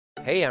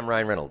Hey, I'm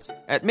Ryan Reynolds.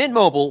 At Mint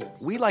Mobile,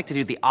 we like to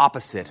do the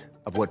opposite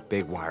of what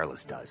Big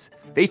Wireless does.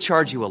 They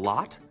charge you a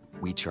lot,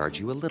 we charge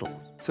you a little.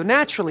 So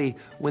naturally,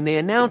 when they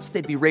announced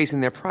they'd be raising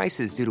their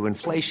prices due to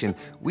inflation,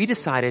 we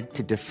decided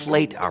to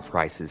deflate our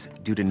prices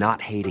due to not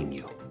hating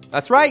you.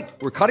 That's right.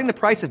 We're cutting the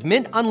price of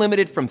Mint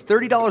Unlimited from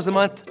 $30 a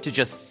month to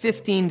just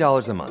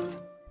 $15 a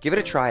month. Give it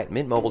a try at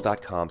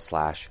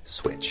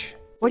mintmobile.com/switch.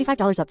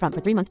 $45 up front for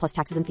 3 months plus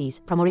taxes and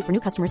fees. Promo rate for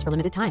new customers for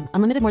limited time.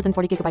 Unlimited more than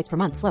 40 gigabytes per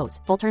month. Slows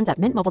full terms at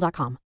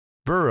mintmobile.com.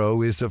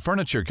 Burrow is a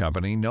furniture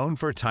company known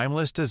for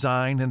timeless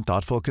design and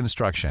thoughtful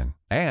construction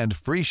and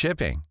free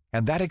shipping,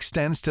 and that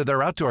extends to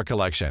their outdoor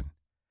collection.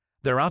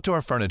 Their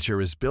outdoor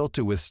furniture is built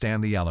to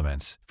withstand the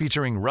elements,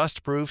 featuring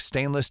rust-proof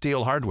stainless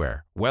steel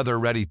hardware,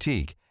 weather-ready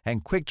teak,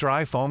 and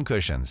quick-dry foam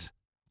cushions.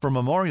 For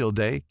Memorial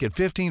Day, get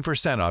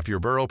 15% off your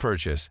Burrow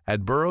purchase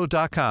at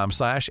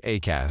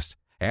burrow.com/ACAST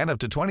and up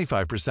to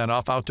 25%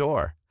 off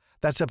outdoor.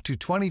 That's up to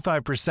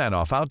 25%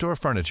 off outdoor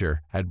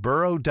furniture at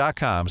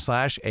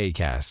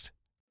burrow.com/ACAST.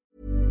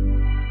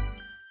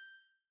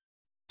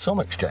 Some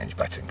exchange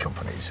betting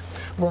companies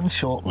run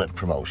short-lived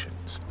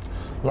promotions,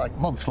 like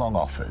months-long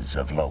offers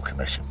of low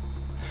commission.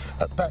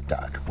 At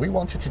Betdaq, we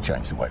wanted to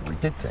change the way we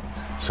did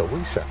things, so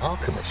we set our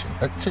commission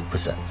at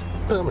 2%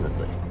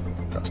 permanently.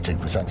 That's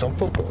 2% on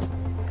football,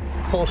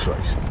 horse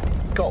racing,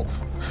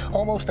 golf,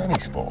 almost any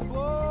sport.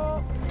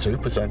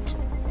 2%.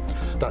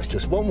 That's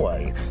just one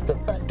way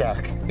that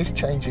Betdaq is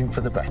changing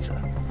for the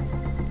better.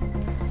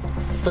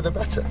 For the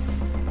better,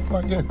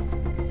 like you.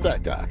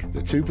 Betdaq,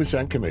 the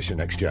 2%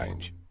 commission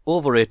exchange.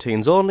 Over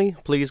 18s only.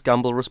 Please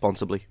gamble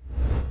responsibly.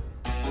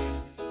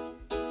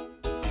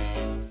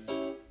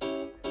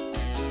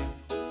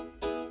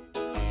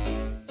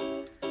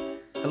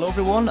 Hello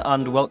everyone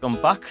and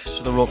welcome back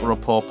to the Roker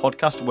Report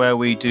podcast, where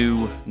we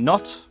do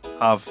not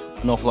have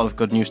an awful lot of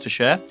good news to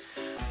share.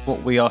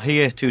 What we are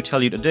here to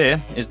tell you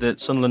today is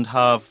that Sunderland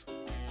have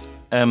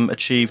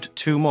achieved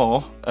 2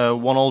 more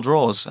 1-1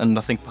 draws, and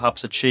I think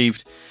perhaps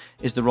achieved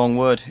is the wrong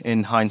word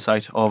in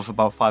hindsight of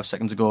about 5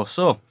 seconds ago.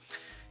 So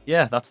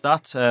yeah, that's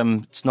that.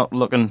 It's not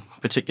looking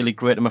particularly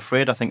great, I'm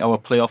afraid. I think our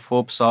playoff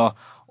hopes are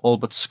all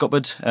but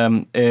scuppered.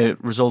 A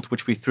result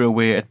which we threw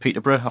away at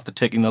Peterborough after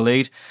taking the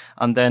lead,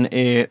 and then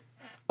a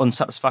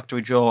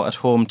unsatisfactory draw at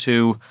home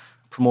to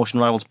promotion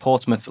rivals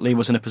Portsmouth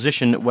leave us in a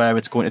position where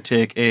it's going to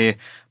take a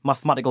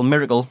mathematical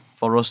miracle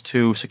for us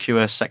to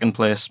secure second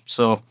place.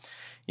 So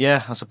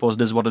yeah, I suppose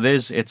it is what it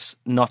is. It's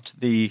not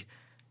the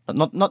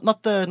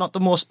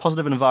most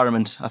positive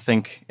environment, I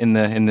think, in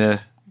the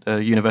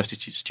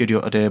university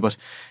studio today, but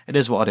it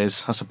is what it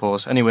is, I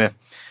suppose. Anyway,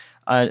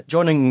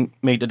 joining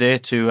me today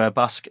to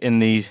bask in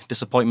the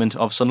disappointment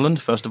of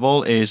Sunderland, first of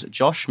all, is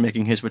Josh,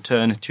 making his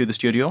return to the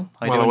studio.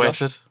 How you doing,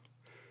 Josh?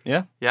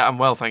 Yeah? Yeah, I'm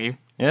well, thank you.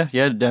 Yeah,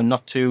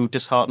 not too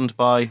disheartened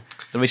by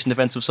the recent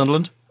events of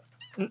Sunderland?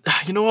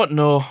 You know what?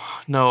 No.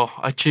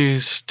 I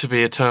choose to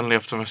be eternally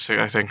optimistic,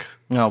 I think.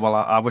 No, well,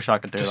 I wish I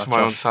could do Just that,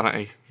 my own Josh.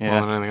 sanity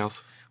more than anything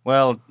else.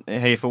 Well,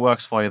 hey, if it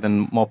works for you,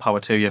 then more power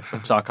to you,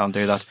 because I can't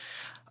do that.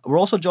 We're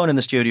also joined in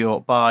the studio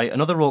by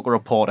another Roker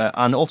reporter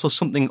and also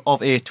something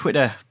of a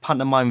Twitter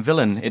pantomime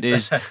villain. It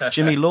is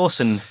Jimmy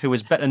Lawson, who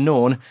is better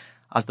known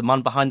as the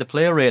man behind the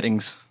player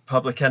ratings.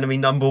 Public enemy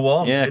number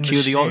one in the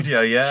studio,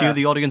 Cue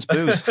the audience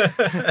booze.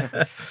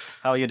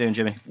 How are you doing,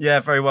 Jimmy? Yeah,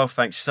 very well,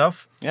 thanks.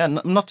 Yourself? Yeah,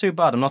 not too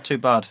bad. I'm not too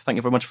bad. Thank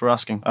you very much for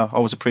asking. I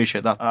always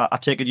appreciate that. I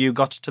take it you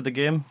got to the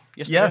game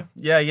yesterday?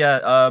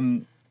 Yeah.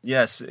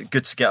 Yes,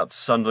 good to get up to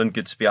Sunderland,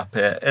 good to be up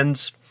here. And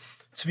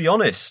to be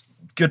honest,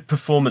 good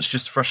performance,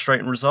 just a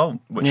frustrating result,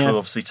 which we'll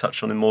obviously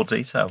touch on in more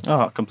detail.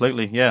 Oh,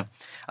 completely, yeah.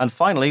 And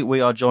finally, we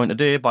are joined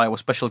today by our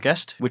special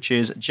guest, which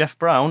is Jeff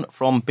Brown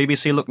from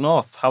BBC Look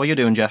North. How are you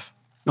doing, Jeff?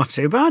 Not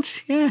too bad,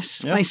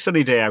 yes. Yeah. Nice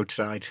sunny day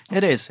outside.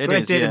 It is.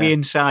 Great day to be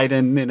inside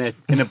and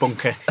in a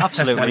bunker.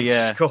 Absolutely,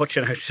 yeah.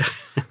 Scorching outside.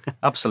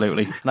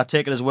 Absolutely. And I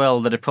take it as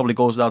well that it probably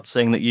goes without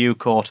saying that you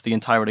caught the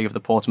entirety of the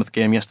Portsmouth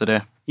game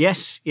yesterday.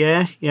 Yes,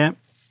 yeah.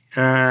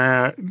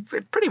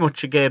 Pretty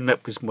much a game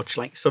that was much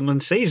like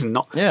Sunderland's season.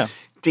 Not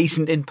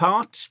decent in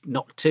parts,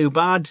 not too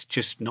bad,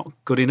 just not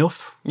good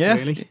enough,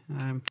 really.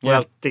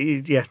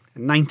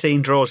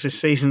 19 draws this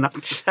season.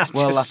 It's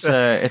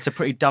a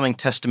pretty damning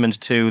testament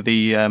to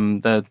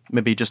the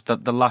maybe just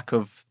the lack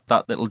of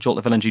that little jolt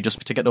of energy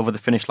just to get over the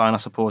finish line, I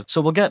suppose. So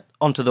we'll get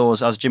onto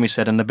those, as Jimmy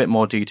said, in a bit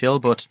more detail.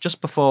 But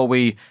just before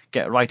we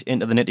get right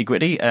into the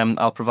nitty-gritty,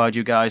 I'll provide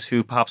you guys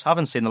who perhaps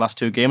haven't seen the last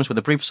 2 games with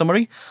a brief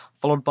summary,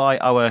 followed by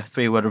our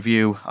 3-word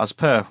review as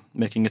per,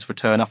 making its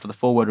return after the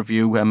 4-word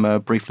review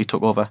briefly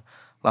took over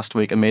last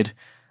week amid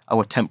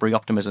our temporary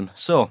optimism.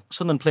 So,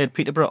 Sunderland played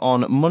Peterborough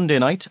on Monday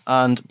night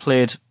and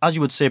played, as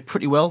you would say,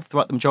 pretty well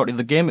throughout the majority of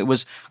the game. It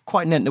was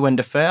quite an end-to-end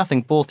affair. I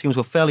think both teams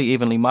were fairly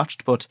evenly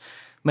matched, but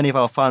many of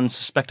our fans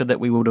suspected that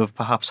we would have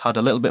perhaps had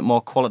a little bit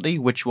more quality,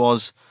 which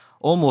was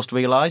almost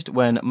realised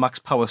when Max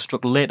Power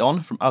struck late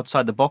on from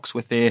outside the box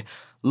with a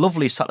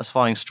lovely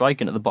satisfying strike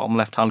into the bottom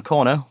left-hand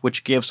corner,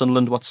 which gave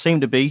Sunderland what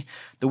seemed to be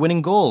the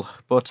winning goal.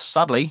 But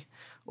sadly,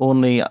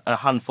 only a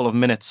handful of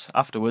minutes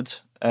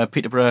afterwards,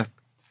 Peterborough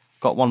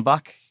got one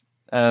back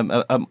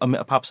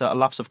perhaps a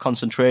lapse of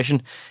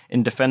concentration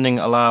in defending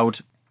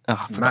allowed...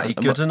 Matty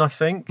Gooden, I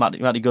think. Matty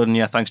Gooden,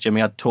 yeah, thanks,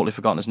 Jimmy. I'd totally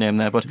forgotten his name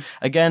there. But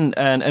again,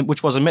 and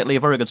which was admittedly a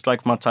very good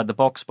strike from outside the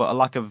box, but a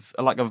lack of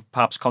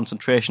perhaps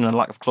concentration and a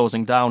lack of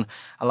closing down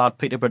allowed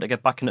Peterborough to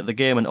get back into the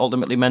game and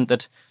ultimately meant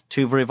that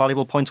 2 very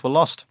valuable points were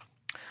lost.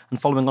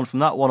 And following on from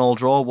that, 1-1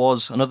 draw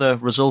was another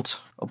result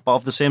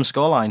of the same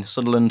scoreline.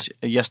 Sunderland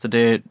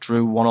yesterday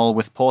drew 1-1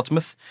 with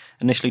Portsmouth,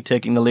 initially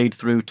taking the lead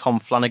through Tom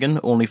Flanagan,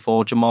 only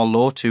for Jamal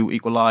Lowe to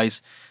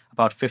equalise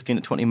about 15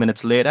 to 20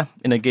 minutes later,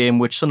 in a game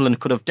which Sunderland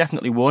could have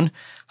definitely won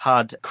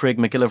had Craig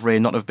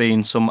McGillivray not have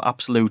been some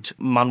absolute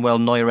Manuel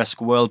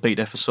Neuer-esque world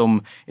beater for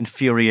some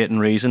infuriating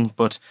reason.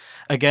 But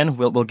again,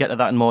 we'll get to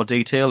that in more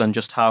detail and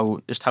just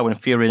how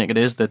infuriating it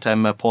is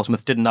that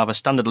Portsmouth didn't have a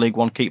standard League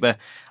One keeper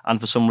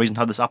and for some reason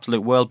had this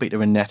absolute world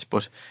beater in net.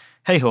 But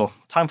hey-ho,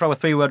 time for our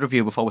 3-word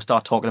review before we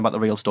start talking about the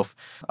real stuff.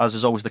 As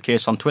is always the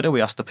case on Twitter, we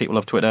asked the people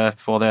of Twitter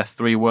for their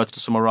 3 words to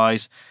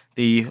summarise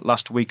the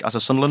last week as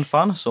a Sunderland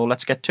fan, so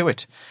let's get to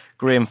it.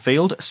 Graham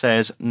Field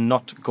says,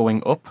 not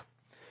going up.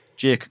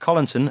 Jake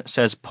Collinson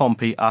says,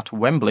 Pompey at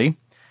Wembley.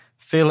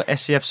 Phil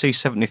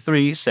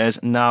SCFC73 says,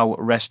 now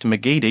rest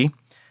McGeady.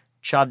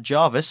 Chad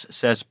Jarvis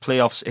says,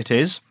 playoffs it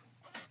is.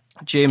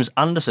 James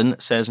Anderson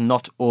says,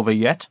 not over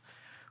yet.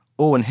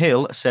 Owen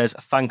Hill says,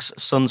 thanks,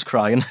 sun's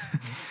crying.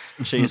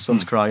 She is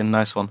sun's crying,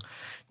 nice one.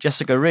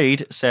 Jessica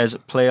Reid says,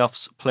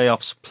 playoffs,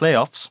 playoffs,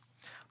 playoffs.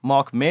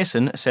 Mark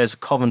Mason says,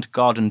 Covent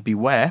Garden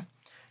beware.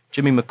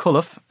 Jimmy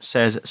McCullough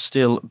says,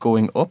 still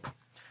going up.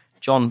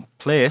 John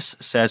Place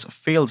says,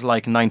 feels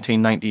like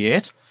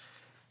 1998.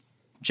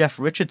 Jeff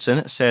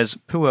Richardson says,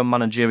 poor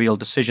managerial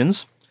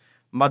decisions.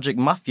 Magic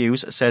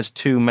Matthews says,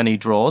 too many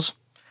draws.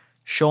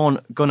 Sean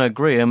Gunnar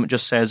Graham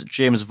just says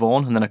James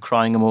Vaughan and then a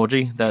crying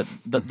emoji.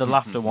 The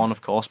laughter one,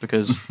 of course,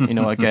 because,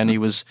 again, he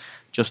was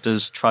just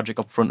as tragic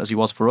up front as he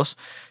was for us.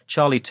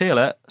 Charlie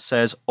Taylor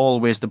says,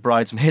 always the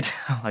bridesmaid.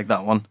 I like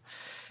that one.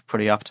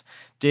 Pretty apt.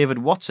 David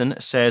Watson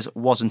says,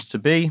 wasn't to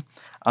be.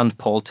 And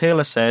Paul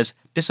Taylor says,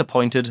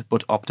 disappointed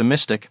but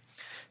optimistic.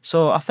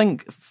 So I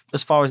think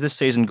as far as this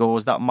season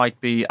goes, that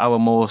might be our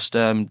most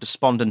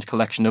despondent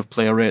collection of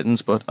player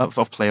ratings.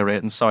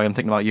 Sorry, I'm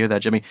thinking about you there,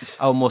 Jimmy.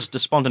 Our most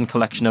despondent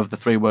collection of the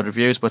 3-word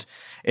reviews, but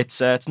it's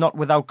not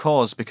without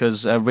cause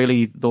because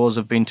really those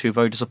have been 2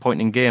 very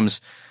disappointing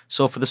games.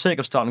 So for the sake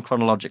of starting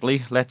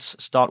chronologically,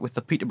 let's start with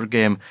the Peterborough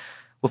game.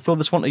 We'll throw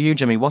this one to you,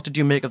 Jimmy. What did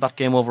you make of that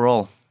game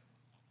overall?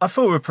 I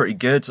thought we were pretty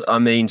good. I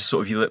mean,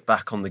 sort of you look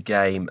back on the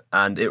game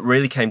and it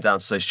really came down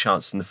to those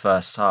chances in the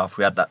first half.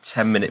 We had that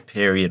 10-minute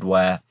period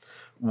where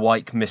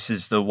Wyke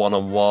misses the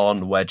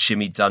 1-on-1, where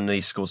Jimmy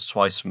Dunley scores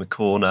twice from the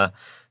corner.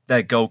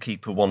 Their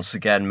goalkeeper once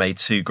again made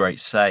 2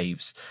 great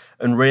saves.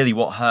 And really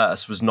what hurt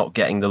us was not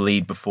getting the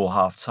lead before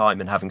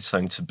half-time and having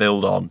something to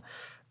build on.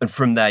 And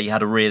from there, you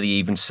had a really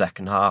even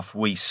second half.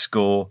 We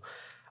score.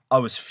 I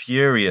was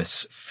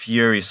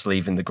furious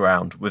leaving the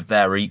ground with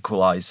their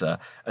equaliser,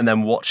 and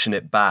then watching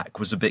it back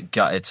was a bit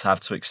gutted to have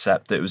to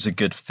accept that it was a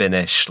good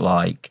finish.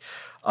 I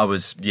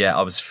was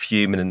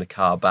fuming in the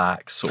car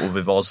back, sort of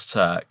with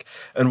Ozturk.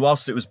 And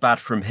whilst it was bad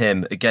from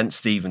him against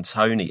Stephen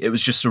Toney, it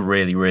was just a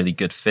really, really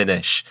good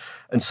finish.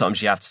 And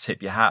sometimes you have to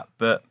tip your hat.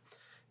 But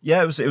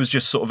yeah, it was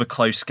just sort of a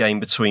close game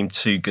between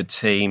 2 good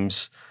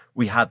teams.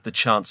 We had the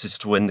chances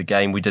to win the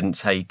game, we didn't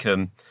take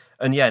them.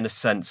 And yeah, in a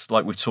sense,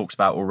 like we've talked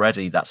about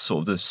already, that's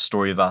sort of the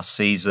story of our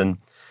season,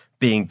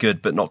 being good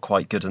but not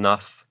quite good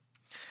enough.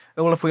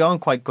 Well, if we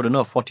aren't quite good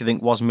enough, what do you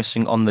think was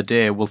missing on the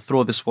day? We'll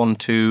throw this one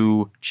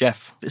to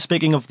Jeff.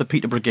 Speaking of the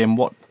Peterborough game,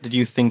 what did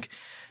you think,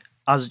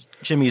 as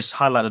Jimmy's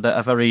highlighted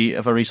a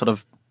very sort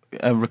of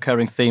a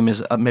recurring theme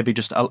is maybe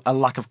just a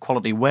lack of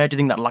quality. Where do you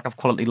think that lack of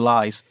quality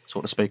lies,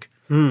 so to speak?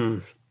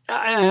 In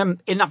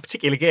that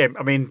particular game,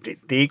 I mean,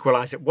 the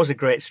equaliser was a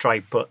great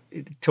strike, but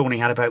Toney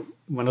had about,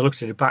 when I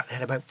looked at it back, they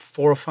had about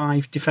 4 or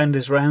 5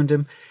 defenders around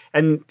him,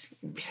 and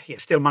he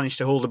still managed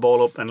to hold the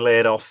ball up and lay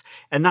it off.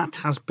 And that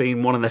has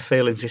been one of their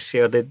failings this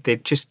year. They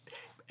just,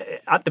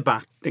 at the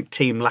back, the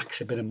team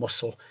lacks a bit of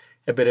muscle,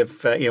 a bit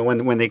of,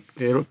 when they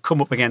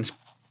come up against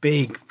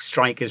big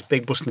strikers,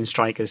 big bustling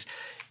strikers,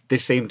 they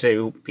seem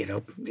to,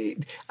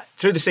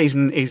 through the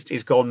season,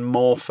 he's gone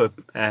more for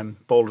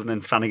Baldwin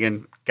and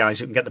Flanagan, guys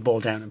who can get the ball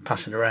down and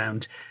pass it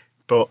around.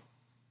 But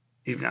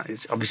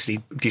it's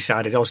obviously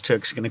decided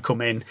Ozturk's going to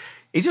come in.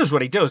 He does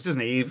what he does,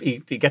 doesn't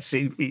he?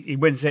 He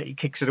wins it, he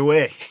kicks it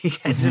away, he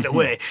heads it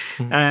away.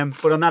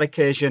 But on that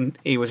occasion,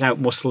 he was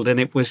out-muscled, and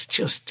it was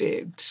just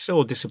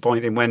so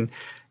disappointing when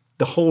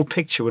the whole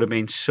picture would have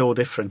been so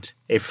different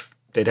if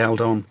they'd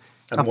held on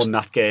and won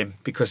that game,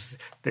 because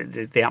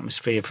the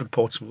atmosphere for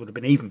Portsmouth would have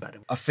been even better.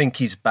 I think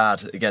he's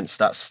bad against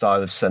that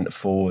style of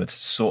centre-forward.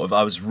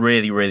 I was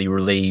really, really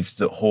relieved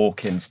that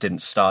Hawkins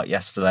didn't start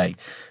yesterday,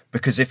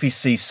 because if he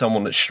sees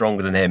someone that's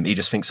stronger than him, he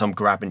just thinks, I'm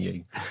grabbing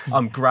you.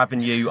 I'm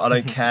grabbing you. I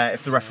don't care.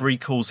 If the referee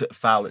calls it a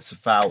foul, it's a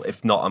foul.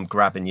 If not, I'm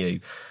grabbing you.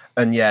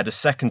 And yeah, the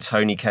second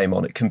Toney came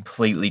on, it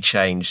completely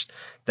changed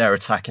their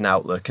attacking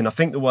outlook. And I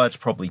think the word's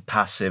probably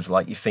passive,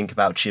 like you think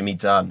about Jimmy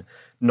Dunn.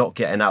 not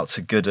getting out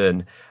to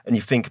Gooden, and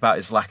you think about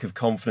his lack of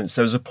confidence.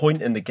 There was a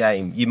point in the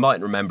game, you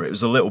might remember, it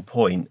was a little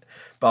point,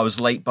 but I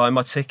was late buying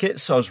my ticket,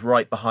 so I was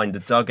right behind the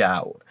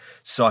dugout,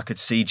 so I could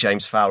see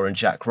James Fowler and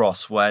Jack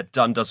Ross, where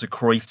Dunn does a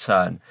Cruyff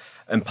turn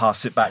and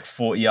pass it back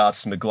 40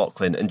 yards to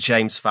McLaughlin, and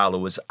James Fowler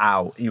was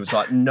out. He was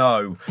like,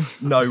 no,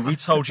 we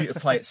told you to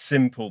play it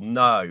simple,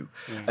 no.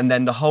 Yeah. And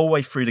then the whole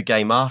way through the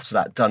game after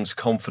that, Dunn's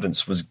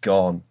confidence was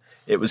gone.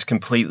 It was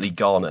completely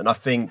gone. And I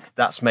think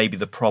that's maybe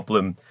the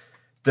problem,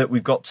 that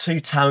we've got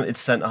two talented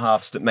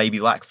centre-halves that maybe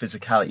lack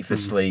physicality for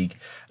this league,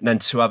 and then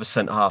two other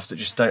centre-halves that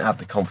just don't have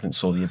the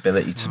confidence or the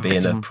ability to be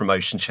in a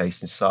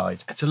promotion-chasing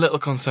side. It's a little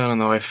concerning,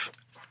 though, if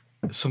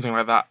something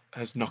like that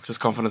has knocked his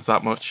confidence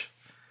that much.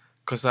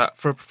 Because that,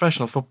 for a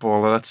professional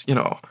footballer, that's, you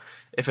know,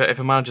 if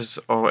a manager's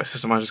or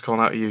assistant manager's calling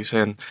out at you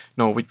saying,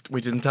 no,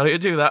 we didn't tell you to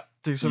do that,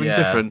 do something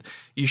different,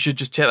 you should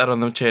just take that on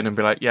the chin and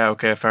be like, yeah,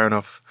 okay, fair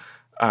enough,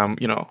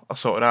 you know, I'll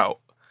sort it out,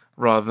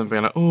 rather than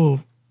being like,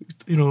 oh,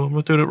 you know, I'm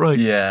not doing it right.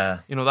 Yeah.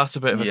 You know, that's a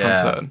bit of a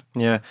concern.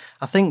 Yeah.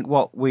 I think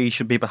what we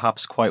should be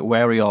perhaps quite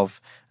wary of,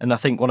 and I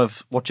think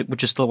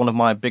which is still one of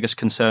my biggest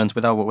concerns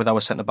with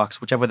our centre-backs,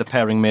 whichever the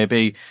pairing may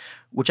be,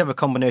 whichever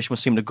combination we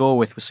seem to go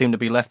with, we seem to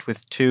be left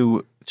with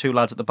two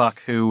lads at the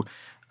back who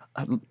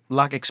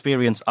lack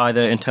experience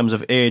either in terms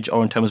of age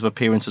or in terms of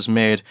appearances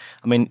made.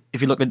 I mean, if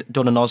you look at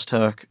Dunn and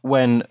Ozturk,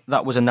 when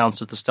that was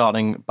announced as the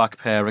starting back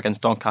pair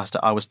against Doncaster,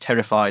 I was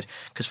terrified,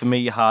 because for me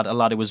you had a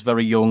lad who was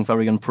very young,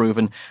 very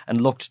unproven,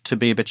 and looked to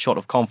be a bit short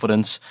of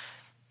confidence,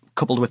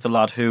 coupled with the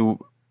lad who,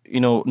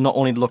 you know, not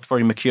only looked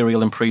very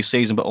mercurial in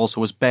pre-season, but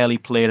also was barely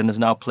played and is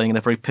now playing at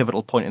a very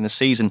pivotal point in the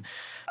season.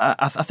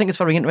 I think it's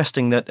very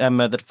interesting that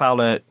that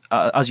Fowler,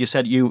 as you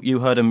said,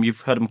 you've heard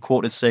him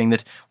quoted saying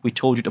that we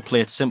told you to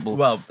play it simple.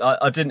 Well,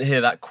 I didn't hear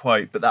that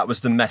quote, but that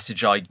was the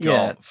message I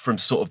got from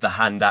sort of the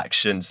hand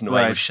actions and the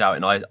way he was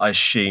shouting. I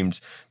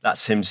assumed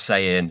that's him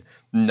saying,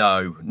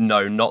 no,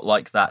 not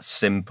like that,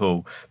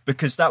 simple.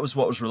 Because that was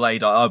what was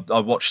relayed. I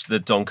watched the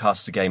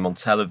Doncaster game on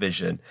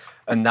television,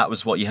 and that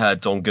was what you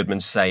heard Don Goodman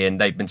saying.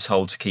 They've been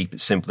told to keep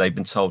it simple. They've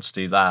been told to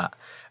do that.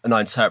 And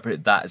I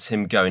interpreted that as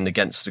him going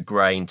against the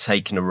grain,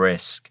 taking a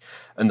risk.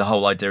 And the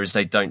whole idea is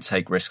they don't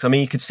take risks. I mean,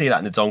 you could see that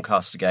in the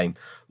Doncaster game.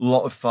 A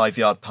lot of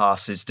 5-yard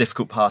passes,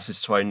 difficult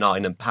passes to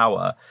 09 and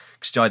Power.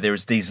 Because the idea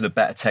is these are the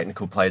better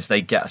technical players.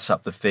 They get us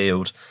up the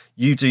field.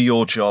 You do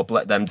your job,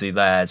 let them do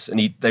theirs.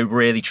 And they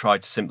really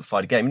tried to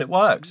simplify the game. And it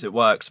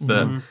works.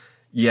 But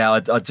yeah,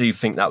 I do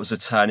think that was a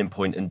turning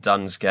point in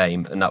Dunn's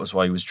game. And that was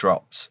why he was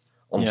dropped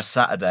on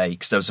Saturday.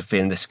 Because there was a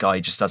feeling this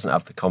guy just doesn't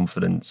have the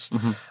confidence.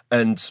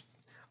 And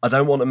I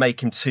don't want to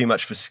make him too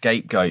much of a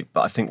scapegoat,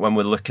 but I think when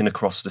we're looking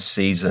across the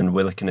season,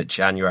 we're looking at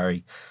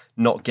January,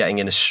 not getting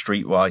in a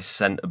streetwise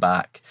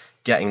centre-back,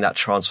 getting that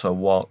transfer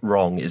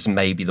wrong is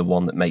maybe the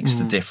one that makes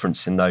the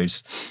difference in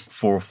those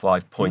 4 or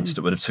 5 points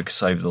that would have took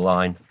us over the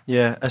line.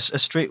 Yeah, a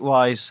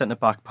streetwise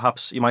centre-back,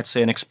 perhaps you might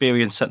say an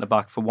experienced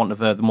centre-back for want of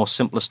the most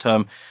simplest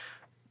term.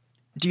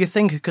 Do you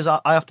think, because I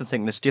often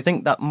think this, do you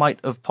think that might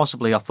have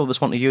possibly, I thought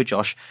this one to you,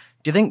 Josh,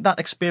 do you think that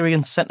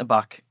experienced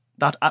centre-back,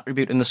 that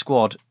attribute in the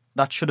squad,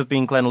 that should have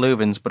been Glenn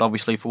Loovens, but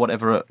obviously for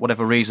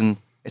whatever reason,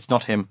 it's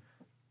not him?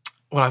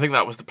 Well, I think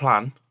that was the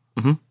plan.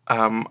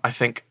 I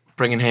think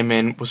bringing him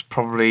in was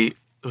probably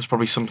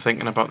some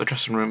thinking about the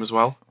dressing room as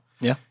well.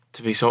 Yeah,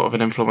 to be sort of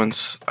an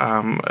influence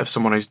of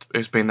someone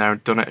who's been there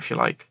and done it, if you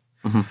like.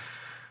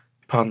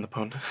 Pardon the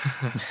pun.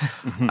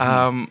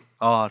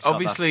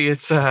 Obviously,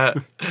 it's took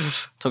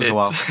us a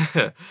while.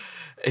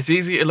 It's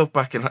easy to look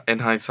back in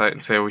hindsight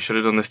and say we should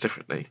have done this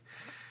differently,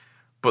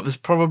 but there's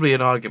probably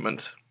an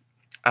argument.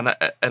 And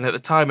at the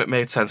time, it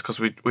made sense because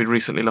we'd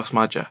recently lost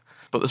Madja.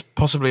 But there's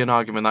possibly an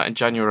argument that in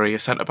January, a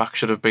centre-back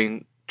should have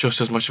been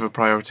just as much of a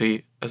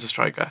priority as a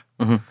striker.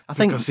 I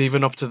think because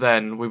even up to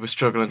then, we were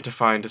struggling to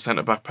find a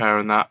centre-back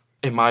pairing that,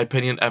 in my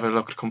opinion, ever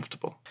looked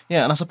comfortable.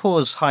 Yeah, and I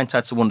suppose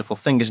hindsight's a wonderful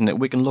thing, isn't it?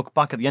 We can look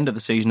back at the end of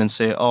the season and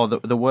say, oh,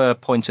 there were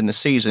points in the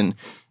season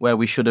where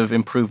we should have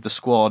improved the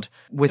squad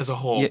with as a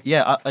whole.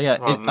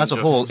 As a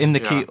whole, in the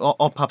key,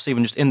 or perhaps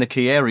even just in the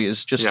key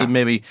areas, just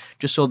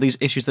so these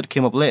issues that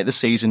came up late this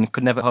season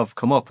could never have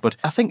come up. But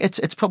I think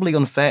it's probably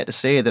unfair to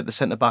say that the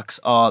centre backs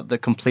are the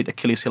complete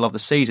Achilles heel of the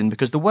season,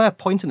 because there were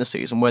points in the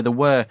season where they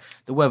were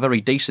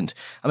very decent.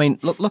 I mean,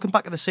 looking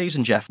back at the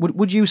season, Jeff,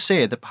 would you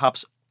say that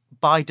perhaps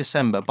by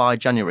December, by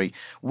January,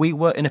 we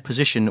were in a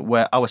position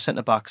where our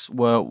centre-backs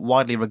were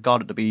widely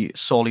regarded to be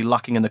sorely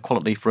lacking in the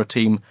quality for a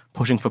team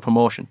pushing for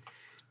promotion?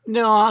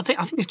 No, I think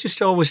it's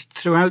just always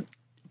throughout,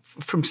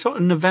 from sort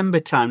of November,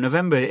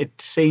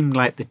 it seemed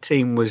like the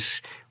team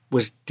was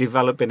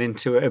developing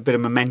into a bit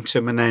of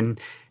momentum, and then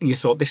you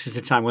thought this is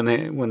the time when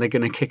they're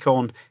going to kick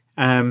on.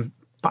 But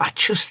I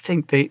just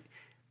think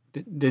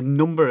the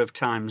number of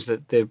times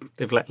that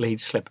they've let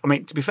leads slip. I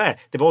mean, to be fair,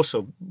 they've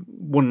also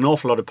won an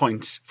awful lot of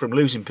points from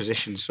losing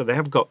positions, so they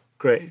have got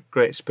great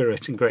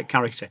spirit and great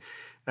character.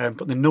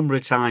 But the number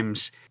of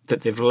times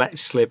that they've let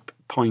slip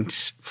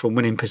points from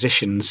winning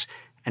positions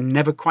and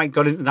never quite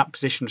got into that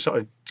position sort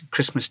of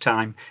Christmas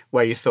time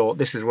where you thought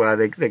this is where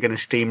they're going to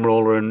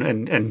steamroller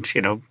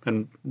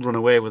and run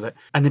away with it.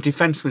 And the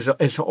defence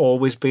has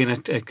always been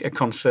a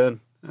concern.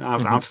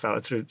 I've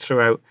felt it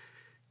throughout,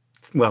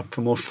 well,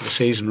 for most of the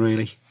season,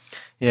 really.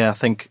 Yeah, I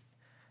think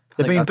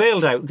they've been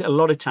bailed out a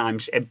lot of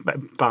times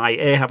by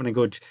having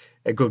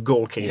a good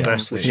goalkeeper,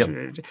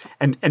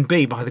 and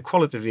B, by the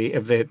quality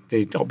of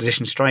the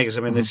opposition strikers.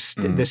 I mean,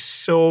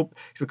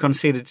 we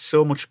conceded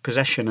so much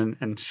possession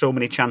and so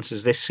many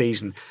chances this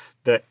season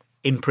that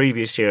in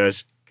previous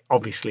years,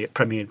 obviously at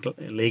Premier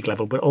League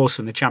level, but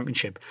also in the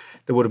Championship,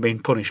 they would have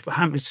been punished.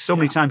 But so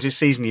many times this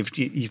season,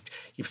 you've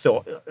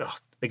thought, oh,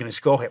 they're going to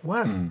score it.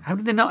 Well, how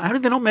did they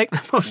not make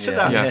the most of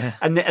that? Yeah.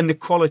 And the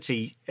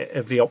quality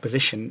of the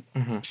opposition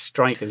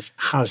strikers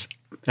has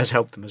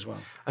helped them as well.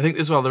 I think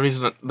as well the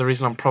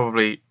reason I'm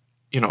probably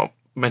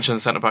mentioning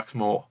the centre backs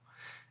more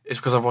is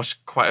because I've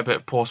watched quite a bit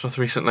of Portsmouth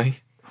recently.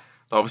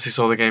 I obviously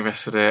saw the game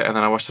yesterday, and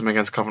then I watched them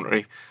against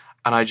Coventry,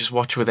 and I just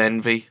watch with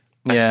envy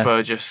at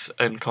Burgess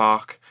and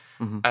Clark,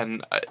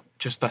 and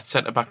just that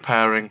centre back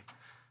pairing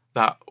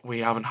that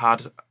we haven't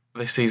had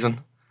this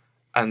season,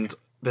 and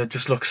they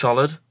just look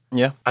solid.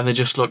 Yeah, and they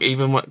just look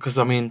because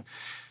they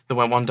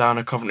went one down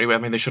at Coventry. I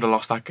mean, they should have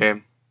lost that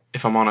game,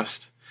 if I'm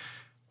honest.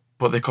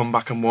 But they come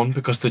back and won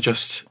because they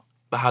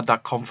had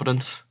that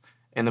confidence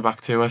in the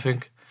back too, I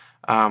think.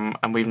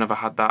 And we've never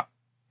had that,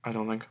 I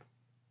don't think.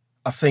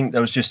 I think there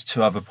was just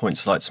two other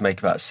points I'd like to make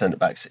about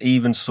centre-backs.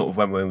 Even sort of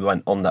when we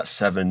went on that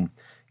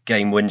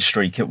 7-game win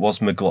streak, it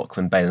was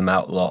McLaughlin bailing them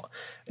out a lot.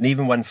 And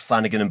even when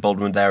Flanagan and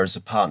Baldwin were there as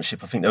a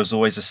partnership, I think there was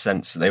always a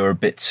sense that they were a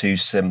bit too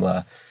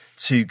similar.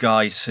 Two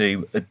guys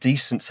who are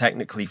decent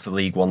technically for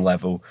League One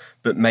level,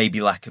 but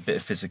maybe lack a bit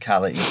of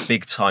physicality,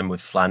 big time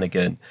with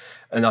Flanagan.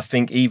 And I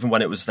think even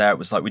when it was there, it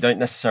was like, we don't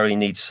necessarily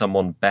need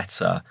someone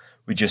better.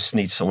 We just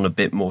need someone a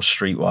bit more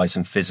streetwise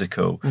and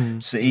physical.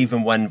 So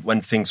even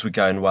when things were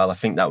going well, I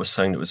think that was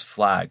something that was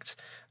flagged.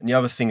 And the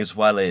other thing as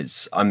well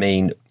is, I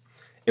mean,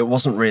 it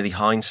wasn't really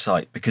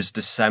hindsight, because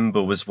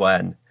December was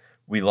when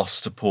we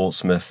lost to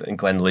Portsmouth and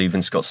Glenn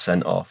Loovens got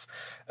sent off.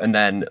 And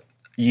then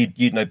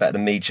you'd know better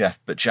than me, Jeff,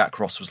 but Jack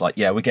Ross was like,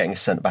 yeah, we're getting a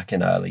centre-back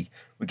in early.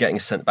 We're getting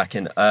a centre-back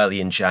in early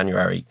in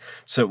January.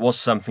 So it was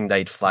something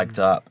they'd flagged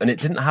up. And it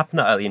didn't happen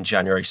early in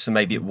January, so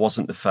maybe it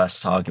wasn't the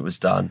first target was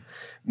done.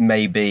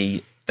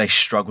 Maybe they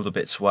struggled a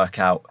bit to work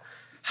out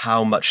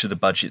how much of the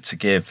budget to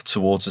give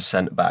towards a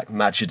centre-back.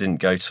 Madger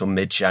didn't go till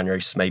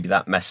mid-January, so maybe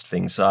that messed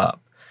things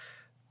up.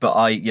 But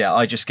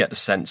I just get the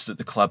sense that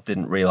the club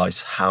didn't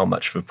realise how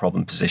much of a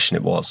problem position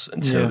it was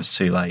until it was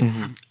too late.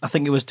 I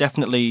think it was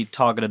definitely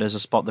targeted as a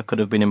spot that could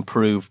have been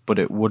improved, but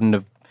it wouldn't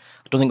have.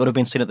 I don't think it would have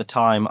been seen at the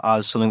time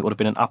as something that would have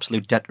been an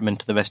absolute detriment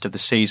to the rest of the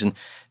season.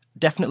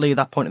 Definitely at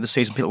that point of the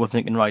season, people were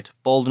thinking, right,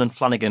 Baldwin and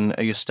Flanagan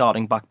are your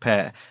starting back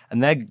pair,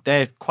 and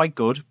they're quite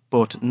good,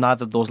 but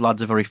neither of those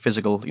lads are very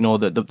physical. You know,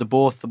 they're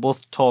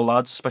both tall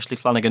lads, especially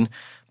Flanagan,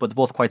 but they're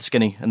both quite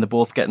skinny, and they're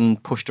both getting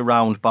pushed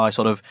around by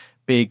sort of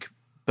big,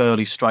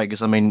 burly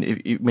strikers. I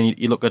mean,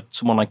 you look at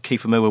someone like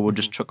Kiefer Moore would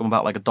just chuck him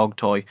about like a dog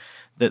toy.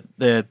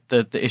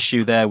 The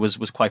issue there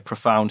was quite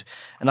profound,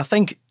 and I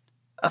think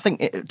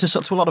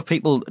to a lot of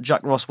people,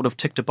 Jack Ross would have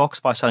ticked a box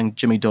by signing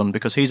Jimmy Dunn,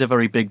 because he's a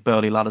very big,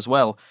 burly lad as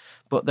well.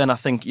 But then I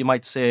think you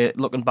might say,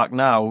 looking back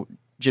now,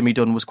 Jimmy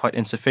Dunn was quite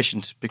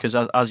insufficient, because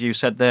as you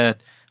said there,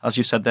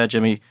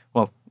 Jimmy.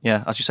 Well,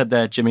 yeah, as you said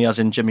there, Jimmy, as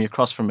in Jimmy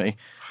across from me,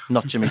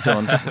 not Jimmy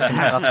Dunn.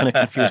 That's going to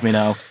confuse me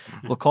now.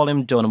 We'll call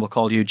him Dunn and we'll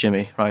call you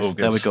Jimmy. Right,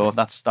 there we go.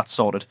 That's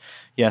sorted.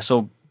 Yeah,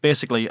 so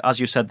basically, as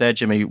you said there,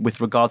 Jimmy,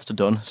 with regards to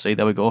Dunn, see,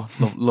 there we go.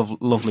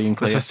 Lovely and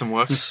clear. The system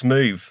works.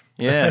 Smooth.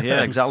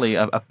 Yeah, exactly.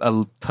 A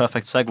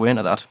perfect segue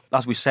into that.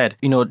 As we said,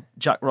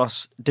 Jack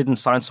Ross didn't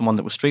sign someone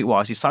that was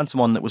streetwise. He signed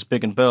someone that was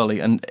big and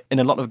burly, and in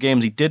a lot of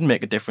games he did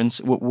make a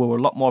difference. We were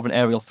a lot more of an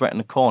aerial threat in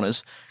the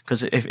corners,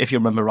 because if you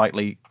remember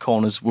rightly,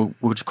 corners we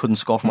just couldn't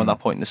score from at that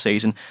point in the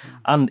season,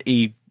 and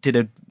he did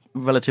a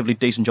relatively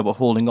decent job of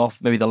holding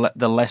off maybe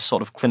the less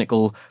sort of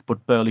clinical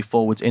but burly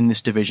forwards in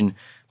this division.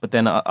 But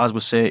then, as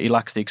we say, he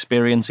lacks the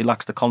experience, he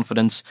lacks the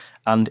confidence,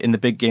 and in the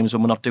big games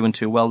when we're not doing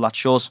too well, that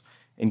shows.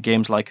 In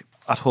games like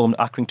at home,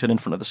 Accrington in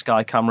front of the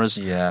Sky cameras,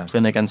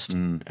 playing against.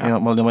 Sadly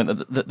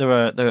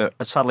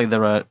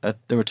there are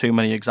too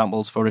many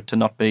examples for it to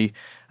not be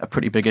a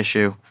pretty big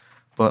issue.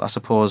 But I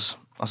suppose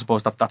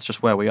that's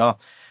just where we are.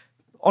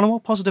 On a more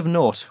positive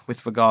note,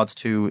 with regards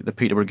to the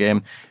Peterborough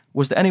game,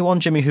 was there anyone,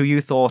 Jimmy, who you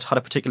thought had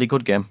a particularly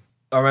good game?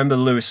 I remember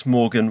Lewis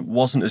Morgan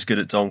wasn't as good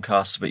at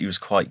Doncaster, but he was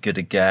quite good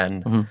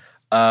again.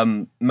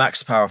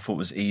 Max Power, I thought,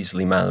 was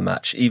easily man of the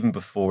match. Even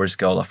before his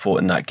goal, I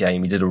thought in that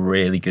game he did a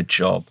really good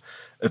job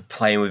of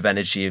playing with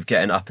energy, of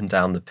getting up and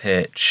down the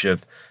pitch,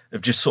 of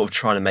just sort of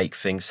trying to make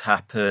things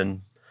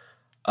happen.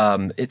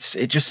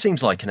 It just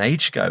seems like an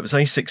age ago. It was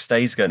only 6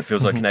 days ago and it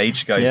feels like an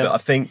age ago. Yeah. But I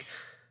think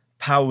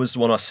Power was the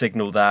one I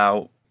signalled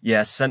out.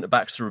 Yeah,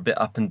 centre-backs are a bit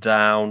up and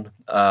down.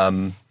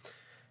 I'd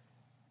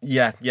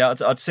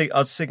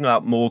signal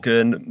out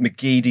Morgan.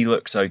 McGeady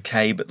looks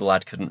okay, but the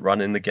lad couldn't run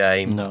in the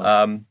game.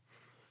 No.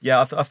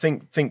 Yeah, I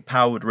think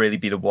Power would really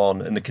be the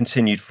one, and the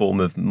continued form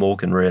of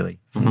Morgan really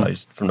from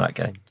that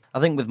game. I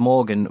think with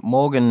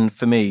Morgan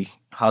for me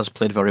has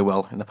played very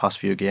well in the past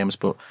few games,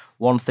 but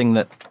one thing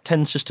that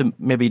tends just to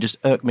maybe just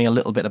irk me a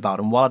little bit about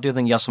him, while I do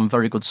think he has some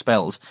very good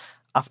spells,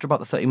 after about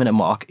the 30-minute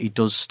mark, he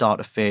does start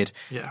to fade.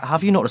 Yeah.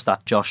 Have you noticed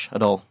that, Josh,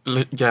 at all?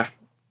 Yeah,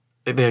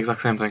 the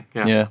exact same thing.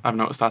 Yeah. I've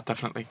noticed that,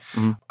 definitely.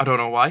 I don't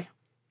know why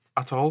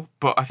at all,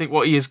 but I think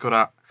what he is good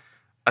at,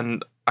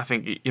 and I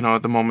think,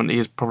 at the moment he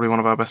is probably one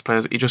of our best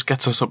players, he just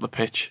gets us up the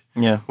pitch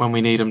when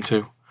we need him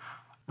to.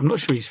 I'm not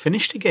sure he's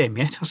finished a game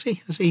yet, has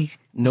he? Has he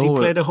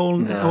played a whole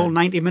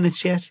 90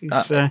 minutes yet?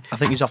 I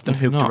think he's often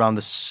hooped around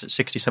the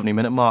 60,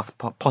 70-minute mark,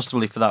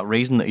 possibly for that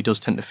reason that he does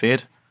tend to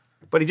fade.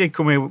 But he did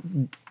come here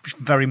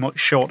very much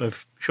short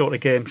of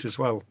games as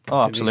well.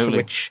 Oh, absolutely.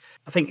 Which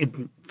I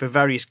think for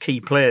various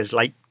key players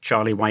like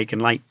Charlie Wyke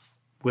and like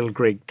Will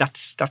Grigg,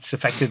 that's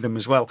affected them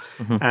as well.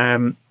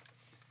 And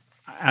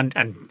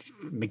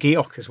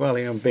McGeoch as well,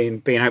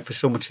 being out for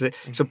so much of it.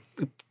 So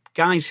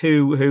guys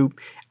who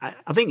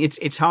I think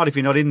it's hard if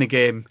you're not in the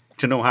game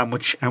to know how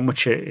much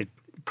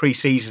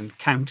pre-season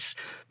counts.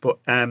 But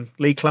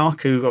Lee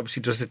Clark, who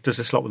obviously does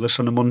a slot with us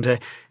on a Monday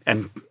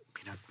and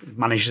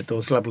managed at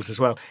those levels as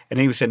well, and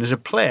he was saying as a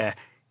player,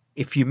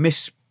 if you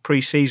miss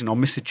pre-season or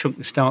miss a chunk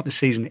to start the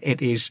season,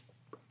 it is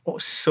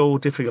so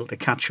difficult to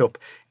catch up,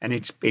 and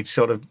it's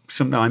sort of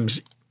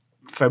sometimes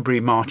February,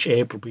 March,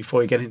 April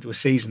before you get into a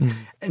season,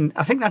 and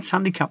I think that's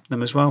handicapped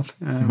them as well.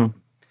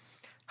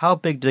 How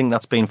big do you think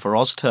that's been for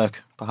Ozturk,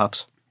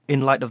 perhaps? In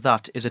light of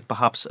that, is it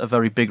perhaps a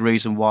very big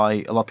reason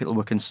why a lot of people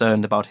were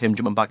concerned about him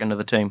jumping back into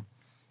the team?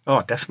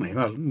 Oh, definitely.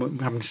 Well,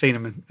 having seen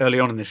him early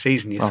on in the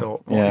season, you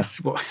thought,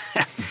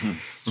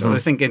 so they're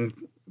thinking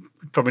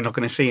probably not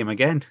going to see him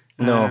again.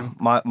 No,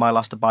 my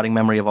last abiding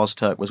memory of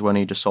Ozturk was when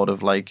he just sort of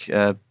sort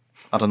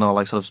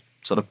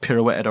of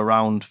pirouetted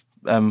around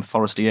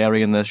Foresty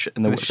area in the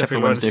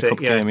Sheffield Wednesday Cup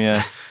game.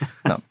 Yeah,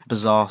 that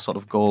bizarre sort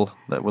of goal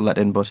that we let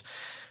in, but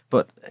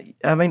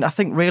I mean, I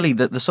think really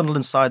that the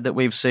Sunderland side that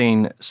we've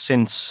seen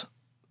since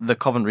the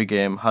Coventry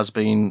game has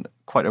been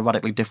quite a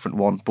radically different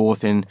one,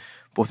 both in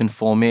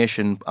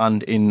formation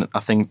and in, I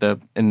think,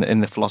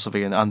 in the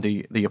philosophy and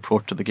the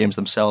approach to the games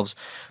themselves.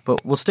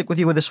 But we'll stick with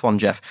you with this one,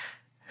 Jeff.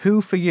 Who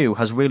for you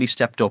has really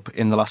stepped up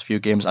in the last few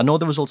games? I know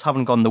the results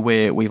haven't gone the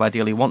way we've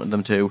ideally wanted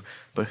them to,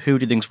 but who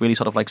do you think's really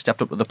sort of like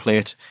stepped up to the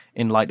plate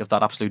in light of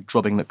that absolute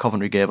drubbing that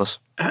Coventry gave us?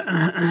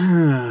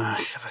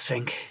 Let's have a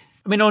think.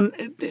 I mean,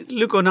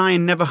 Luke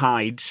O'Nien never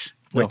hides,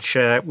 which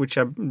I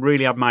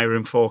really admire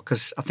him for,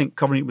 because I think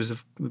Coventry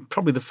was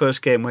probably the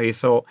first game where you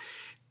thought,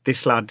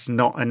 this lad's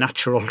not a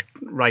natural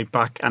right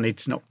back and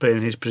it's not playing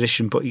in his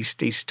position, but he's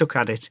stuck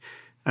at it.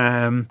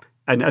 And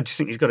I just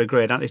think he's got a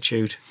great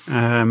attitude.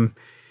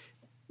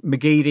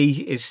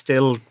 McGeady is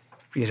still,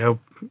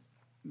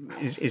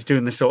 is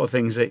doing the sort of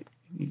things that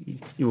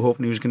you were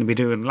hoping he was going to be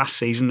doing last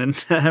season. And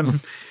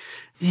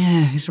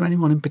is there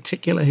anyone in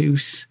particular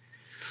who's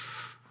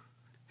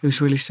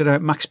really stood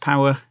out? Max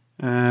Power.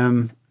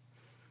 But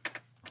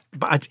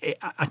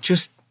I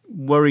just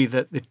worry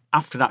that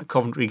after that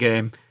Coventry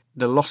game,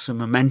 the loss of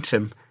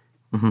momentum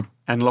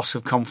and loss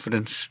of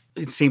confidence.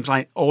 It seems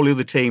like all the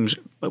other teams,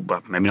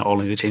 well, maybe not all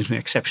the other teams, with the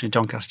exception of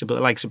Doncaster, but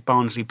the likes of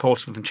Barnsley,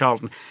 Portsmouth, and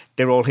Charlton,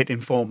 they're all hitting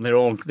form. They're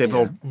all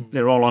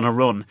on a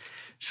run.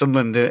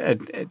 Sunderland are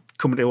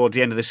coming towards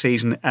the end of the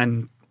season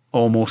and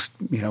almost,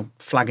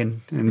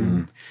 flagging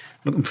and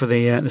looking for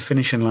the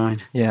finishing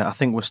line. Yeah, I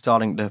think we're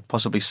starting to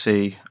possibly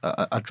see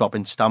a drop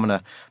in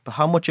stamina. But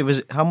how much of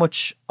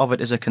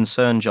it is a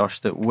concern, Josh,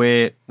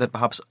 that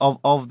perhaps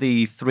of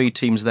the three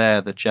teams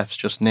there that Jeff's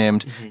just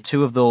named,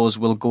 two of those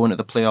will go into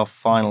the playoff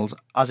finals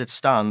as it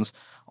stands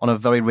on a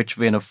very rich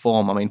vein of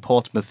form. I mean,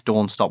 Portsmouth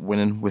don't stop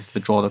winning with the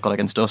draw they've got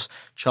against us.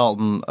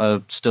 Charlton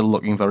are still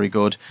looking very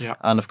good. Yeah.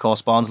 And of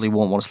course, Barnsley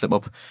won't want to slip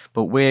up.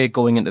 But we're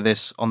going into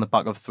this on the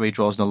back of 3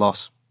 draws and a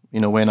loss.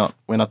 We're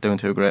not doing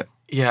too great.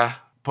 Yeah.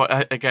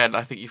 But again,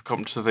 I think you've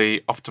come to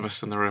the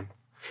optimist in the room.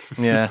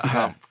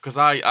 Yeah, because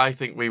I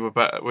think we were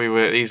better. We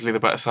were easily the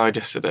better side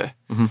yesterday.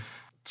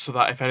 So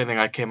that if anything,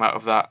 I came out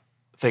of that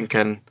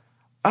thinking,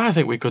 I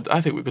think we could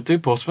do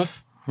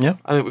Portsmouth. Yeah,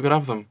 I think we could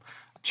have them.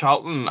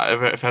 Charlton,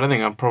 if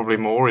anything, I'm probably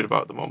more worried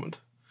about at the moment.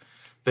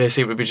 They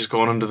seem to be just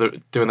going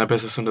doing their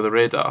business under the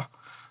radar,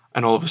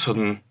 and all of a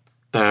sudden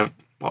they're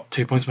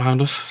 2 points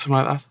behind us, something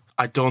like that.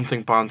 I don't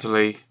think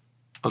Barnsley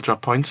will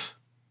drop points,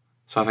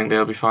 so I think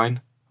they'll be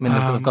fine. I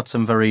mean, they've got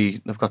some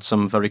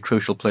very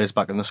crucial players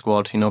back in the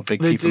squad.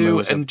 Big they Kiefer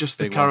Moore. And just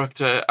the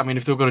character. One. I mean,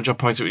 if they were going to drop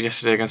points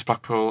yesterday against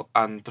Blackpool,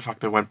 and the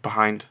fact they went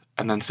behind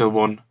and then still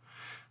won,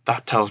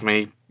 that tells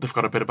me they've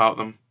got a bit about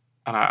them.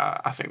 And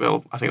I think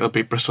they'll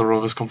beat Bristol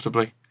Rovers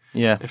comfortably.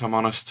 Yeah. If I'm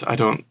honest, I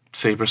don't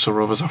see Bristol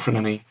Rovers offering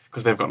any,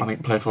 because they've got nothing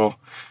to play for.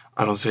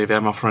 I don't see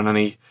them offering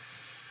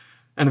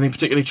anything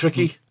particularly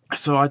tricky.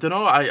 So I don't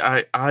know.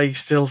 I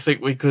still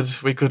think we could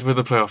win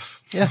the playoffs.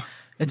 Yeah.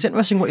 It's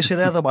interesting what you say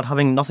there, though, about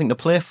having nothing to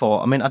play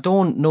for. I mean, I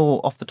don't know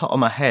off the top of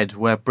my head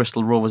where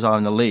Bristol Rovers are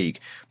in the league,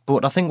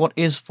 but I think what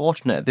is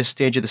fortunate at this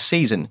stage of the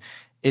season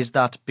is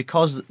that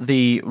because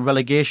the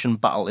relegation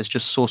battle is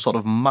just so sort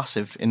of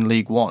massive in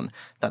League One,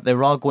 that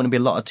there are going to be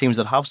a lot of teams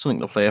that have something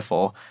to play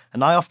for.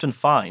 And I often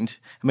find,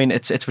 I mean,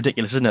 it's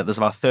ridiculous, isn't it? There's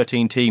about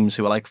 13 teams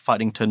who are like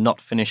fighting to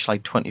not finish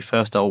like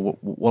 21st or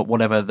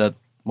whatever the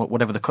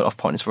cut-off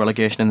point is for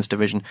relegation in this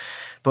division.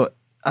 But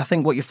I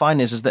think what you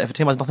find is that if a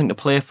team has nothing to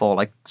play for,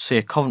 like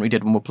say Coventry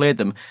did when we played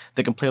them,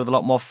 they can play with a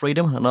lot more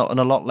freedom and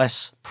a lot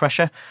less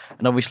pressure.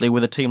 And obviously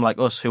with a team like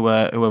us who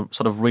are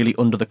sort of really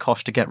under the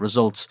cosh to get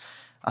results,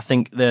 I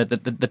think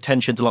the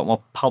tension's a lot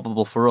more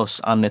palpable for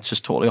us, and it's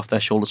just totally off their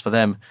shoulders for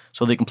them.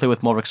 So they can play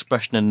with more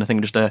expression and I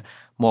think just a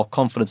more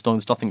confidence, knowing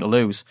there's nothing to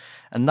lose.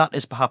 And that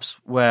is perhaps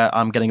where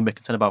I'm getting a bit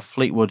concerned about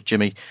Fleetwood,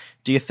 Jimmy.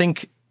 Do you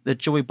think that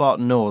Joey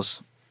Barton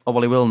knows, or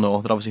well, he will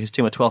know, that obviously his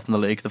team are 12th in the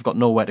league, they've got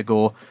nowhere to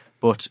go,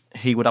 but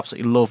he would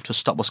absolutely love to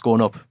stop us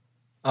going up?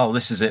 Oh,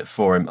 this is it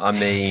for him. I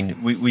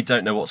mean, we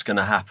don't know what's going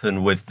to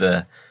happen with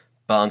the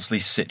Barnsley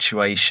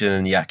situation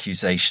and the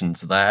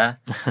accusations there.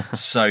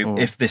 So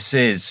if this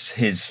is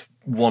his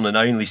one and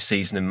only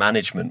season in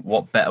management,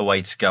 what better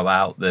way to go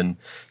out than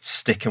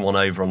sticking one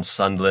over on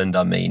Sunderland?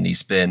 I mean,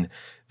 he's been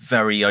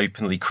very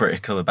openly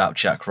critical about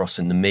Jack Ross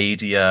in the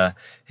media.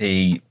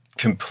 He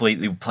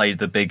completely played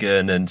the big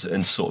un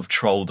and sort of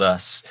trolled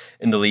us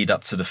in the lead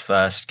up to the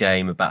first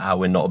game about how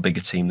we're not a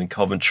bigger team than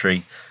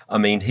Coventry. I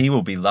mean, he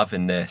will be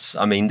loving this.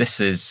 I mean,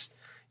 this is,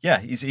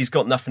 he's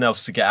got nothing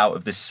else to get out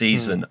of this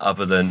season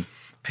other than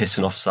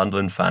pissing off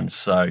Sunderland fans.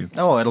 So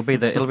it'll be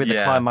the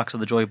climax of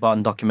the Joey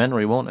Barton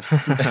documentary, won't it?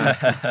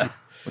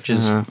 Which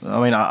is,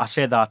 I mean, I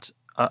said that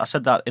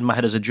in my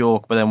head as a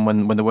joke, but then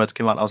when the words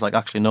came out, I was like,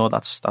 actually, no,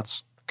 that's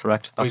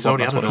correct. He's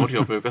already had an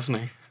audiobook, hasn't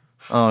he?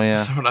 Oh yeah,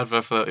 I saw an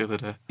advert for that the other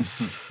day.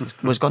 Well,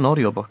 he's got an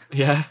audiobook.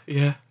 Yeah.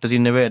 Does he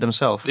narrate it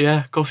himself?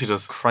 Yeah, of course he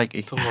does.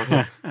 Crikey.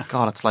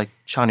 God, it's like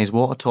Chinese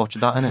water torture,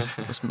 that, isn't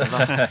it? Listen to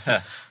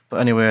that. But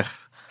anyway,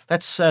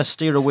 let's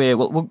steer away.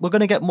 We're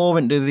going to get more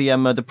into the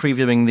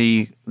previewing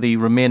the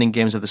remaining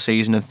games of the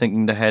season and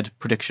thinking ahead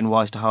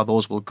prediction-wise to how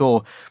those will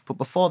go. But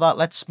before that,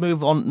 let's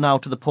move on now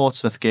to the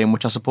Portsmouth game,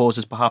 which I suppose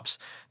is perhaps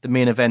the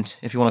main event,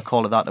 if you want to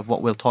call it that, of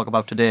what we'll talk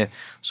about today.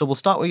 So we'll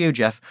start with you,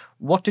 Jeff.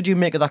 What did you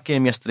make of that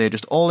game yesterday?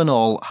 Just all in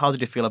all, how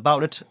did you feel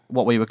about it?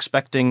 What were you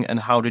expecting?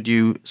 And how did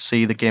you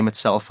see the game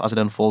itself as it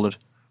unfolded?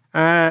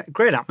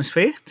 Great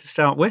atmosphere to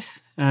start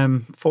with.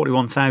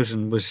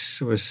 41,000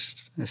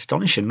 was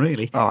astonishing,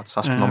 really. Oh, it's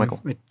astronomical.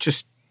 It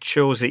just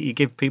shows that you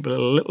give people a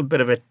little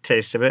bit of a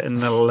taste of it,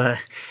 and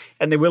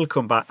they will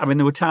come back. I mean,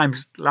 there were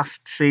times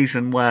last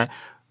season where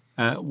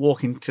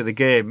walking to the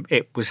game,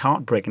 it was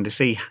heartbreaking to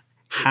see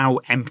how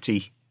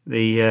empty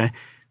the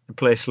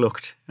place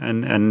looked,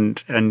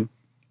 and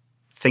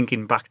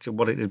thinking back to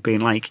what it had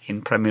been like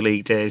in Premier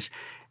League days,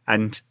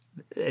 and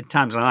at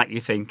times like that,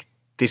 you think,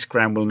 this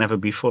ground will never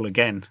be full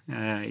again.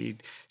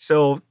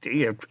 So,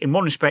 in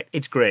one respect,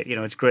 it's great.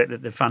 It's great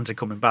that the fans are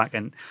coming back,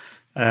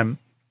 and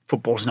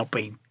football's not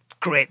been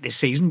great this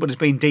season, but it's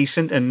been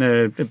decent, and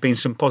there have been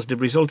some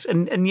positive results.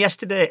 And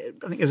yesterday,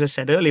 I think, as I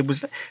said earlier,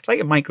 was like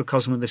a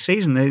microcosm of the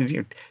season.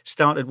 They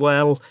started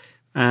well,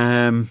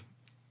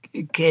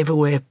 gave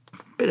away a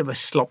bit of a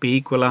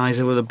sloppy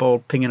equaliser with the ball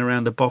pinging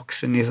around the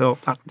box, and you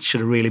thought that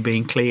should have really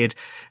been cleared,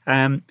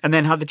 and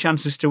then had the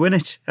chances to win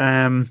it.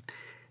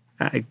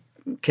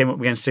 Came up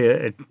against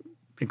a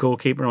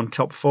goalkeeper on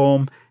top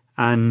form,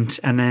 and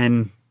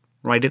then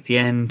right at the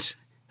end,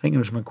 I think it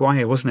was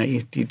Maguire, wasn't it?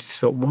 You just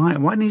thought, why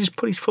didn't he just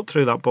put his foot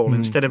through that ball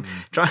instead of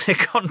trying to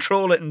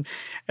control it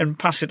and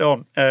pass it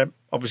on?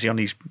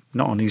 Obviously,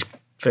 not on his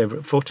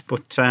favourite foot,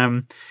 but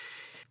and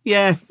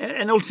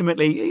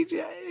ultimately,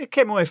 it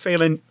came away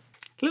feeling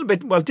a little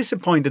bit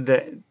disappointed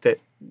that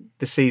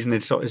the season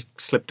had sort of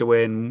slipped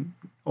away and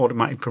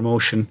automatic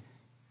promotion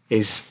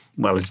is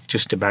it's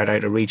just about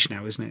out of reach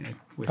now, isn't it?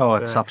 With,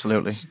 it's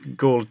absolutely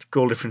goal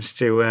difference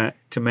to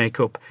make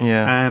up.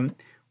 Yeah.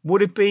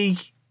 Would it be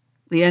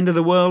the end of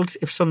the world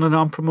if Sunderland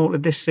aren't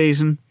promoted this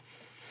season?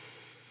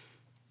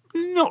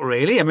 Not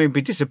really. I mean, it'd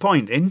be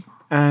disappointing.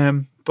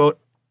 But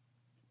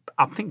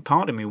I think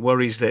part of me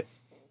worries that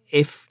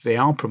if they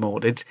are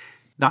promoted,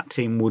 that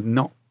team would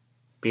not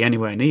be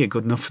anywhere near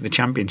good enough for the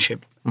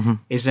Championship. Mm-hmm.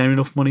 Is there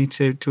enough money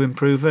to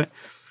improve it?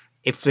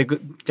 If they go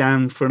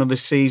down for another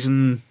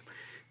season,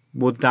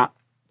 would that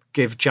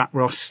give Jack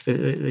Ross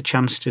the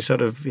chance to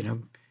sort of, because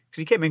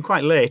he came in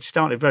quite late,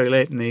 started very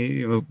late in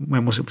the,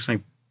 when was it? It was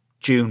like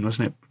June,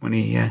 wasn't it,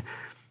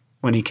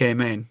 when he came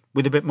in?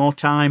 With a bit more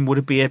time, would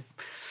it be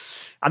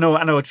I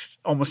know it's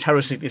almost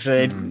heresy to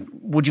say,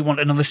 would you want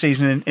another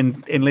season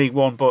in League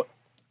One? But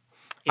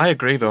I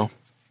agree, though.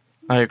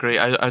 I agree.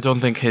 I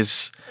don't think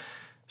his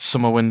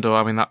summer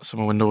window, that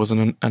summer window was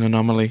an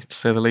anomaly, to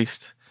say the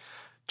least.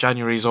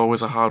 January is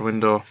always a hard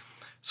window.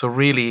 So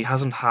really, he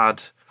hasn't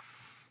had...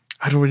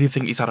 I don't really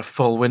think he's had a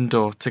full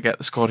window to get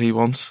the squad he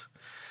wants.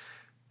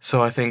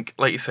 So I think,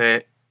 like you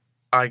say,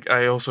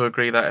 I also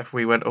agree that if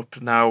we went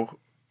up now,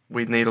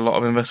 we'd need a lot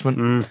of investment.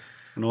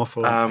 An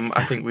awful lot.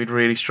 I think we'd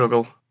really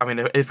struggle. I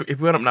mean, if we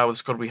went up now with the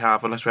squad we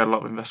have, unless we had a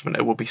lot of investment,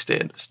 it would be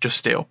just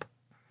stay up.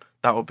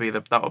 That would be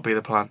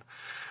the plan.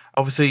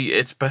 Obviously,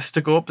 it's best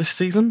to go up this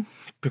season,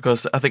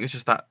 because I think it's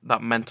just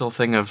that mental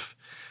thing of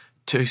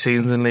 2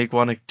 seasons in League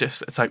One.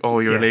 It's like, oh,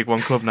 you're a League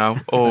One club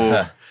now.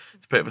 Oh,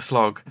 it's a bit of a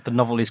slog. The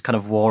novelty's kind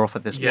of wore off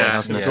at this point,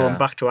 hasn't it? Going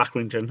back to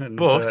Accrington and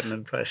Burton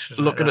and places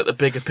looking like at the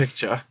bigger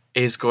picture,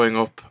 is going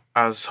up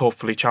as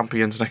hopefully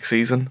champions next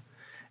season.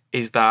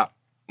 Is that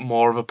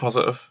more of a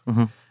positive?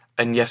 Mm-hmm.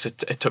 And yes, it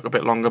took a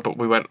bit longer, but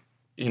we went.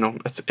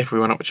 If we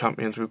went up with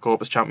champions, we'd go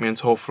up as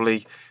champions.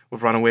 Hopefully,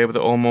 we've run away with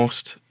it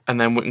almost,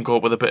 and then we can go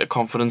up with a bit of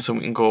confidence, and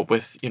we can go up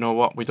with, you know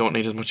what, we don't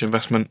need as much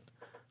investment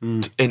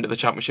into the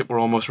championship. We're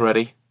almost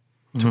ready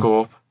to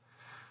go up,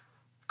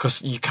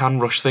 because you can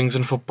rush things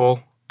in football,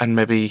 and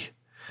maybe,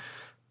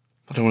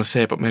 I don't want to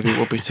say it, but maybe it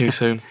will be too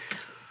soon.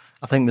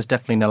 I think there's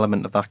definitely an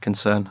element of that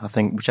concern. I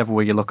think whichever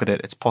way you look at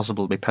it, it's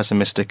possible to be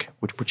pessimistic.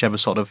 Whichever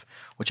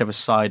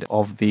side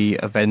of the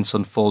events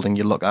unfolding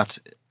you look at.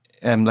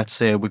 Let's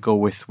say we go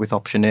with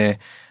option A,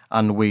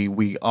 and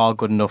we are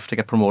good enough to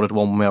get promoted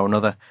one way or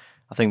another.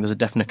 I think there's a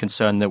definite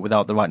concern that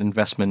without the right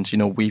investment,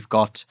 we've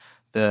got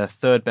the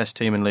third best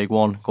team in League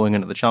One going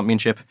into the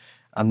Championship,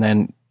 and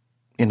then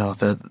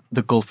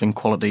the gulf in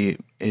quality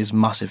is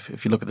massive.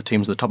 If you look at the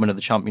teams at the top end of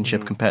the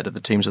Championship compared to the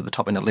teams at the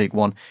top end of League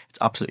One, it's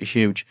absolutely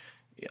huge.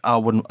 If I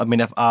wouldn't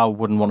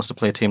want us to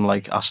play a team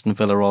like Aston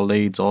Villa or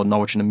Leeds or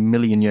Norwich in a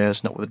million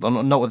years. Not with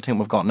the team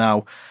we've got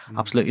now,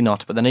 absolutely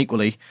not. But then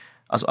equally,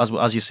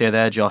 as you say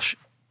there, Josh,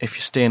 if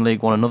you stay in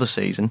League One another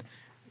season,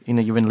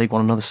 you're in League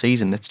One another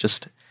season. It's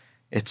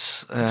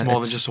more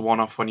than just a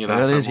one-off when you're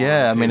there. It is,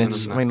 yeah.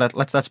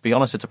 Let's be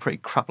honest. It's a pretty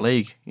crap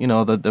league.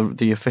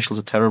 The officials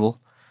are terrible.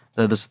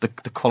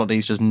 The quality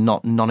is just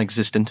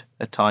non-existent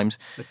at times.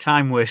 The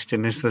time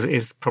wasting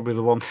is probably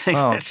the one thing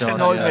that's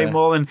annoyed me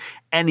more than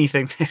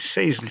anything this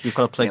season. You've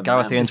got to play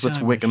Gareth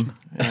Ainsworth's Wickham.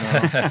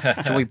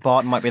 Joey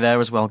Barton might be there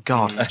as well.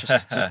 God, it's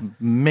just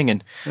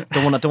minging.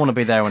 Don't want to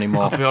be there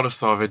anymore. I'll be honest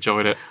though, I've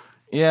enjoyed it.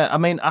 Yeah,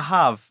 I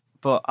have.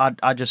 But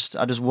I just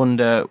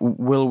wonder,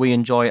 will we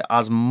enjoy it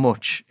as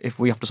much if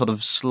we have to sort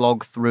of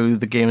slog through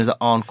the games that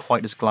aren't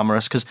quite as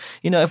glamorous? Because,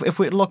 if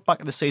we look back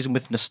at the season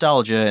with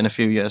nostalgia in a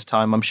few years'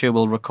 time, I'm sure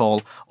we'll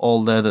recall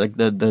all the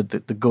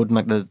good,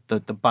 like the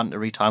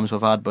bantery times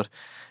we've had. But,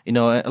 a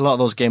lot of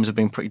those games have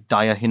been pretty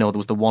dire. There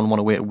was the 1-1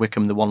 away at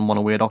Wickham, the 1-1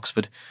 away at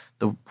Oxford,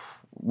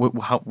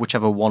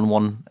 whichever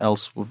 1-1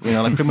 else,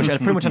 pretty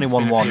much any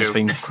 1-1 has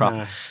been crap.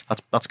 Yeah.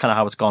 That's kind of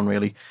how it's gone,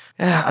 really.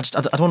 Yeah, I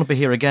don't want to be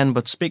here again.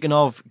 But speaking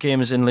of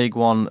games in League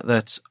One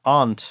that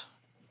aren't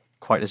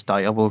quite as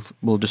dire,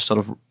 we'll just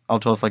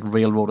I'll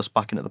railroad us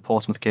back into the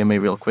Portsmouth game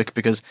real quick,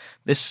 because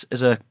this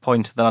is a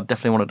point that I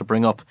definitely wanted to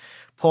bring up.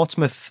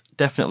 Portsmouth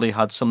definitely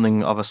had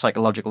something of a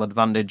psychological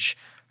advantage,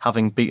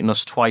 having beaten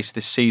us twice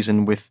this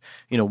season, with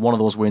one of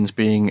those wins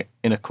being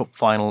in a cup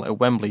final at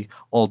Wembley,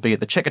 albeit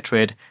the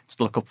Checkatrade,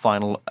 still a cup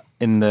final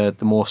in the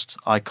most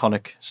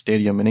iconic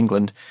stadium in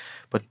England.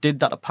 But did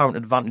that apparent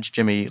advantage,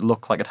 Jimmy,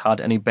 look like it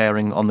had any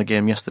bearing on the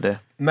game yesterday?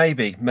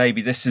 Maybe.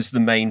 This is the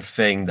main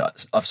thing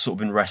that I've sort of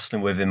been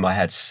wrestling with in my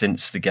head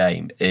since the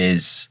game,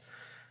 is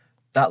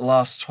that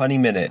last 20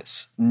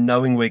 minutes,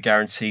 knowing we're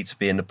guaranteed to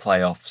be in the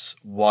playoffs,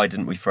 why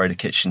didn't we throw the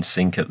kitchen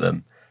sink at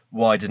them?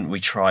 Why didn't we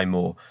try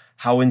more?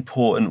 How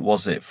important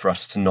was it for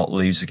us to not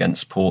lose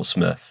against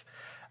Portsmouth?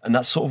 And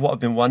that's sort of what I've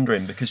been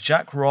wondering, because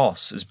Jack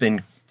Ross has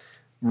been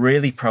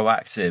really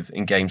proactive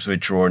in games we're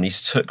drawing.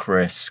 He's took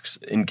risks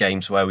in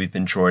games where we've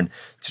been drawing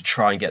to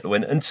try and get the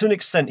win. And to an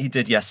extent he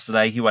did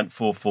yesterday. He went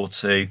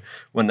 4-4-2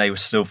 when they were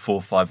still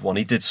 4-5-1.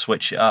 He did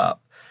switch it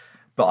up.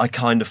 But I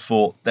kind of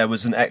thought there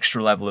was an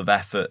extra level of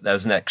effort. There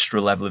was an extra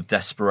level of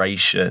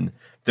desperation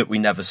that we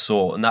never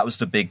saw. And that was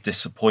the big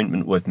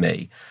disappointment with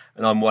me.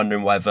 And I'm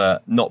wondering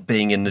whether not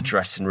being in the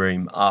dressing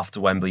room after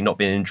Wembley, not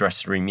being in the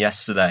dressing room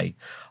yesterday,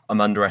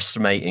 I'm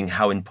underestimating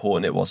how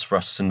important it was for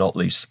us to not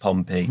lose to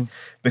Pompey.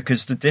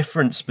 Because the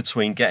difference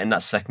between getting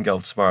that second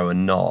goal tomorrow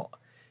and not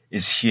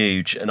is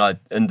huge. And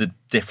the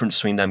difference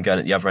between them going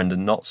at the other end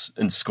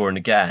and scoring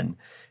again,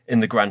 in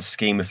the grand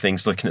scheme of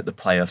things, looking at the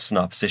playoffs and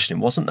our position,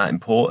 it wasn't that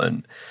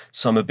important.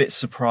 So I'm a bit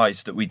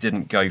surprised that we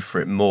didn't go for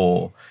it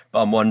more.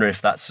 But I'm wondering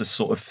if that's a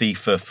sort of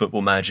FIFA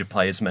football manager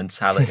player's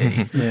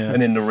mentality.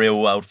 And in the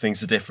real world,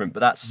 things are different.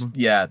 But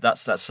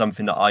that's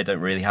something that I don't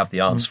really have the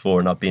answer for.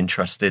 And I'd be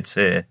interested to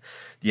hear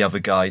the other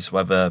guys,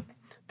 whether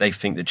they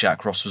think that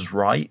Jack Ross was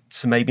right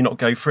to maybe not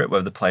go for it,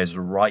 whether the players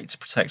were right to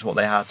protect what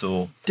they had.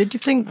 Or did you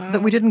think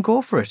that we didn't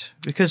go for it?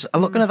 Because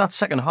looking at that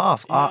second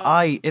half,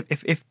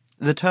 if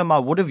the term I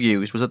would have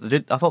used was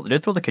that I thought they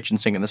did throw the kitchen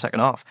sink in the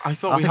second half. I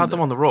thought we had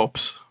them on the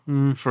ropes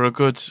for a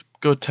good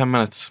 10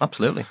 minutes.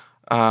 Absolutely.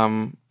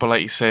 But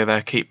like you say,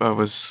 their keeper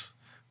was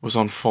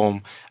on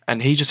form,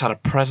 and he just had a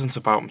presence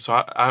about him. So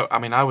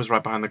I was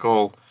right behind the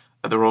goal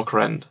at the Roker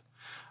end,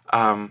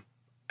 and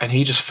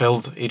he just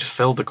filled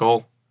the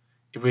goal.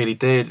 He really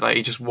did. Like,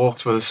 he just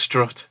walked with a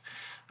strut.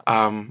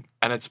 And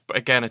it's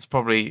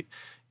probably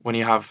when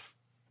you have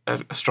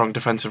a strong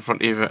defence in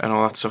front of you and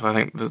all that stuff, I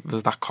think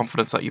there's that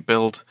confidence that you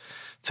build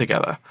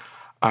together.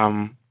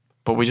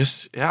 But we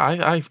just,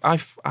 I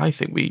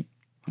think we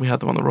had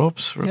them on the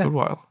ropes for a good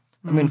while.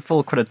 I mean,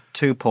 full credit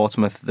to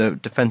Portsmouth.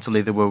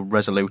 Defensively, they were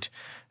resolute.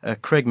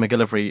 Craig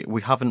McGillivray,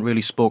 we haven't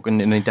really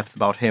spoken in any depth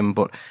about him,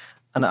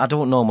 and I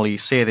don't normally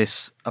say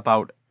this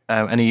about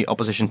any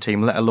opposition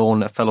team, let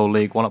alone a fellow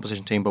League One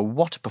opposition team, but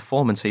what a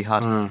performance he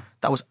had.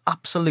 That was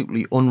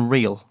absolutely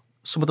unreal.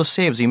 Some of the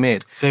saves he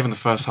made. Saving the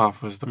first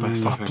half was the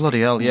best, I think.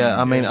 Bloody hell,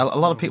 yeah. I mean, a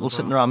lot of people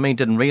sitting around me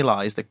didn't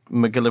realise that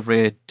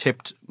McGillivray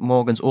tipped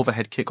Morgan's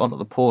overhead kick onto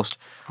the post.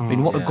 I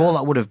mean, what a goal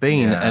that would have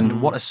been,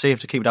 and what a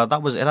save to keep it out.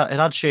 It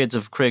had shades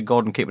of Craig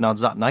Gordon keeping out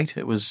that night.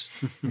 It was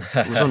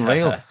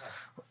unreal.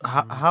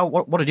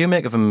 What did you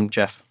make of him,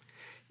 Jeff?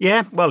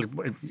 Yeah, well,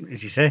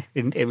 as you say,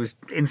 it was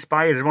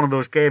inspired as one of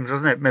those games,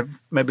 wasn't it?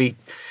 Maybe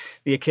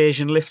the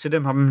occasion lifted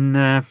him,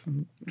 having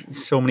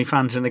so many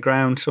fans in the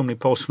ground, so many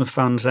Portsmouth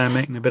fans there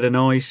making a bit of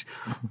noise.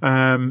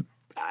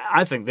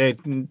 I think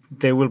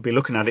they will be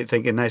looking at it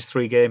thinking there's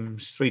 3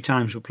 games, 3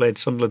 times we played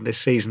Sunderland this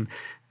season,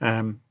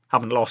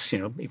 haven't lost,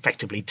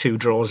 effectively 2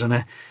 draws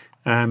and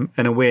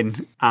a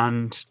win.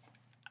 And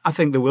I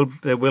think they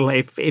will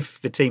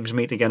if the teams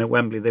meet again at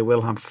Wembley, they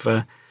will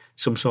have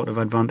some sort of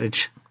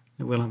advantage.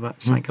 They will have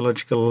that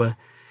psychological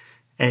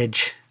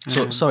edge.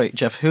 So, sorry,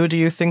 Jeff, who do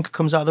you think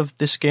comes out of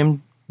this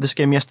game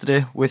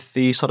yesterday with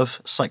the sort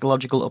of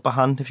psychological upper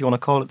hand, if you want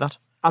to call it that?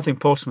 I think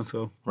Portsmouth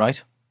will.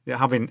 Right. Yeah,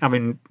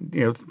 having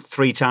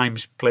 3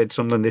 times played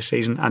Sunderland this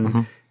season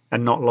and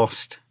not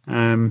lost,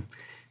 and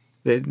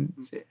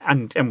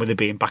with it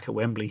being back at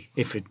Wembley,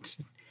 if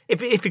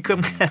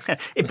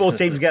both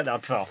teams get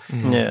that far,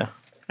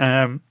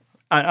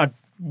 I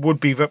would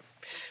be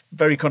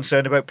very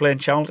concerned about playing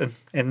Charlton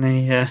in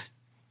the.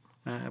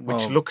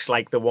 Which looks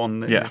like the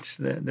one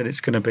that it's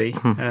going to be.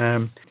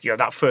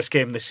 That first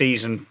game of the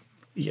season,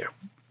 you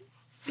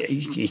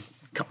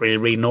can't really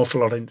read an awful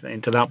lot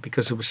into that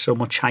because there was so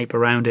much hype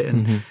around it,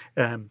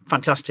 and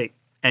fantastic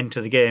end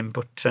to the game.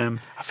 But it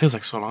feels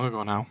like so long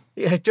ago now.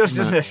 Yeah, it does,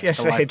 doesn't it? Yes,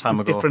 a lifetime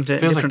ago. Different,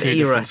 it feels different like 2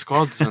 era. different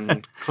squads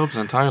and clubs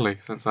entirely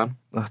since then.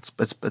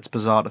 It's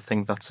bizarre to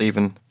think that's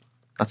even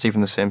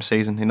the same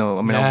season.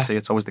 Obviously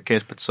it's always the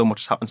case, but so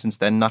much has happened since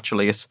then.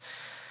 Naturally, it's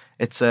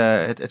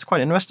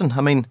quite interesting.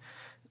 I mean,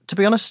 to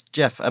be honest,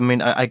 Jeff, I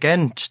mean,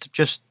 again,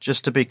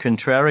 just to be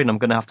contrarian, I'm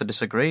going to have to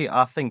disagree.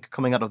 I think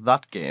coming out of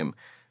that game,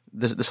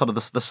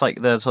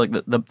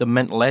 the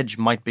mental edge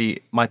might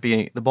be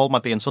the ball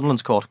might be in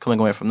Sunderland's court coming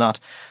away from that.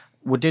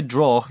 We did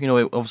draw,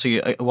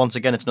 obviously once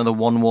again it's another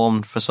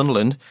 1-1 for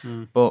Sunderland,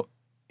 but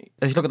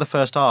if you look at the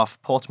first half,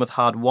 Portsmouth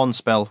had one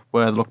spell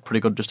where they looked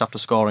pretty good just after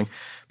scoring,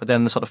 but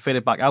then they sort of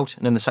faded back out,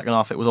 and in the second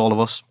half it was all of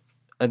us.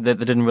 They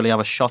didn't really have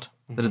a shot.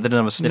 They didn't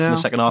have a sniff in the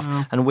second half,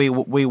 and we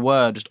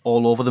were just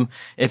all over them.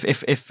 If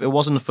it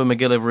wasn't for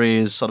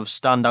McGillivray's sort of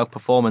standout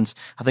performance,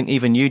 I think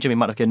even you, Jimmy,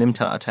 might have given him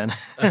 10 out of 10.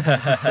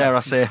 Dare I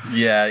say?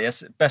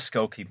 Yes, best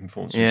goalkeeping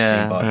performance we've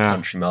seen by a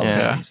country mile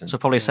this season. So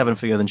probably a 7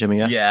 for you then, Jimmy.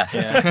 Yeah.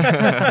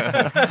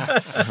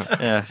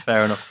 Yeah,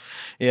 fair enough.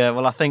 Yeah,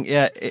 well, I think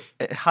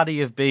had he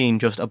have been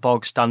just a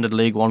bog standard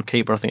League One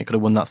keeper, I think he could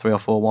have won that 3 or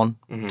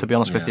 4-1. To be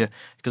honest with you,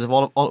 because of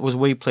all it was,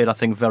 we played, I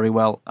think, very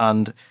well,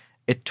 and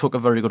it took a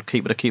very good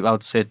keeper to keep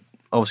out, say,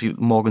 obviously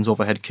Morgan's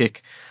overhead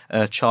kick,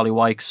 Charlie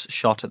Wyke's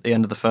shot at the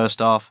end of the first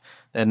half,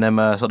 and then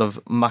sort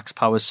of Max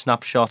Power's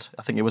snapshot.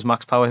 I think it was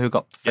Max Power who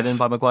got fed in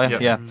by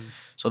Maguire. Yeah.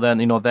 So then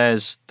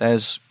there's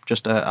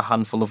just a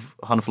handful of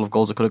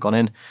goals that could have gone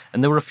in,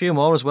 and there were a few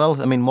more as well.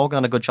 I mean, Morgan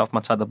had a good shot from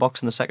outside the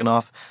box in the second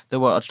half.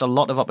 There were just a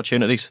lot of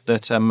opportunities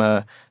that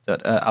a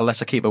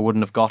lesser keeper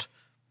wouldn't have got.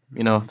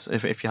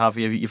 If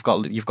you've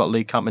got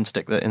Lee Camp in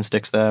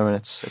sticks there, and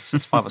it's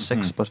 5 or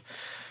 6, but.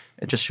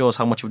 It just shows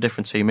how much of a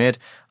difference he made.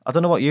 I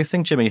don't know what you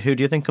think, Jimmy. Who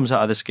do you think comes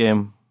out of this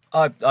game?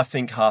 I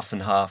think half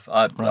and half.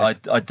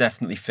 I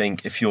definitely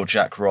think if you're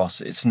Jack Ross,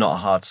 it's not a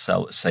hard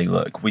sell to say,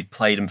 look, we've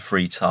played him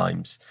 3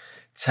 times.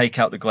 Take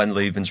out the Glenn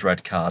Loovens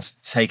red card.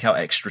 Take out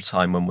extra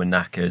time when we're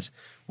knackered.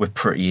 We're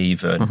pretty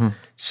even.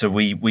 So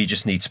we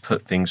just need to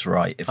put things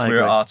right. If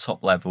we're at our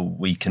top level,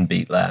 we can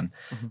beat them.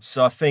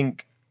 So I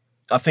think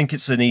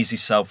it's an easy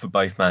sell for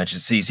both managers.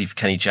 It's easy for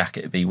Kenny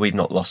Jackett to be. We've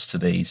not lost to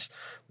these.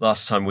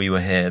 Last time we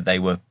were here, they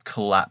were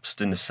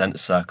collapsed in the centre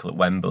circle at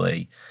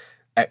Wembley.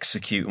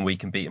 Execute and we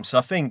can beat them. So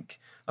I think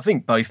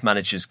both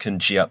managers can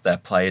G up their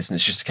players, and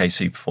it's just a case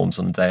who performs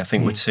on the day. I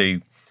think we're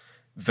 2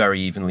 very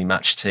evenly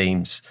matched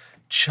teams.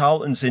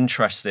 Charlton's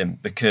interesting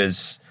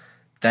because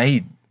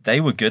they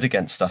were good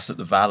against us at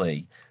the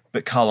Valley,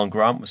 but Carlon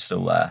Grant was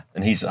still there,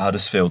 and he's at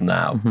Huddersfield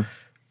now.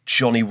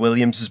 Johnny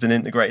Williams has been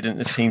integrated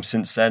into the team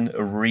since then.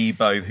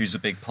 Aribo, who's a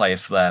big player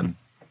for them,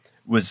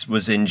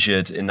 was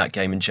injured in that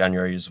game in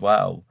January as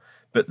well.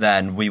 But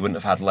then we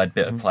wouldn't have had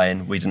Leadbitter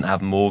playing. We didn't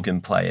have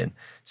Morgan playing.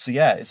 So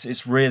yeah,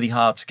 it's really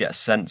hard to get a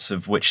sense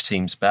of which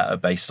team's better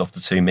based off the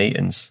 2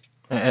 meetings.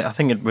 I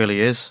think it really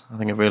is.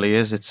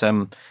 It's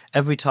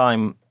every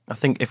time. I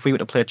think if we were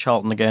to play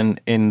Charlton again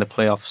in the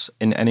playoffs,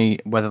 in any,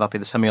 whether that be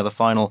the semi or the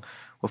final,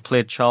 we've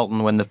played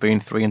Charlton when they've been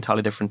 3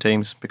 entirely different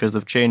teams, because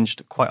they've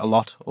changed quite a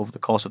lot over the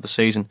course of the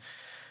season.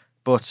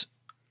 But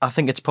I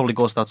think it probably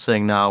goes without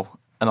saying now,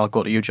 and I'll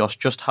go to you, Josh,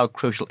 just how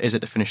crucial is it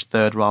to finish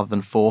 3rd rather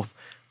than 4th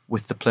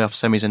with the playoff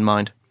semis in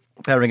mind?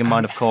 Bearing in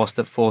mind, of course,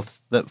 that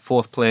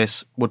fourth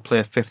place would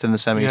play fifth in the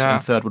semis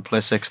and third would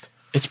play sixth.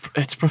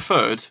 It's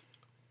preferred,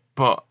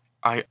 but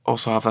I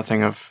also have that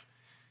thing of,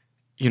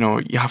 you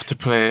have to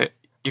play.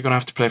 You're going to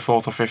have to play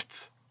fourth or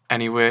fifth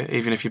anyway,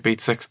 even if you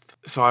beat sixth.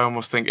 So I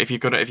almost think if you're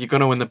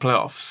gonna win the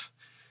playoffs,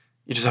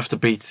 you just have to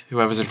beat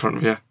whoever's in front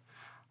of you.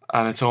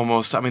 And it's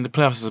almost, the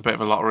playoffs is a bit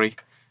of a lottery.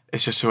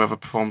 It's just whoever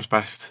performs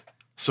best.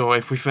 So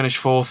if we finish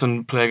fourth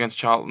and play against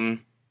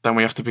Charlton, then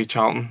we have to beat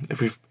Charlton.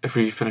 If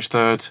we finish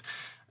third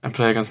and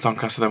play against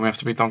Doncaster, then we have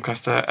to beat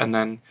Doncaster. And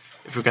then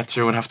if we get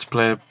through and have to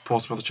play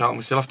Portsmouth or Charlton,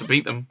 we still have to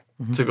beat them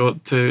to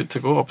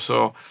go up.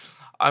 So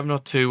I'm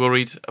not too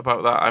worried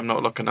about that. I'm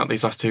not looking at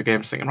these last two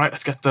games thinking, right,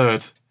 let's get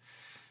third.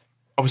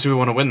 Obviously, we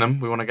want to win them.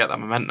 We want to get that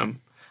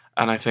momentum.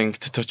 And I think,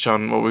 to touch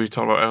on what we were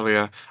talking about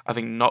earlier, I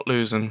think not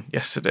losing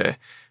yesterday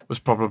was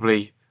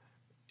probably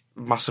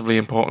massively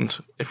important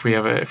if we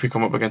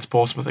come up against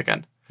Portsmouth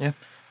again. Yeah.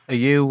 Are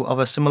you of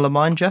a similar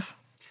mind, Jeff?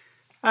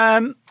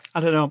 I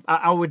don't know.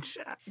 I would.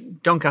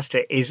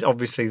 Doncaster is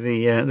obviously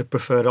the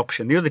preferred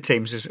option. The other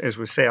teams, as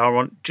we say, are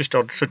on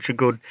such a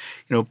good.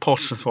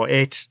 Portsmouth,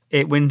 eight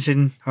wins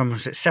in.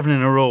 Was it 7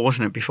 in a row?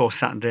 Wasn't it before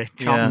Saturday?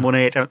 Charlton won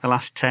 8 out of the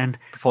last 10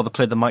 before they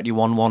played the mighty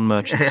 1-1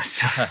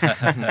 Merchants.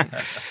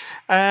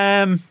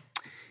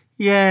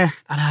 Yeah,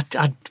 and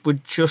I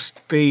would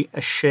just be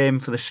a shame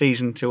for the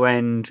season to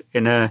end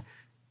in an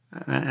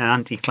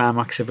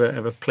anticlimax of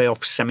a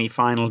playoff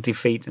semi-final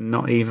defeat and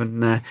not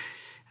even.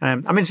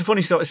 It's a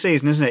funny sort of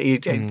season, isn't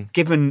it?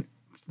 Given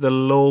the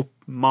low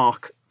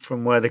mark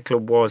from where the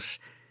club was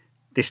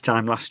this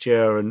time last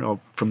year or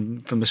from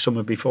the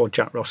summer before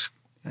Jack Ross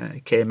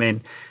came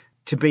in,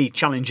 to be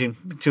challenging,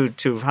 to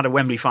have had a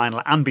Wembley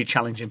final and be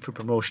challenging for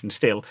promotion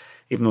still,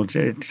 even though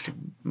it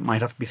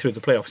might have to be through the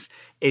playoffs,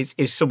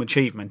 is some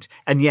achievement.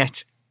 And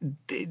yet,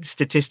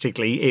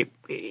 statistically,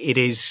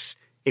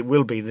 it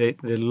will be the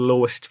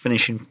lowest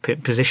finishing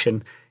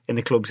position in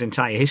the club's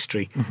entire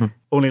history.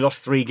 Only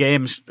lost 3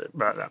 games.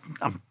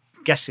 I'm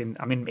guessing.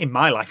 In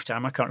my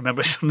lifetime, I can't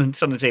remember a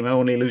Sunderland team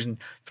only losing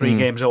 3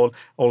 games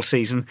all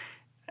season,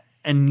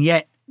 and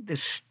yet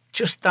there's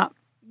just that.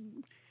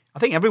 I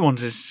think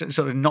everyone's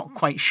sort of not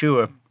quite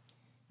sure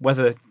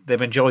whether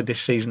they've enjoyed this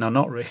season or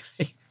not. Really,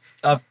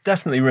 I've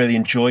definitely really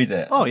enjoyed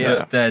it. Oh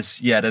yeah,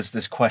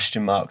 there's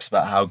question marks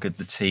about how good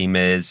the team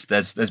is.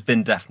 There's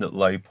been definite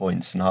low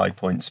points and high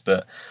points,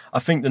 but I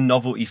think the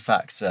novelty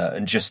factor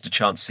and just the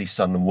chance to see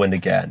Sunderland win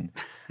again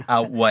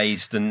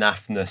outweighs the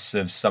naffness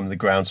of some of the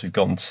grounds we've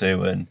gone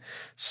to and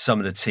some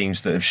of the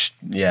teams that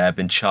have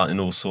been chanting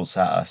all sorts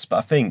at us. But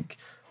I think,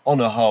 on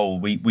a whole,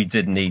 we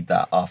did need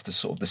that after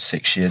sort of the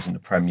 6 years in the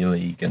Premier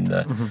League and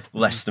the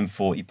less than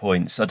 40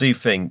 points. I do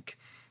think,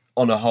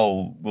 on a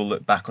whole, we'll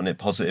look back on it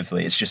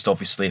positively. It's just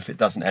obviously if it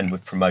doesn't end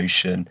with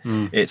promotion,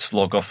 it's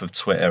log off of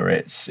Twitter,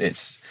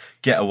 it's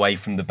get away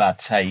from the bad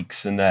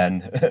takes and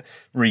then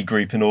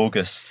regroup in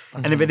August.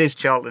 And if it is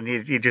Charlton,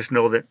 you just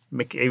know that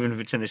even if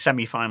it's in the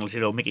semi-finals,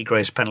 Mickey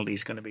Gray's penalty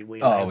is going to be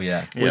wheeled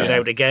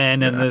out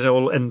again, and there's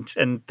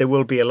and there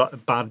will be a lot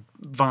of bad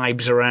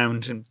vibes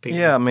around and people.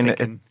 Yeah,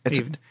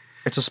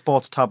 it's a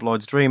sports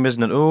tabloid's dream,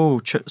 isn't it?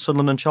 Oh,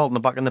 Sunderland and Charlton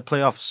are back in the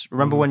playoffs.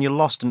 Remember when you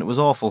lost and it was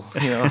awful?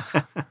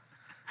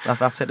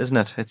 That's it, isn't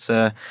it? It's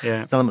an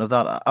element of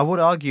that. I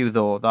would argue,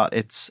 though, that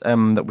it's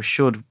that we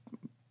should.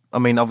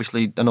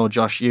 Obviously, I know,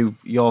 Josh,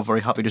 you're very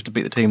happy just to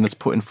beat the team that's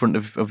put in front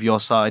of your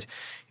side.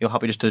 You're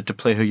happy just to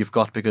play who you've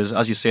got because,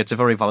 as you say, it's a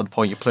very valid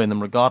point. You're playing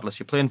them regardless.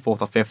 You're playing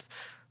 4th or 5th,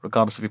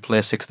 regardless if you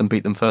play 6th and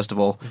beat them first of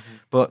all.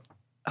 But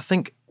I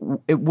think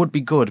it would be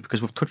good because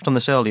we've touched on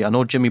this earlier. I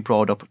know Jimmy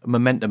brought up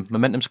momentum.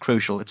 Momentum's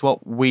crucial. It's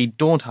what we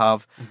don't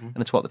have, and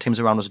it's what the teams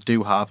around us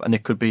do have, and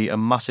it could be a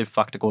massive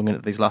factor going into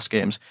these last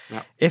games.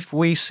 Yeah. If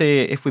we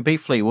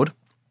beat Fleetwood,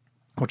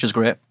 which is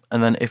great,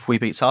 and then if we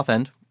beat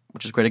Southend,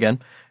 which is great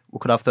again, we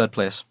could have 3rd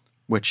place,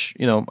 which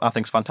I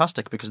think is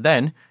fantastic because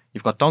then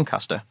you've got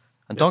Doncaster,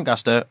 and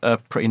Doncaster are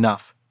pretty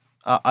naff.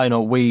 I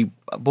know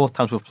both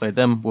times we've played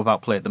them, we've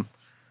outplayed them.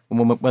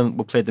 When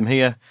we played them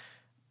here,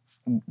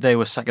 they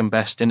were second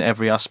best in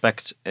every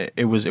aspect.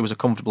 It was a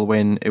comfortable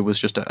win. It was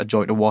just a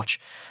joy to watch.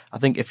 I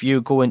think if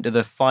you go into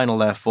the final,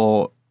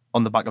 therefore,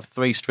 on the back of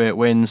 3 straight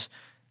wins,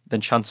 then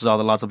chances are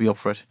the lads will be up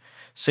for it.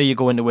 Say you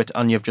go into it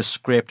and you've just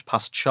scraped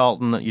past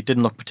Charlton, you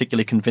didn't look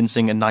particularly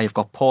convincing, and now you've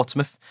got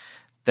Portsmouth,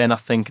 then I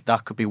think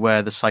that could be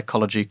where the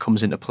psychology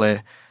comes into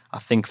play. I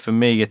think for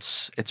me,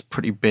 it's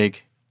pretty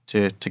big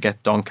to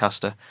get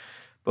Doncaster,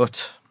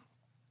 but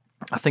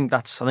I think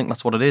that's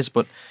what it is.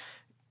 But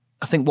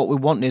I think what we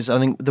want is, I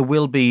think there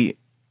will be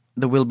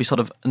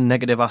sort of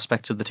negative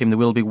aspects of the team. There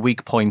will be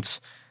weak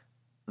points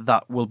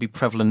that will be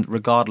prevalent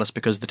regardless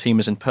because the team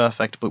isn't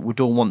perfect, but we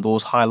don't want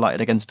those highlighted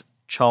against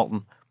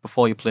Charlton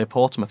before you play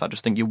Portsmouth. I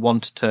just think you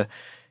want to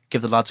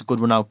give the lads a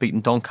good run out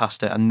beating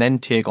Doncaster and then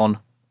take on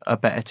a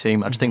better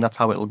team. I just think that's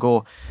how it'll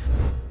go.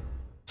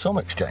 Some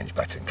exchange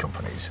betting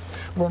companies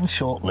run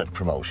short-lived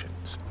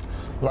promotions,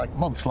 like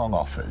months-long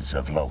offers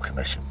of low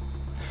commission.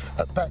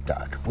 At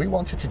Betdaq, we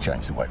wanted to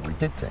change the way we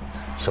did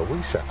things, so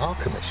we set our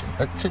commission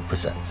at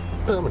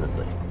 2%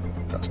 permanently.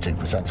 That's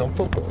 2% on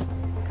football.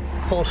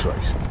 horse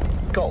racing,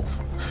 golf,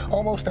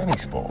 almost any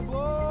sport.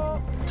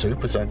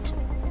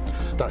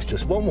 2%. That's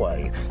just one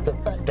way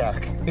that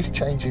Betdaq is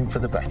changing for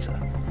the better.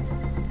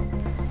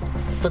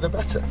 For the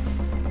better.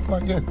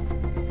 Like you.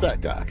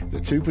 Betdaq, the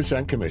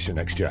 2% commission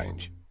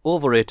exchange.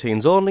 Over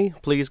 18s only,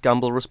 please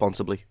gamble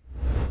responsibly.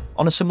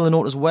 On a similar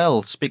note as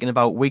well, speaking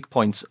about weak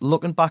points,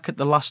 looking back at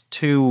the last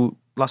two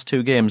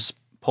games,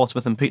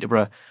 Portsmouth and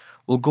Peterborough,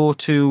 we'll go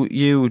to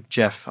you,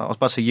 Jeff. I was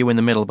about to say you in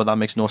the middle, but that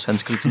makes no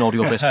sense because it's an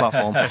audio-based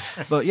platform.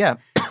 But yeah,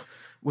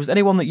 was there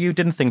anyone that you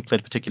didn't think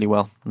played particularly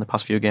well in the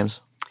past few games?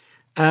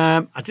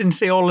 I didn't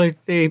see all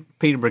the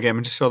Peterborough game.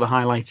 I just saw the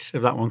highlights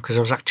of that one because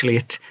I was actually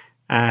at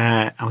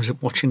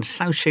watching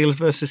South Shields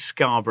versus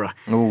Scarborough.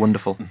 Oh,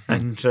 wonderful!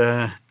 And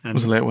it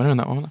was a late winner in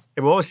that one, wasn't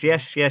it? It was,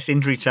 yes,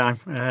 injury time.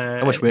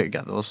 I wish we could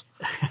get those.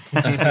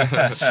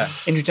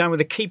 Injury time with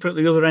the keeper at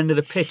the other end of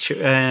the pitch,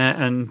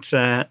 and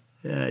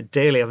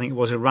Daly, I think it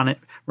was,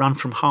 ran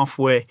from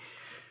halfway,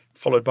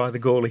 followed by the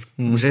goalie.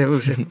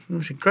 It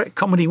was a great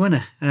comedy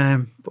winner,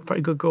 but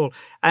very good goal.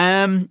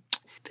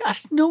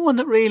 That's no one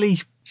that really,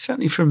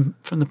 certainly from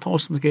the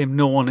Portsmouth game,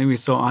 no one who we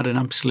thought had an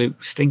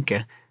absolute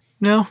stinker.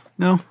 No,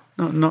 not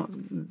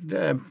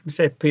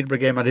say Peterborough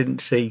game I didn't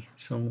see.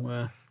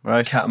 So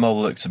right,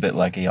 Catmull looked a bit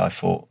leggy, I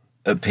thought,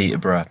 at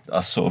Peterborough.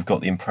 I sort of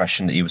got the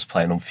impression that he was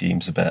playing on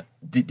fumes a bit.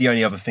 The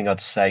only other thing I'd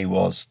say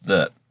was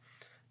that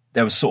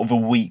there was sort of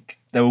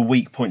there were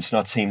weak points in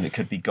our team that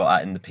could be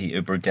got at in the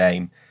Peterborough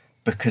game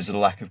because of the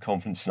lack of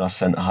confidence in our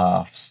centre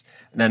halves.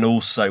 And then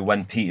also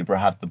when Peterborough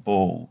had the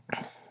ball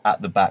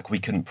at the back, we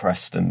couldn't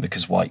press them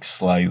because White's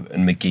slow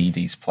and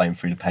McGeady's playing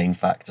through the pain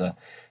factor.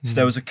 So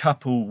there was a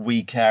couple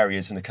weak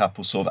areas and a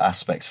couple sort of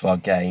aspects of our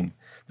game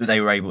that they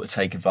were able to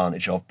take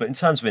advantage of. But in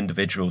terms of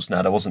individuals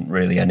now, there wasn't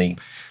really any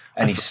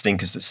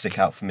stinkers that stick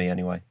out for me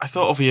anyway. I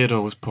thought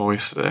Oviedo was poor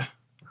yesterday.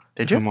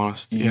 Did you? If I'm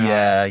honest.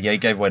 Yeah, he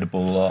gave away the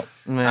ball a lot.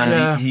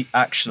 And he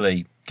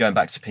actually, going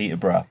back to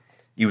Peterborough,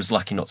 he was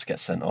lucky not to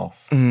get sent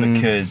off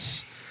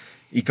because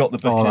he got the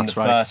booking in the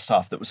first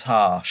half that was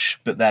harsh,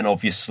 but then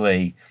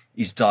obviously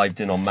he's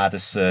dived in on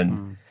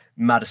Madison.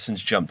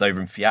 Madison's jumped over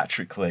him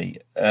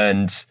theatrically,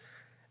 and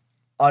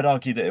I'd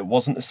argue that it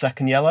wasn't a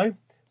second yellow,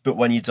 but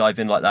when you dive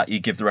in like that, you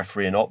give the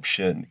referee an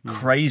option.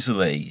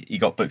 Crazily, he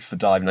got booked for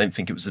diving. I don't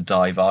think it was a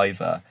dive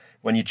either.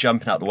 When you're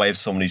jumping out the way of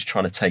someone who's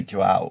trying to take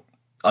you out,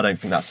 I don't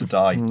think that's a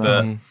dive.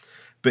 No.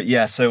 But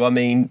yeah, so I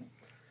mean,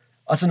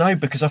 I don't know,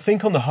 because I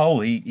think on the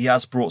whole, he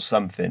has brought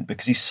something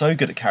because he's so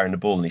good at carrying the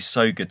ball and he's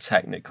so good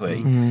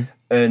technically.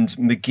 And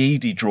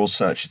McGeady draws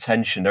so much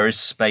attention. There is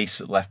space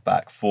at left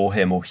back for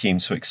him or Hume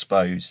to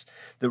expose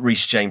that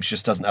Reece James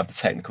just doesn't have the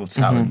technical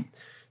talent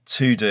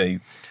to do.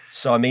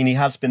 So, I mean, he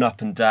has been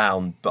up and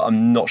down, but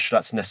I'm not sure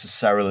that's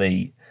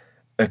necessarily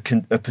a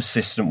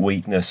persistent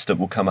weakness that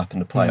will come up in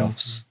the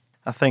playoffs.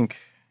 I think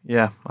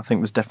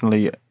there's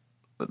definitely...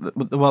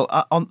 Well,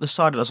 on the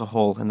side as a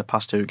whole in the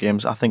past two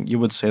games, I think you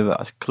would say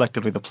that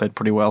collectively they played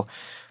pretty well.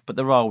 But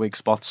there are weak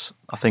spots,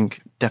 I think,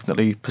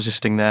 definitely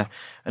persisting there.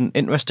 And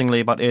interestingly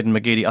about Aidan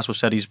McGeady, as we've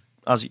said,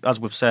 as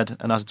we've said,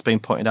 and as it's been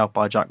pointed out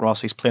by Jack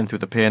Ross, he's playing through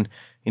the pain.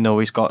 You know,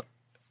 he's got...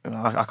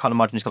 I can't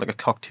imagine he's got like a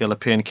cocktail of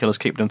painkillers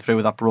keeping him through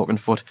with that broken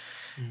foot.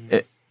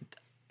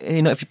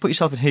 You know, if you put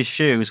yourself in his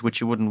shoes, which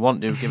you wouldn't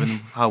want to, given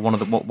how one of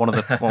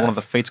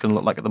the feet's going to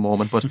look like at the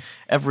moment, but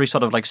every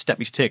sort of like step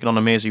he's taken on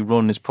a mazy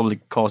run is probably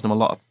causing him a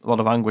lot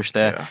of anguish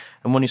there. Yeah.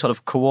 And when you're sort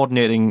of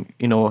coordinating,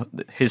 you know,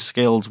 his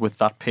skills with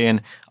that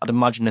pain, I'd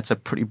imagine it's a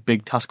pretty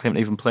big task for him to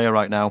even play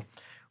right now.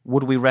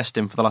 Would we rest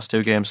him for the last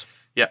two games?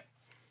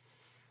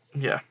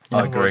 Yeah,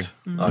 I agree.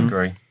 I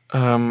agree.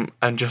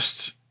 And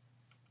just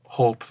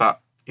hope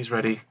that he's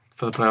ready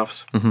for the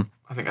playoffs.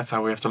 I think that's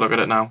how we have to look at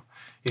it now.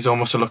 He's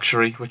almost a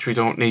luxury, which we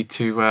don't need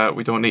to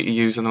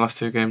use in the last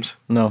two games.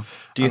 No.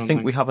 Do you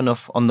think we have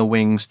enough on the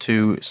wings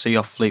to see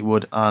off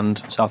Fleetwood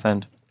and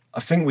Southend? I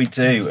think we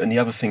do. And the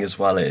other thing as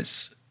well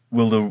is,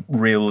 will the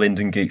real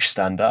Lyndon Gooch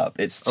stand up?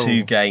 It's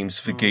two games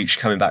for Gooch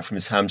coming back from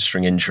his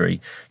hamstring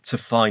injury to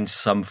find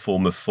some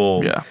form of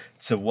form,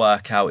 to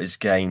work out his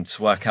game,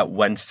 to work out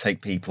when to take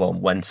people on,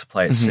 when to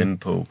play it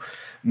simple.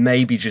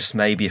 Maybe, just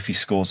maybe, if he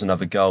scores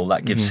another goal,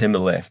 that gives him a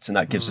lift and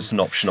that gives us an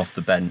option off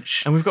the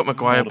bench. And we've got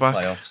Maguire back.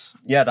 Playoffs.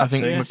 Yeah, I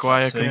think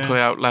Maguire can play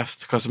out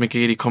left because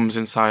McGeady comes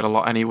inside a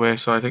lot anyway.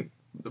 So I think,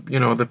 you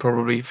know, they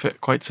probably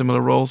fit quite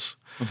similar roles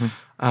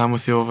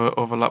with the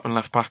overlapping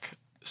left back.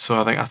 So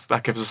I think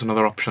that gives us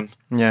another option.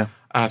 Yeah.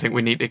 And I think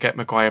we need to get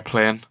Maguire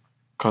playing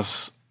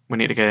because we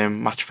need to get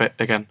him match fit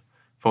again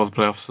for the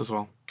playoffs as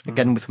well.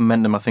 Again, with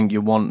momentum, I think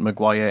you want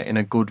Maguire in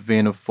a good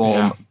vein of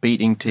form,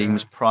 beating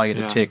teams prior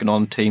to taking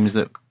on teams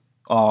that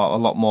are a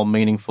lot more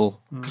meaningful.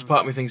 Because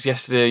part of me thinks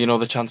yesterday, you know,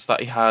 the chance that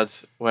he had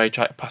where he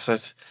tried to pass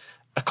it,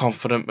 a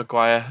confident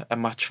Maguire, a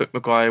match fit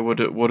Maguire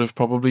would have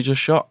probably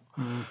just shot.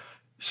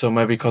 So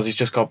maybe because he's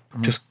just got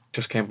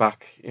just came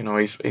back, you know,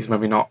 he's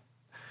maybe not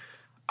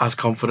as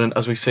confident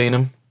as we've seen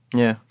him.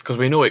 Yeah, because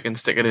we know he can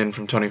stick it in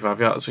from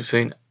 25 yards. We've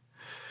seen,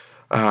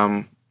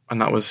 and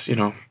that was, you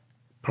know,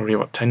 probably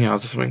about 10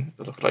 yards or something.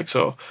 It looked like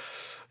so.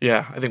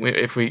 Yeah, I think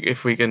if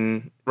we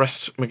can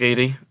rest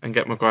McGeady and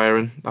get Maguire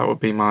in, that would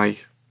be my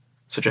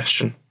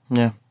suggestion.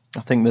 Yeah,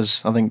 I think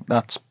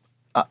that's,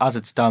 as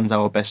it stands,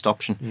 our best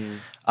option.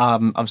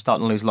 I'm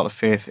starting to lose a lot of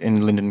faith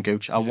in Lyndon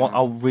Gooch. I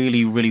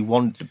really, really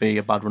want it to be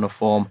a bad run of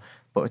form,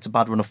 but it's a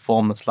bad run of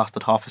form that's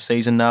lasted half a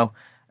season now,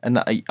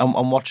 and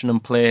I'm watching him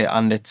play,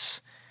 and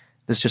there's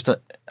just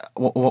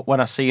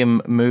when I see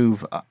him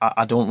move,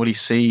 I don't really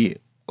see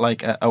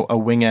like a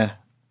winger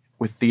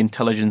with the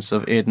intelligence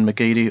of Aidan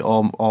McGeady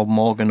or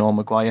Morgan or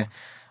Maguire.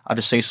 I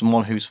just see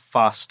someone who's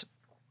fast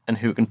and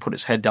who can put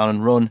his head down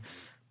and run.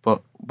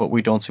 But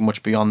we don't see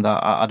much beyond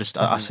that.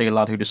 I see a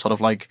lad who just sort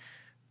of like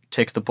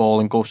takes the ball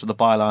and goes to the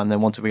byline, and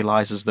then once he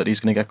realises that he's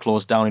going to get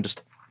closed down, he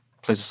just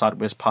plays a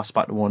sideways pass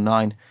back to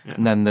 1-9,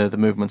 and then the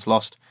movement's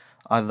lost.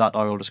 Either that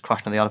or he'll just crash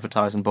into the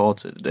advertising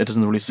boards. It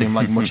doesn't really seem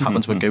like much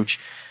happens with Gooch,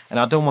 and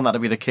I don't want that to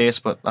be the case,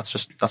 but that's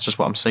just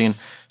what I'm seeing.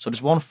 So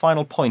just one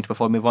final point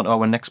before we move on to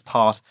our next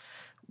part.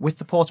 With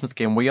the Portsmouth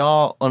game, we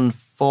are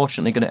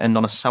unfortunately going to end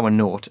on a sour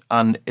note,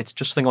 and it's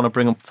just something I want to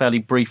bring up fairly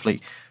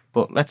briefly.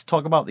 But let's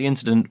talk about the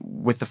incident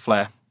with the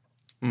flare,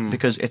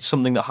 because it's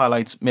something that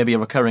highlights maybe a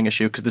recurring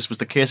issue, because this was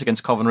the case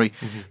against Coventry.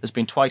 There's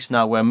been twice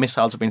now where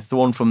missiles have been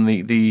thrown from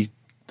the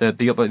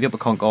upper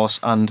concourse,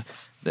 and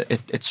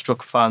it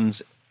struck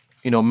fans,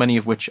 many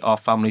of which are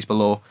families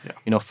below.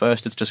 Yeah.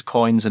 First it's just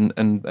coins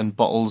and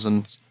bottles,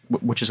 and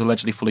which is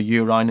allegedly full of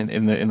urine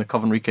in the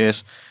Coventry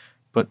case.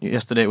 But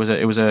yesterday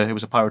it was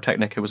a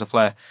pyrotechnic, it was a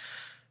flare.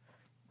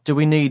 Do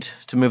we need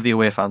to move the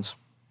away fans?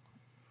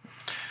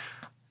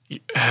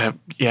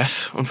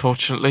 Yes,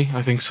 unfortunately,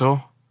 I think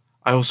so.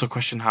 I also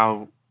question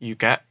how you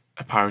get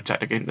a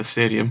pyrotechnic into the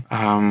stadium.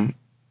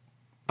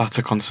 That's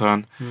a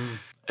concern.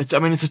 It's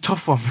a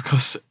tough one,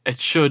 because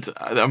it should.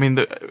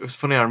 It was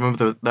funny. I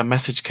remember the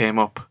message came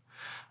up,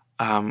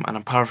 and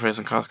I'm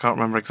paraphrasing. I can't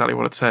remember exactly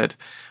what it said,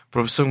 but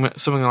it was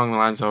something along the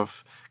lines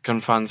of, "Can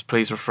fans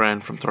please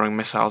refrain from throwing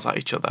missiles at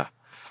each other?"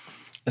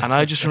 And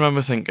I just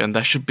remember thinking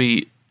there should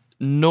be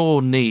no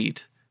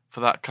need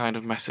for that kind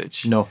of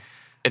message. No,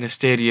 in a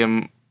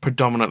stadium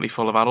predominantly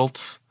full of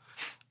adults,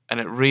 and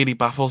it really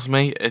baffles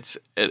me.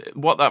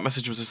 What that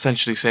message was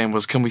essentially saying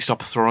was, can we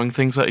stop throwing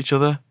things at each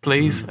other,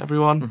 please,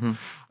 everyone?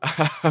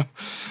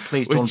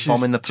 Please don't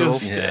bomb in the pool.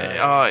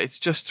 It's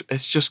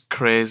just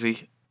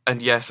crazy.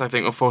 And yes, I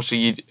think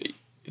unfortunately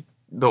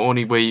the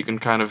only way you can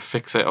kind of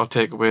fix it or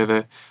take away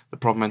the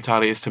problem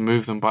entirely is to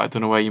move them, but I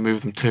don't know where you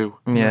move them to.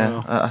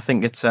 Yeah, I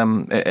think it's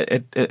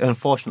it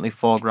unfortunately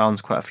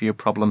foregrounds quite a few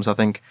problems. I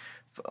think,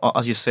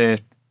 as you say,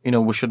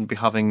 we shouldn't be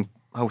having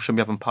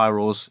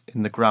pyros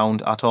in the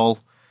ground at all.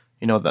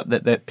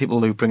 That people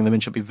who bring them in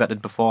should be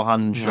vetted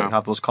beforehand and should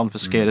have those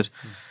confiscated.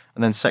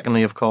 And then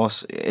secondly, of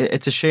course,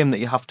 it's a shame that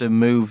you have to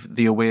move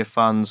the away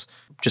fans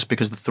just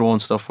because they're throwing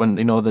stuff when,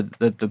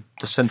 the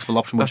sensible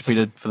option would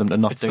be for them to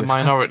not do it. It's the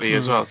minority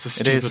as well. It's a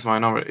stupid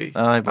minority,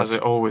 as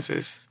it always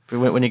is. But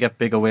when you get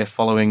big away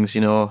followings,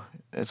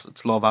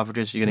 it's law of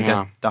averages. You're going to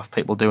get daft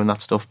people doing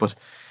that stuff. But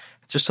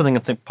it's just something I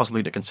think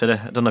possibly to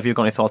consider. I don't know if you've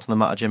got any thoughts on the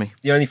matter, Jimmy.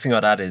 The only thing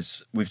I'd add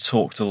is we've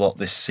talked a lot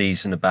this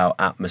season about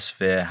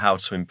atmosphere, how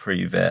to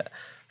improve it,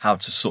 how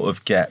to sort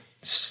of get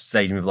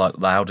stadium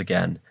loud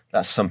again.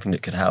 That's something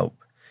that could help.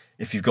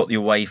 If you've got the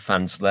away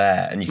fans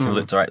there and you can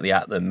look directly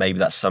at them, maybe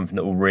that's something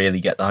that will really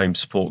get the home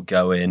support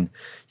going.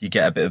 You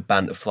get a bit of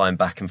banter flying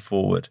back and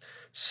forward.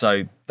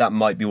 So that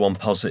might be one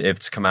positive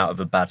to come out of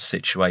a bad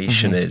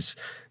situation is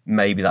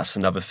maybe that's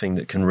another thing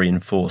that can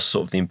reinforce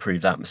sort of the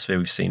improved atmosphere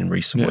we've seen in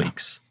recent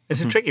weeks.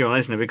 It's a tricky one,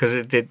 isn't it? Because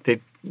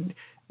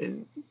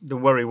the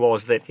worry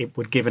was that it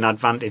would give an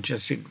advantage.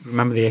 As you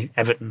remember the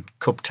Everton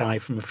Cup tie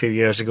from a few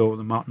years ago,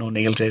 the Martin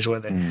O'Neill days, where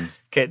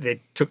they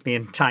took the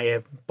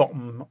entire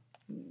bottom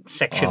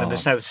section of the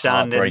South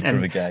Stand,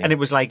 and it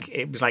was like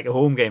a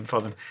home game for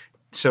them.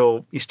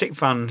 So you stick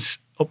fans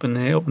up in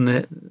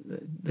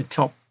the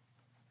top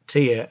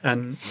tier,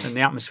 and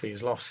the atmosphere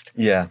is lost.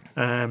 Yeah.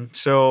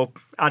 So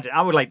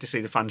I would like to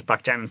see the fans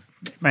back down.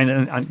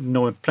 I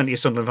know plenty of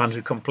Sunderland fans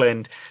who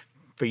complained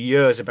for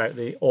years about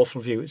the awful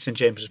view at St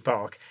James's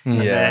Park,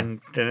 and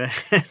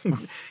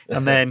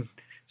then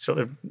sort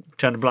of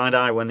turned a blind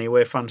eye when the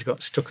away fans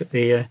got stuck at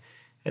the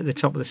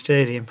top of the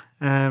stadium.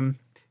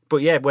 But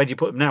yeah, where do you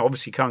put them now?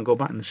 Obviously, you can't go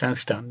back in the South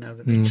Stand now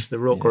that it's the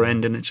Roker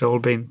End and it's all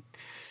been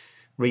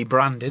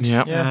rebranded.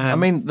 Yeah.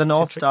 The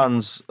North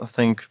Stand's, I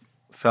think,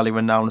 fairly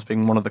renowned as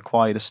being one of the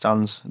quietest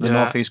stands. The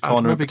northeast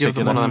corner, maybe give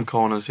them one of them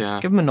corners.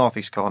 Yeah, give them a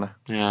northeast corner.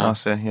 Yeah, I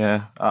say.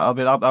 Yeah,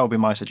 that would be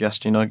my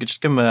suggestion.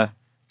 Just give them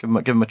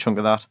a chunk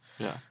of that.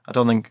 Yeah, I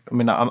don't think.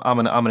 I'm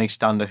an East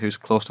Stander who's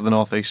close to the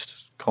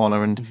northeast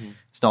corner, and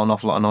it's not an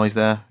awful lot of noise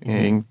there. You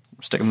can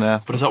stick them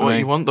there. But is that what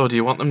you want, though? Do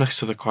you want them next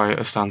to the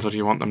quieter stands, or do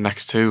you want them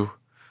next to,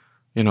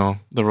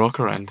 the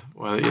Roker End,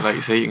 where, like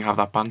you say, you can have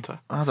that banter?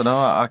 I don't know.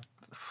 I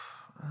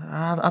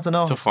don't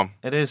know. It's a tough one.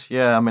 It is.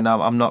 Yeah.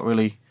 I'm not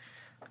really.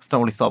 I've not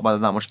really thought about it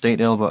in that much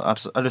detail,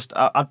 but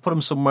I'd put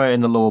them somewhere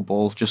in the lower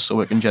bowl just so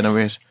it can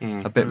generate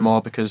a bit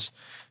more, because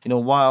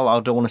while I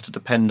don't want us to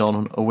depend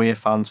on away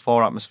fans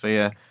for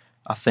atmosphere,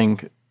 I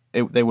think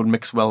they would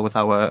mix well with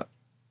our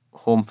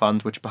home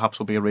fans, which perhaps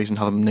will be a reason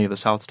to have them near the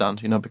south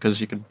stand,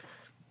 because you could,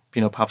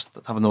 perhaps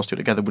having those two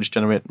together would just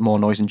generate more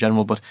noise in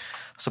general. But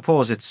I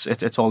suppose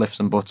it's all ifs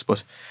and buts.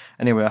 But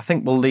anyway, I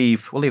think we'll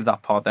leave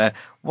that part there.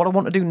 What I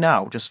want to do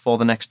now, just for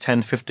the next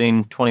 10,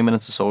 15, 20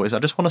 minutes or so, is I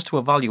just want us to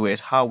evaluate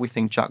how we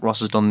think Jack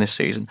Ross has done this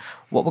season.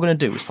 What we're going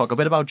to do is talk a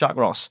bit about Jack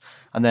Ross,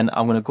 and then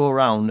I'm going to go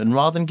around, and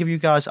rather than give you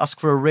guys, ask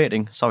for a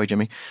rating, sorry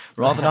Jimmy,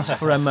 rather than ask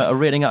for a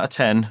rating out of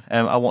 10,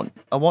 I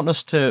want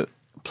us to,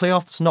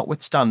 playoffs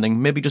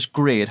notwithstanding, maybe just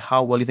grade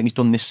how well you think he's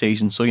done this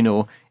season. So,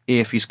 A,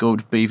 if he's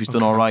good, B, if he's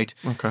done all right,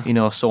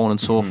 so on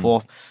and so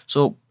forth.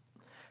 So,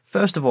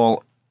 first of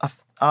all,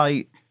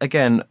 I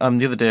again,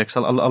 the other day, because I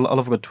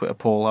love a good Twitter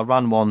poll, I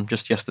ran one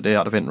just yesterday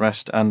out of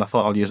interest, and I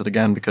thought I'll use it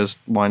again because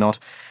why not?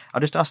 I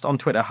just asked on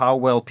Twitter how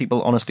well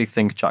people honestly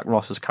think Jack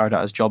Ross has carried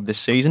out his job this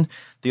season.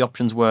 The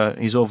options were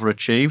he's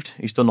overachieved,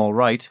 he's done all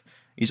right,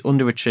 he's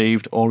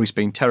underachieved, or he's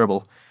been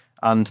terrible.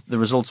 And the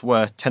results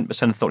were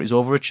 10% thought he's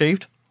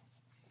overachieved,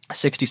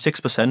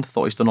 66%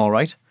 thought he's done all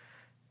right,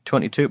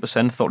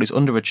 22% thought he's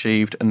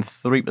underachieved, and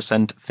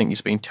 3% think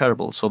he's been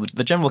terrible. So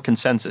the general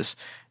consensus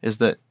is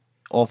that,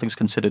 all things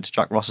considered,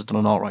 Jack Ross has done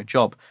an all right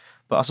job.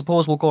 But I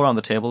suppose we'll go around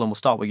the table and we'll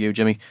start with you,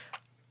 Jimmy.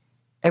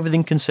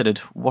 Everything considered,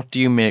 what do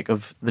you make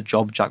of the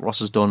job Jack Ross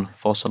has done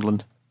for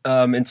Sunderland?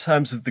 In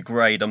terms of the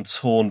grade, I'm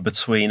torn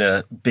between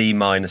a B-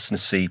 and a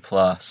C+.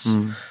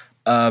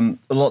 A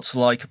lot to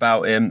like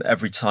about him.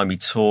 Every time he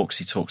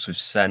talks with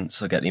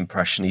sense. I get the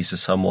impression he's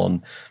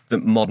someone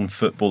that modern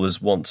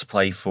footballers want to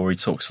play for. He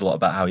talks a lot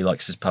about how he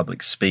likes his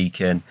public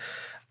speaking.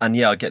 And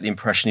yeah, I get the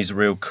impression he's a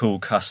real cool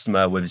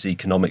customer with his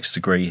economics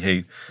degree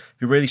who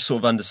really sort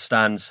of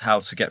understands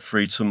how to get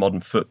through to a modern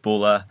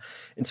footballer.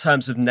 In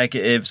terms of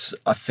negatives,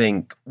 I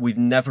think we've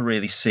never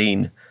really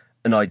seen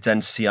an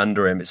identity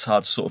under him. It's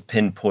hard to sort of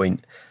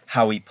pinpoint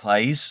how he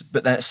plays.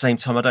 But then at the same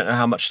time, I don't know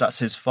how much that's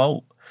his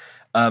fault.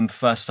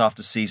 First half of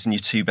the season, your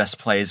two best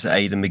players are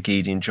Aidan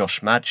McGeady and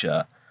Josh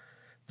Madger.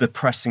 The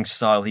pressing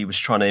style he was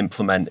trying to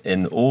implement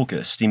in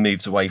August, he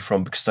moved away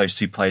from because those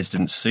two players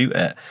didn't suit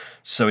it.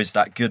 So is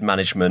that good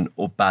management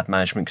or bad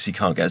management because he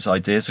can't get his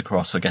ideas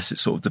across? I guess it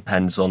sort of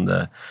depends on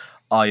the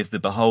eye of the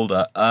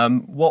beholder.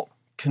 What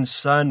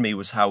concerned me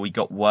was how he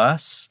got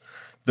worse.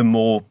 The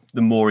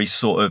more he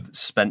sort of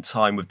spent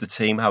time with the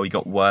team, how he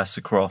got worse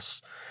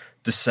across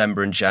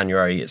December and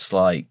January. It's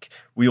like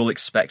we all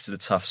expected a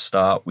tough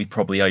start. We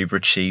probably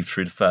overachieved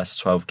through the first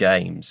 12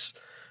 games.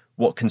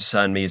 What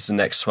concerned me is the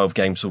next 12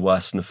 games were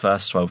worse than the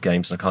first 12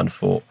 games. And I kind of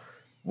thought,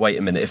 wait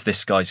a minute, if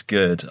this guy's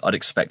good, I'd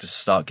expect us to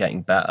start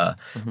getting better.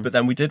 Mm-hmm. But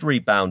then we did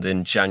rebound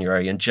in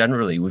January, and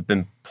generally we've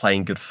been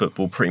playing good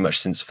football pretty much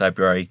since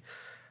February.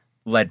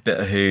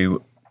 Leadbitter,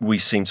 who we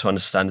seem to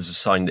understand as a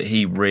sign that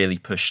he really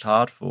pushed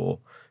hard for,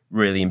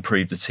 really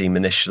improved the team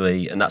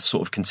initially, and that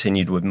sort of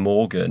continued with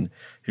Morgan,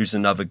 who's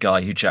another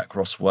guy who Jack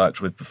Ross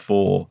worked with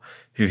before,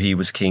 who he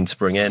was keen to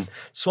bring in.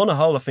 So on a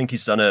whole, I think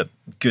he's done a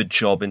good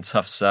job in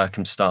tough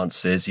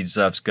circumstances. He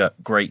deserves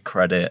great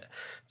credit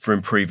for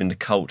improving the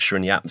culture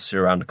and the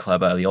atmosphere around the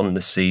club early on in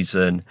the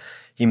season.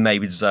 He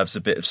maybe deserves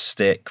a bit of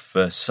stick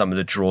for some of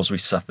the draws we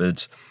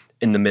suffered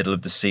in the middle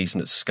of the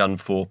season at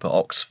Scunthorpe, at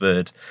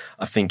Oxford.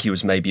 I think he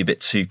was maybe a bit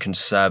too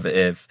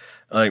conservative.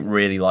 I don't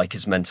really like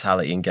his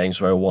mentality in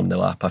games where we're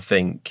 1-0 up. I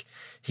think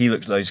he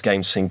looked at those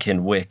games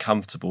thinking, we're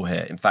comfortable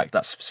here. In fact,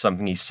 that's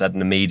something he said in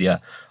the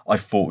media. I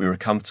thought we were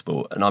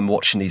comfortable. And I'm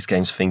watching these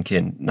games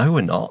thinking, no,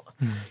 we're not.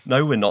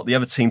 No, we're not. The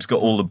other team's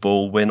got all the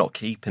ball. We're not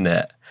keeping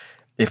it.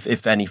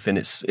 If anything,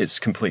 it's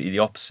completely the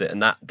opposite.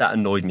 And that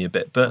annoyed me a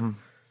bit. But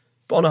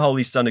on a whole,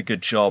 he's done a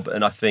good job.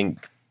 And I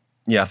think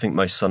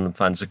most Sunderland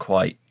fans are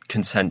quite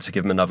content to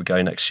give him another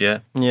go next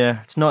year.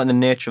 Yeah, it's not in the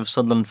nature of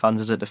Sunderland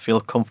fans, is it, to feel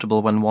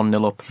comfortable when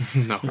 1-0 up?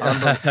 No.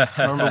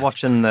 I remember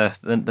watching the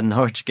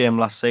Norwich game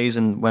last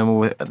season, when we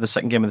were the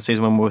second game of the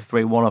season, when we were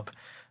 3-1 up,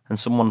 and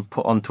someone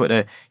put on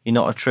Twitter, "You're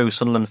not a true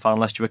Sunderland fan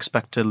unless you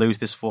expect to lose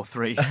this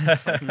 4-3."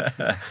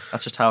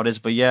 That's just how it is.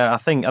 But yeah, I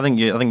think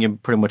you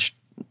pretty much,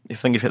 I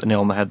think you've hit the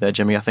nail on the head there,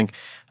 Jimmy. I think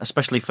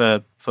especially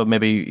for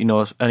maybe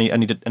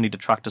any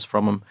detractors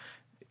from him,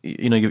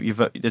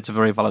 it's a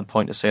very valid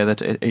point to say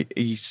that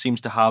he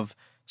seems to have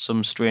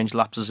some strange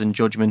lapses in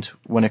judgment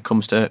when it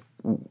comes to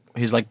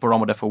his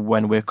barometer for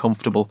when we're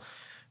comfortable.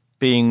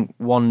 Being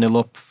 1-0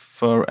 up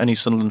for any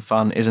Sunderland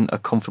fan isn't a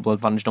comfortable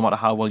advantage, no matter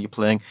how well you're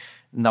playing.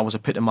 And that was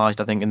epitomised,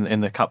 I think,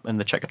 in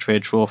the Checker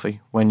Trade Trophy,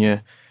 when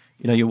you're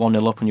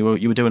 1-0 up and you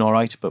were doing all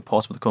right, but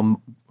Portsmouth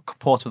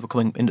were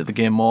coming into the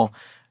game more,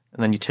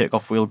 and then you take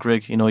off Will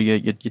Grigg. You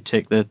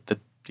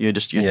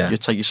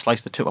take you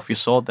slice the tip off your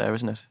sword there,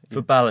 isn't it?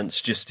 For balance,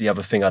 just the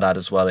other thing I'd add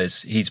as well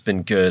is he's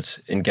been good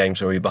in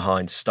games where we're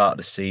behind. Start of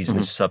the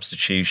season,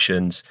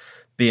 substitutions,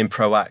 being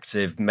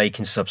proactive,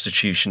 making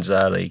substitutions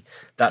early.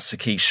 That's the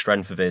key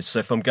strength of his. So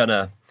if I'm going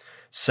to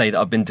say that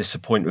I've been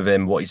disappointed with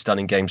him, what he's done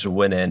in games we're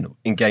winning,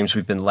 in games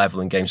we've been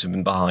level, in games we've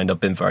been behind, I've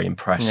been very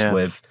impressed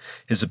with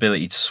his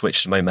ability to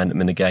switch the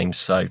momentum in the game.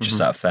 So just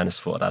out of fairness,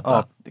 thought I'd add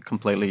that.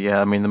 Completely, yeah.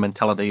 I mean, the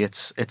mentality,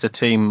 it's a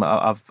team,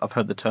 I've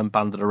heard the term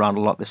banded around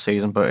a lot this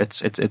season, but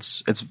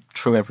it's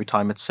true every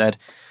time it's said.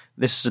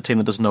 this is a team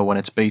that doesn't know when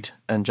it's beat,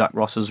 and Jack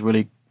Ross is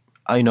really,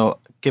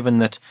 given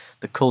that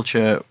the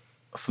culture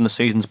from the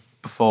seasons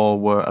before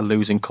were a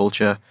losing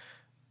culture.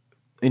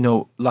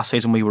 Last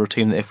season we were a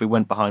team that if we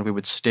went behind, we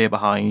would stay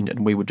behind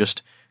and we would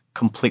just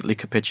completely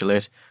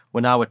capitulate.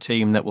 We're now a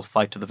team that will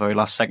fight to the very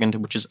last second,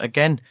 which is,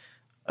 again,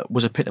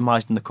 was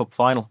epitomised in the cup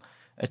final.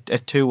 At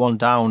 2-1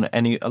 down,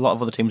 a lot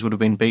of other teams would have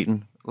been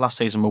beaten. Last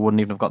season we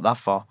wouldn't even have got that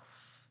far,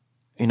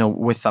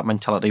 with that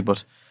mentality.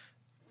 But,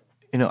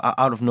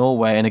 out of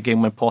nowhere, in a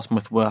game when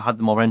Portsmouth had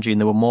the more energy and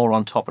they were more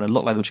on top, and it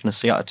looked like they were just going to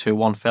see out at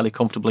 2-1 fairly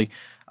comfortably,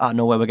 out of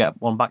nowhere we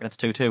get one back and it's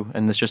 2-2.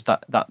 And there's just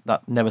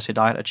that never say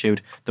die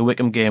attitude. The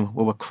Wickham game,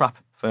 we were crap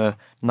for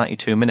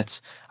 92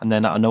 minutes, and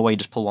then out of nowhere you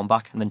just pull one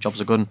back and then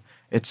jobs are good.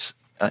 It's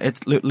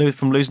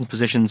from losing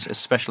positions,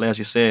 especially as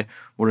you say,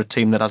 we're a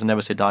team that has a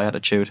never say die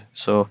attitude.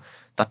 So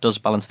that does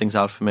balance things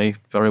out for me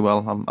very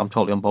well. I'm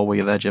totally on board with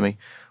you there, Jimmy.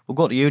 We'll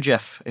go to you,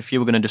 Jeff. If you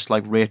were going to just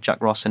rate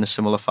Jack Ross in a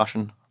similar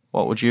fashion,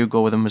 what would you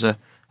go with him as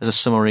a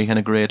summary and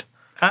a grade?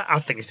 I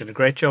think he's done a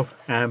great job.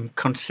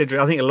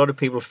 Considering, I think a lot of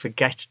people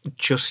forget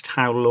just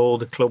how low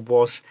the club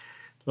was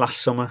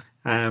last summer.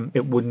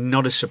 It would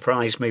not have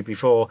surprised me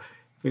before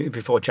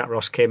Jack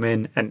Ross came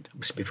in, and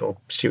before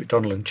Stuart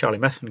Donald and Charlie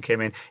Methven came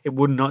in, it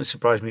would not have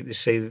surprised me to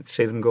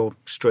see them go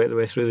straight the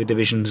way through the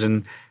divisions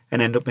and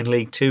end up in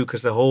League Two,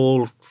 because the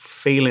whole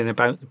feeling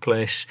about the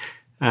place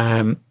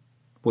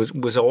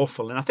was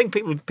awful. And I think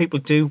people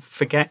do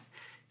forget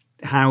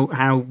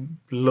how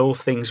low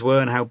things were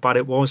and how bad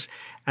it was.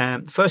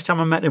 The first time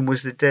I met him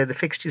was the day the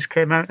fixtures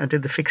came out. I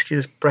did the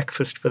fixtures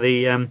breakfast for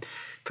the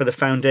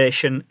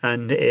foundation,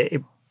 and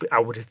I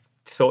would have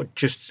thought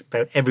just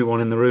about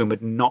everyone in the room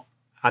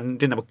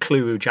didn't have a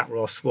clue who Jack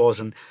Ross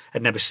was, and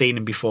had never seen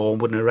him before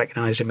and wouldn't have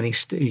recognised him. And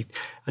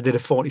I did a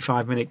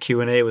 45-minute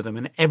Q&A with him,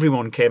 and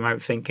everyone came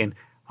out thinking,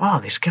 "Oh,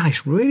 this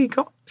guy's really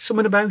got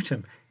something about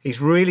him. He's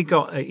really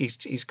got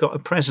he's got a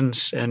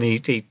presence, and he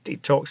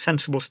talks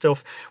sensible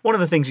stuff." One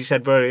of the things he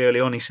said very early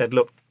on, he said,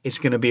 "Look, it's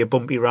going to be a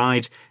bumpy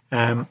ride.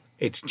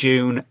 It's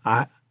June.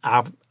 I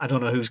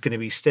don't know who's going to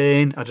be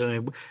staying. I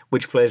don't know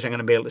which players I'm going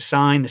to be able to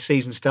sign. The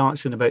season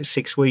starts in about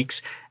 6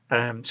 weeks."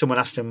 Someone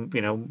asked him,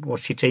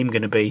 what's your team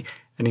going to be?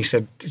 And he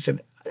said,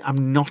 "I've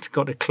not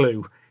got a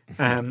clue."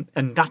 And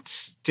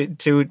that's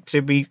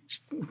to be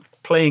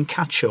playing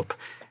catch up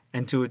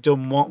and to have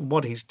done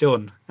what he's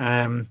done.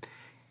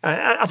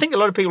 I think a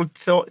lot of people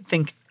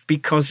think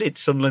because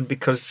it's Sunderland,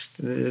 because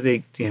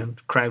the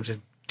crowds are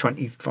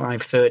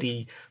 25,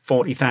 30,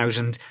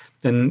 40,000,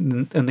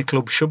 then the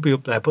club should be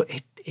up there. But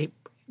it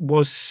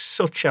was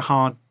such a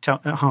hard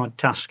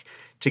task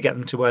to get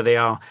them to where they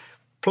are.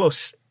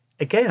 Plus,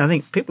 again, I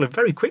think people have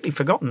very quickly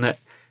forgotten that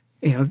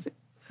a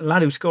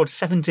lad who scored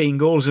 17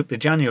 goals up to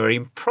January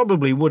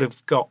probably would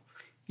have got,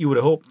 you would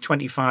have hoped,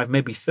 25,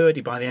 maybe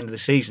 30 by the end of the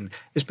season,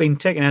 has been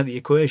taken out of the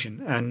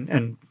equation.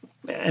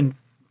 And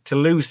to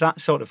lose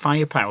that sort of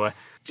firepower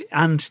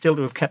and still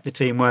to have kept the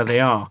team where they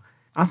are,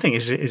 I think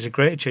is a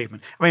great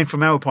achievement. I mean,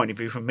 from our point of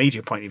view, from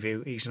media point of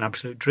view, he's an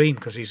absolute dream,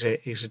 because he's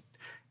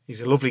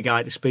a lovely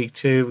guy to speak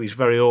to. He's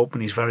very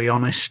open. He's very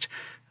honest.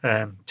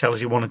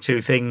 Tells you one or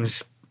two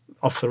things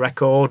off the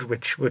record,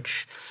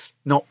 which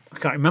I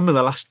can't remember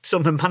the last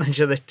Sunderland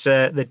manager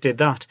that did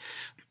that.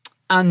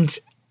 And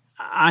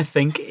I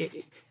think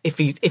if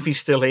he's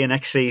still here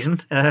next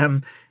season,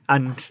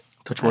 and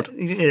touch wood,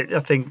 I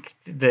think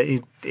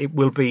that it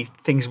will be,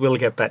 things will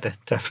get better,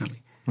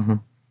 definitely. Mm-hmm.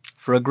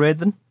 For a grade,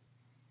 then,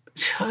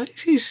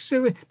 he's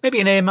maybe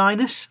an A-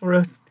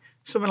 or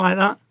something like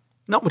that.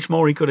 Not much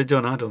more he could have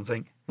done, I don't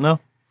think. No,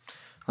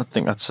 I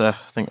think that's. I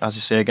think, as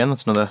you say again,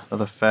 that's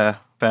another fair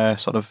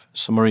sort of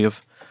summary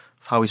of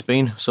how he's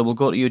been. So we'll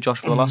go to you, Josh,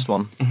 for the last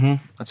one. Mm-hmm.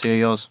 Let's hear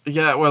yours.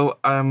 Yeah, well,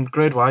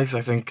 grade wise,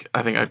 I think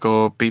I'd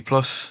go B+.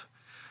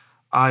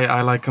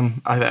 I like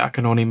him. I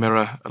can only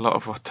mirror a lot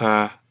of what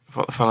the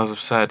fellas have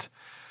said.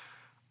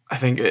 I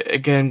think,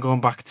 again,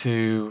 going back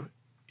to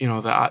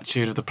the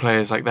attitude of the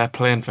players, like, they're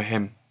playing for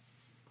him,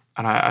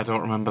 and I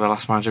don't remember the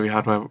last manager we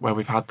had where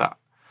we've had that.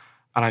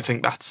 And I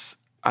think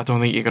I don't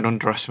think you can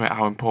underestimate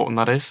how important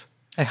that is.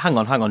 Hey, hang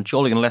on.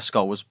 Julian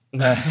Lescott was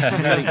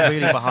really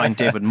behind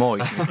David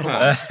Moyes.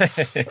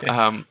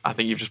 I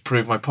think you've just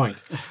proved my point.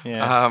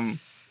 Yeah.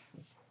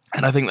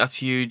 And I think that's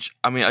huge.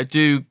 I mean, I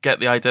do get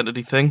the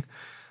identity thing,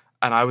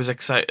 and I was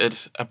excited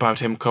about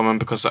him coming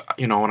because,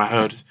 when I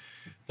heard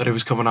that he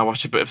was coming, I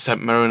watched a bit of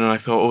St Mirren, and I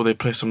thought, oh, they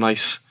play some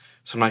nice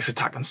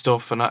attacking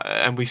stuff,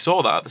 and we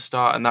saw that at the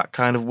start, and that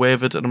kind of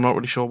wavered, and I'm not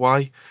really sure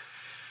why.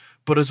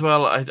 But as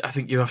well, I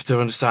think you have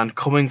to understand,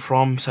 coming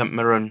from St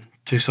Mirren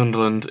to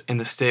Sunderland in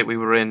the state we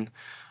were in,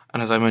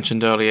 and as I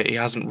mentioned earlier, he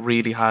hasn't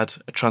really had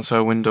a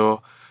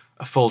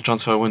full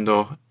transfer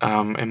window,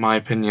 in my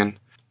opinion.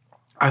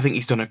 I think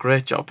he's done a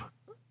great job.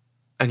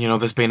 And,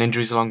 there's been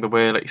injuries along the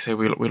way. Like you say,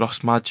 we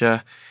lost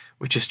Madja,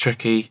 which is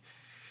tricky.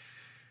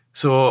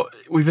 So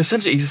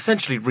he's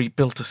essentially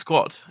rebuilt a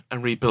squad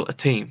and rebuilt a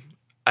team.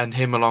 And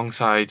him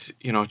alongside,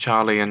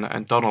 Charlie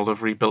and Donald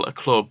have rebuilt a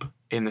club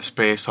in the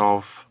space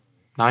of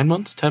 10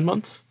 months?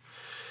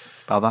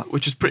 About that.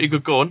 Which is pretty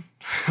good going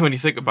when you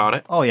think about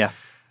it. Oh, yeah.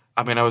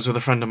 I mean, I was with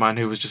a friend of mine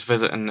who was just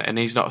visiting, and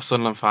he's not a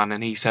Sunderland fan,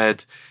 and he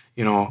said,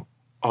 you know,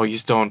 oh, you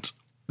don't.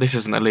 This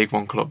isn't a League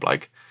One club,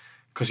 like,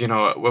 because you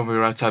know when we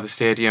were outside the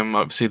stadium,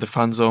 obviously the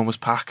fan zone was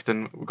packed,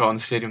 and we got in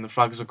the stadium, the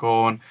flags were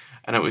going,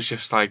 and it was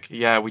just like,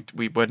 yeah,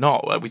 we're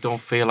not. Like, we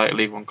don't feel like a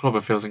League One club.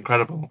 It feels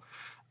incredible,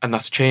 and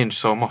that's changed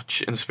so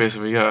much in the space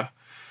of a year.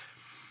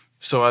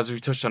 So as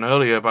we touched on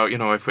earlier about, you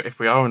know, if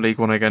we are in League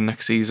One again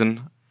next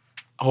season,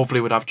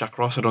 hopefully we'd have Jack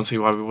Ross. I don't see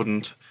why we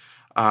wouldn't.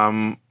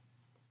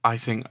 I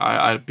think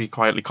I'd be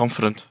quietly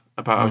confident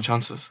about our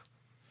chances.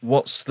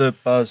 What's the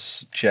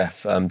buzz,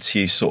 Jeff, to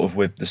you sort of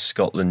with the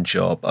Scotland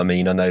job? I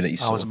mean, I know that you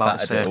sort of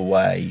battered it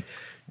away.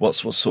 What's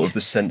sort of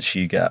the sense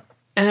you get?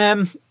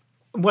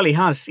 Well, he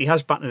has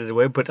battered it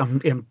away, but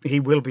he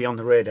will be on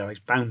the radar. He's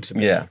bound to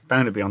be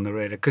on the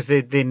radar because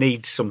they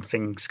need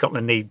something.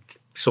 Scotland need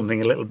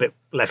something a little bit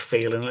left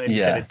field, and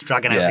instead of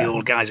dragging out the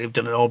old guys who've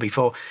done it all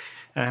before.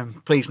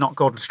 Please, not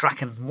Gordon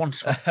Strachan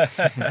once.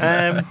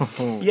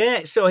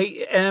 So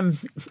he, and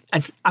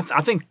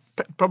I think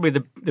probably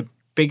the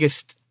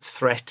biggest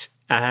threat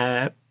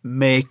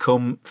may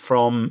come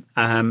from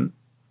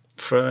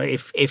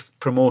if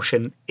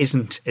promotion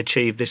isn't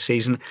achieved this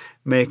season,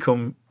 may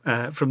come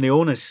from the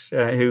owners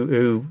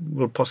who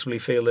will possibly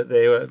feel that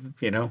they were,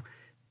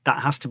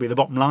 that has to be the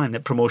bottom line,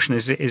 that promotion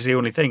is the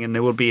only thing, and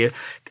there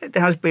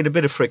has been a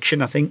bit of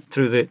friction, I think,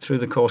 through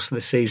the course of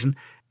the season,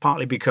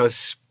 partly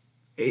because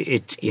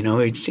it's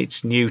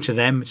new to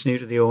them, it's new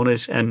to the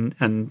owners,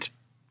 and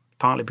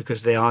partly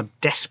because they are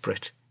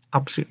desperate,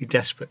 absolutely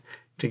desperate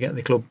to get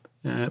the club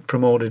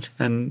promoted,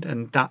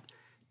 and that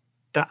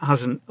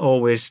hasn't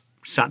always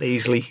sat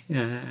easily.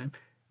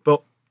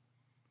 But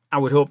I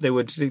would hope they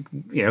would see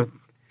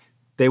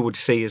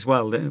as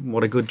well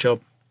what a good job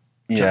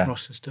Jack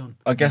Ross has done.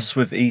 I guess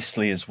with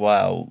Eastleigh as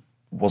well,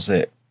 was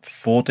it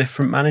 4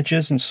 different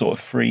managers in sort of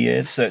 3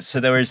 years?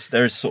 So there is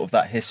sort of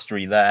that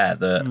history there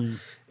that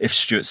if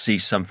Stuart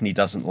sees something he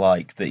doesn't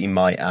like, that he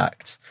might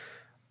act.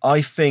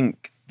 I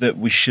think that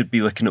we should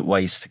be looking at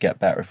ways to get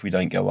better if we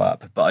don't go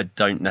up, but I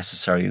don't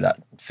necessarily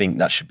think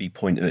that should be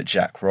pointed at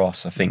Jack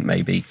Ross. I think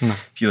maybe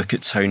if you look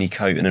at Tony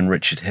Coton and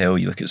Richard Hill,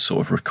 you look at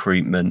sort of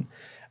recruitment,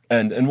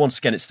 and once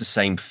again it's the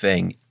same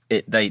thing.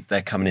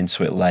 They're coming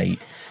into it late.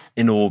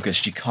 In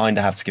August, you kind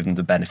of have to give them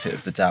the benefit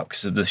of the doubt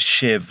because of the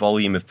sheer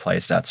volume of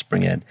players they had to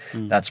bring in.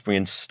 They had to bring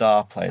in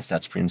star players, they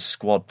had to bring in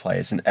squad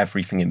players, and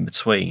everything in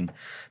between.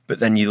 But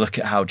then you look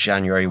at how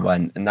January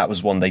went, and that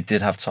was one they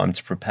did have time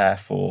to prepare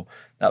for.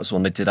 That was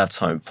one they did have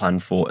time to plan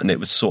for, and it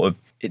was sort of,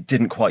 it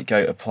didn't quite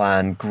go to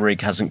plan.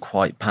 Grigg hasn't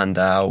quite panned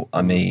out.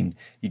 I mean,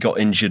 you got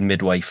injured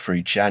midway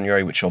through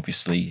January, which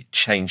obviously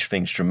changed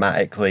things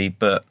dramatically,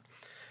 but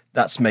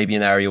that's maybe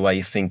an area where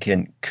you're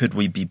thinking, could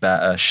we be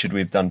better? Should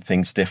we have done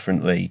things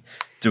differently?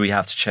 Do we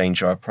have to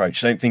change our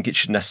approach? I don't think it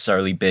should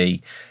necessarily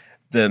be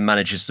the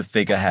manager's the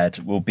figurehead,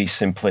 will be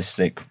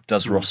simplistic.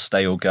 Does Ross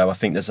stay or go? I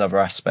think there's other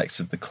aspects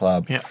of the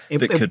club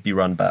that could be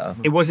run better.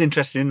 It was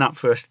interesting in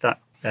that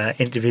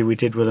interview we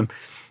did with him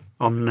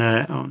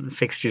on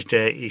fixtures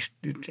day.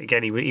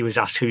 Again, he was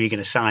asked who you're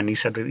going to sign. He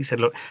said,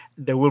 look,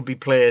 there will be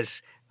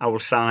players I will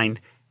sign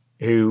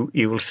who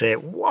you will say,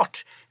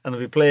 what? And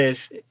there'll be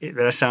players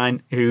that I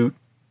sign who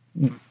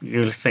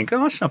you'll think,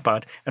 oh, that's not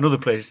bad. And other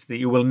players that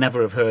you will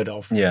never have heard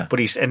of. Yeah. But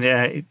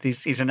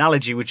his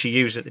analogy, which he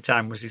used at the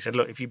time, was he said,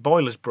 look, if your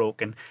boiler's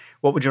broken,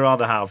 what would you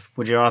rather have?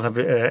 Would you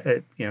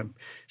rather have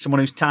someone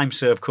who's time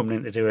served coming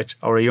in to do it,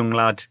 or a young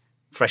lad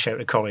fresh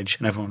out of college?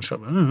 And everyone's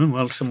sort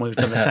of, someone who's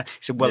done the time.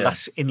 He said, well,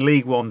 that's in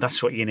League One.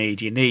 That's what you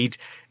need. You need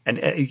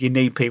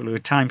people who are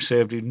time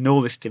served, who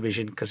know this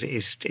division, because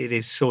it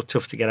is so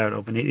tough to get out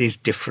of, and it is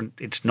different.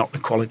 It's not the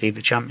quality of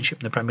the Championship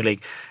and the Premier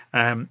League.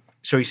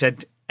 So he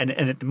said, and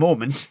at the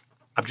moment,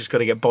 I've just got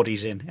to get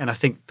bodies in. And I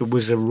think there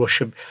was a rush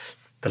of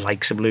the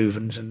likes of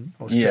Louvens and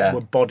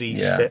were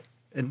bodies that,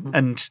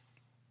 and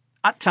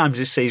at times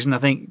this season, I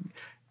think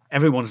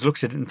everyone's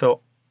looked at it and thought,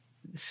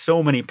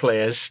 so many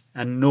players,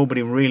 and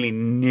nobody really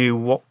knew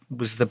what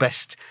was the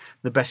best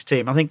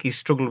team. I think he's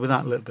struggled with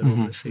that a little bit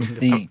over the season.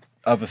 The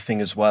other thing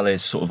as well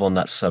is sort of on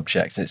that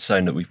subject, and it's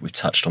something that we've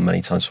touched on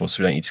many times before,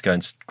 so we don't need to go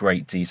into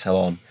great detail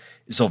on,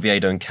 is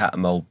Oviedo and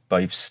Catamol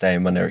both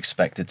staying when they're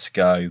expected to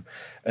go,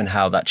 and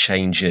how that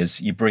changes.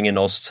 You bring in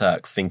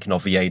Ozturk thinking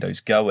Oviedo's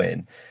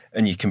going,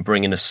 and you can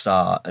bring in a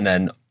star, and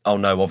then, oh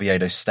no,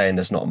 Oviedo's staying,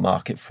 there's not a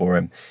market for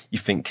him. You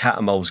think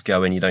Catamol's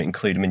going, you don't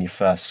include him in your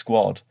first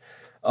squad.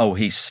 Oh,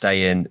 he's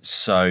staying,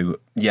 so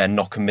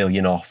knock $1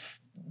 million off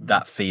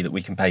that fee that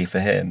we can pay for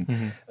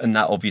him. And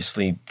that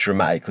obviously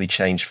dramatically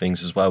changed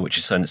things as well, which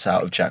is something that's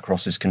out of Jack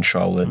Ross's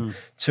control and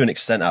to an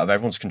extent out of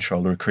everyone's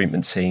control, the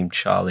recruitment team,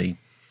 Charlie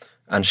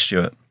and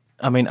Stuart.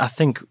 I mean, I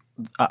think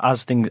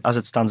as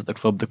it stands at the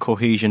club, the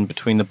cohesion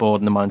between the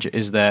board and the manager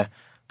is there,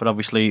 but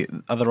obviously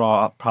there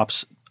are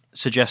perhaps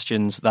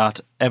suggestions that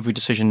every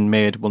decision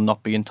made will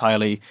not be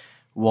entirely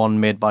one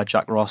made by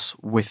Jack Ross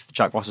with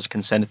Jack Ross's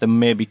consent. There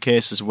may be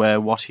cases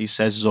where what he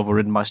says is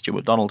overridden by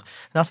Stuart Donald.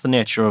 And that's the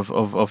nature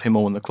of him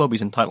owning the club.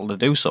 He's entitled to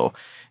do so.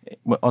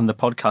 On the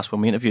podcast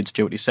when we interviewed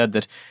Stuart, he said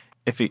that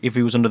if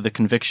he was under the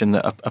conviction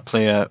that a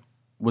player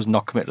was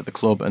not committed to the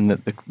club and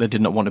that they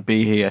did not want to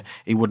be here,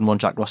 he wouldn't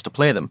want Jack Ross to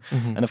play them.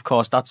 And of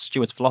course, that's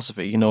Stuart's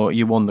philosophy. You know,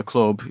 you won the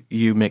club,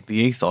 you make the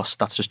ethos.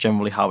 That's just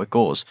generally how it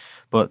goes.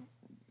 But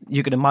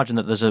you can imagine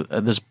that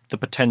there's the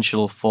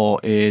potential for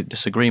a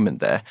disagreement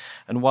there.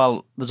 And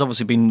while there's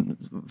obviously been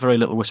very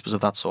little whispers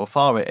of that so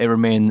far, it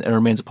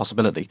remains a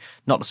possibility.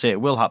 Not to say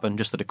it will happen,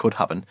 just that it could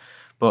happen.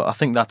 But I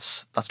think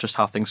that's just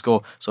how things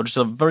go. So just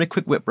a very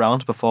quick whip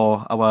round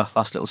before our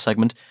last little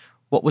segment.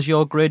 What was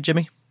your grade,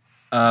 Jimmy?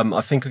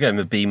 I think I gave him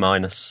a B-.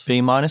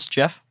 B-,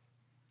 Jeff?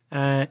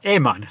 A-. A-,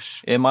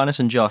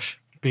 and Josh?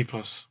 B+.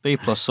 B+.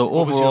 So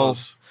What was overall,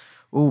 yours?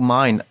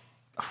 mine.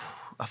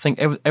 I think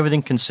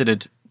everything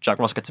considered, Jack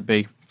Ross gets a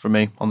B from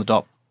me on the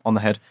dot, on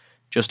the head,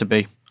 just a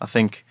B. I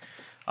think,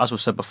 as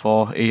we've said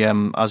before, he,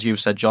 as you've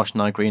said, Josh,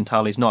 and I agree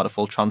entirely, he's not at a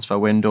full transfer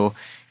window.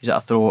 He's had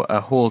to throw a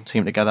whole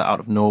team together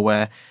out of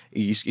nowhere.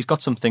 He's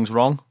got some things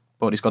wrong,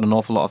 but he's got an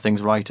awful lot of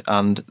things right,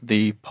 and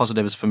the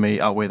positives for me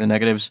outweigh the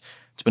negatives.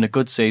 It's been a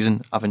good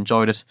season. I've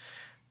enjoyed it.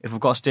 If we've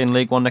got to stay in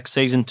League One next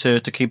season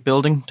to keep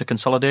building, to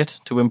consolidate,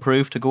 to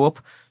improve, to go up,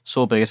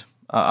 so be it.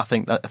 I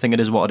think it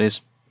is what it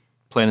is,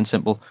 plain and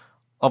simple.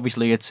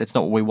 Obviously, it's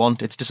not what we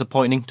want. It's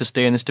disappointing to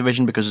stay in this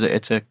division because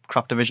it's a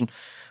crap division.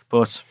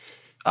 But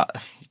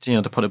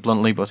to put it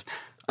bluntly, but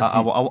I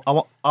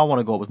want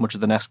to go up as much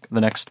as the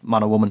next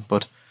man or woman.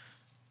 But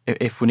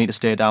if we need to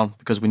stay down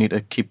because we need to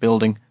keep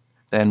building,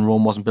 then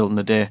Rome wasn't built in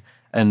a day.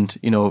 And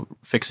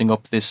fixing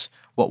up this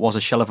what was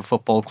a shell of a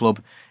football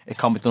club, it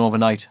can't be done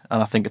overnight.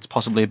 And I think it's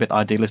possibly a bit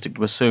idealistic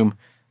to assume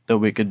that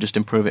we could just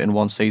improve it in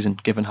one season,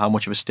 given how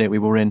much of a state we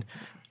were in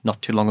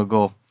not too long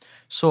ago.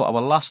 So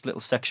our last little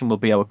section will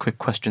be our quick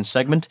question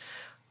segment.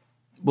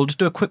 We'll just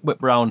do a quick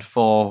whip round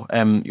for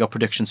your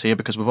predictions here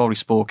because we've already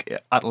spoke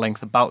at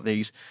length about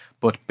these.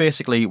 But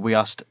basically, we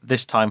asked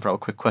this time for our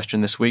quick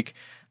question this week,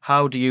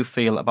 how do you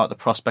feel about the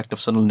prospect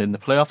of Sunderland in the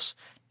playoffs?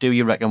 Do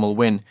you reckon we'll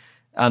win?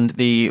 And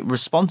the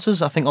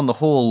responses, I think, on the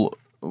whole,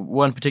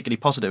 weren't particularly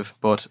positive.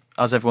 But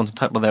as everyone's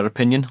entitled to their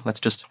opinion, let's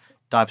just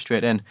dive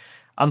straight in.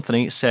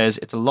 Anthony says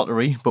it's a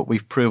lottery, but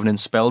we've proven in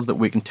spells that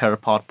we can tear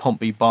apart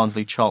Pompey,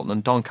 Barnsley, Charlton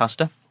and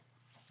Doncaster.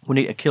 We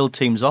need to kill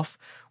teams off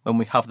when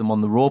we have them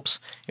on the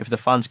ropes. If the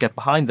fans get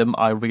behind them,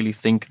 I really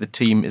think the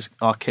team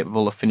are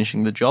capable of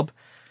finishing the job.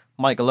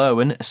 Michael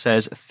Irwin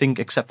says, think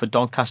except for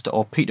Doncaster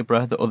or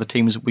Peterborough, the other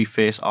teams we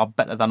face are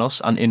better than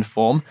us and in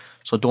form,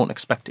 so don't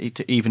expect it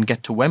to even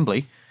get to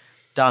Wembley.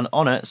 Dan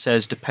Honor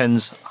says,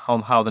 depends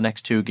on how the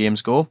next two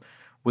games go.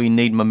 We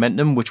need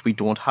momentum, which we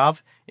don't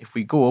have. If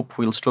we go up,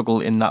 we'll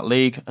struggle in that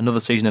league. Another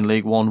season in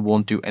League One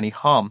won't do any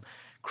harm.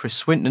 Chris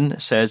Swinton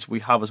says, we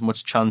have as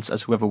much chance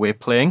as whoever we're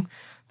playing.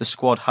 The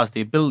squad has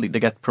the ability to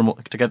get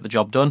the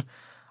job done.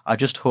 I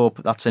just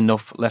hope that's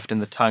enough left in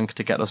the tank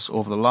to get us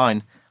over the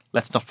line.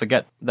 Let's not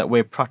forget that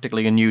we're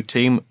practically a new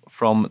team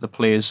from the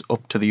players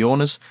up to the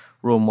owners.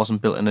 Rome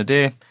wasn't built in a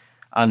day.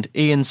 And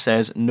Ian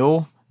says,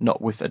 no,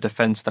 not with a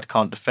defence that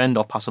can't defend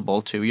or pass a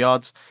ball 2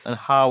 yards. And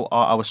how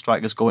are our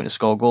strikers going to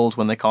score goals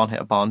when they can't hit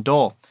a barn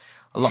door?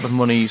 A lot of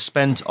money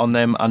spent on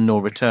them and no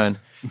return.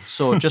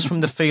 So just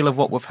from the feel of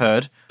what we've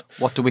heard,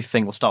 what do we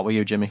think? We'll start with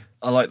you, Jimmy.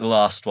 I like the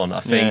last one. I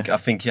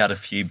think he had a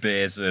few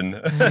beers and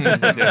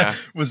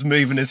was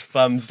moving his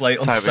thumbs late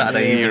on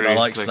Saturday evening. I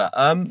like that.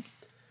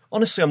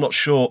 Honestly, I'm not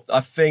sure.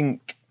 I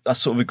think I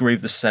sort of agree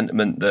with the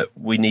sentiment that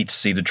we need to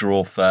see the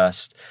draw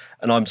first.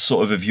 And I'm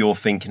sort of your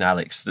thinking,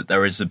 Alex, that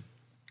there is a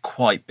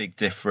quite big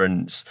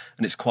difference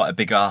and it's quite a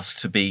big ask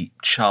to beat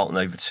Charlton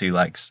over 2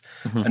 legs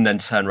and then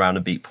turn around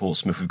and beat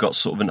Portsmouth. We've got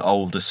sort of an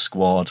older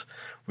squad.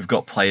 We've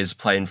got players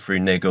playing through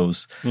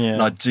niggles. Yeah.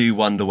 And I do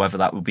wonder whether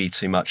that will be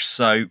too much.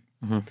 So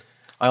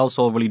I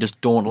also really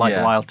just don't like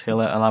Lyle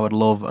Taylor, and I would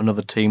love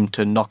another team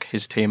to knock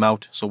his team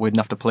out so we wouldn't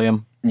have to play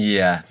him.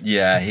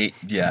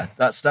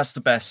 That's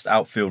the best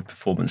outfield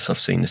performance I've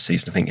seen this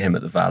season. I think him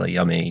at the Valley.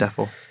 I mean,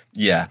 Defo.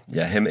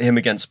 Him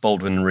against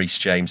Baldwin and Reece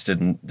James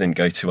didn't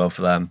go too well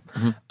for them.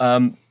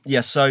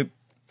 So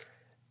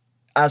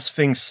as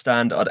things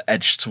stand, I'd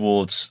edge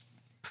towards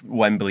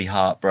Wembley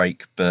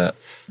heartbreak, but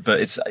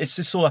it's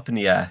just all up in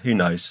the air. Who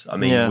knows? I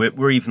mean,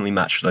 we're evenly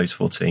matched for those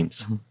 4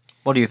 teams.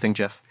 What do you think,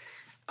 Jeff?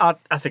 I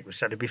think we've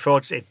said it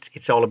before.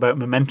 It's all about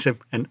momentum,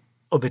 and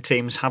other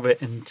teams have it,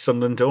 and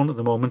Sunderland don't at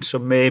the moment. So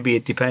maybe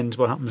it depends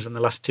what happens in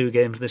the last 2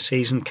 games of the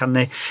season. Can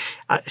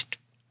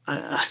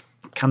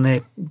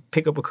they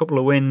pick up a couple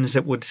of wins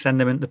that would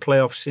send them into the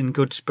playoffs in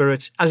good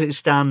spirits? As it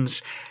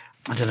stands,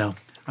 I don't know.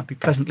 I'd be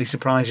pleasantly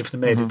surprised if they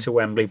made it to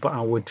Wembley, but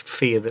I would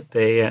fear that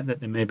they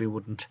maybe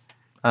wouldn't.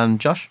 And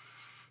Josh?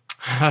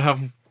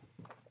 I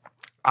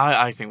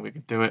think we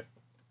could do it.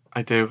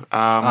 I do.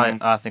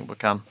 I think we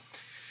can.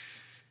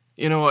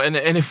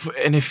 And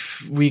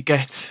if we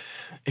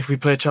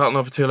play Charlton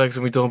over 2 legs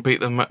and we don't beat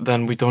them,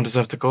 then we don't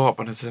deserve to go up,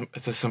 and it's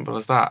as simple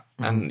as that.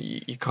 And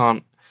you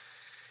can't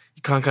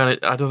kind of.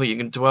 I don't think you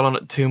can dwell on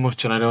it too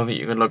much, and I don't think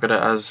you can look at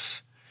it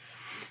as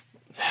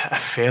a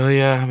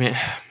failure. I mean,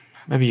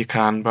 maybe you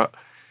can, but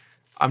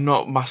I'm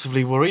not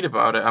massively worried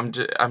about it. I'm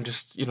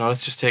just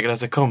let's just take it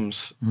as it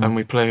comes, and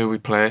we play who we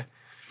play.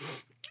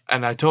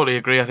 And I totally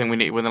agree. I think we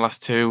need to win the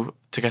last 2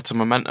 to get some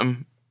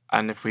momentum.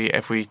 and if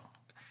we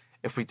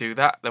do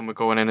that, then we're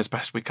going in as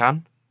best we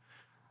can.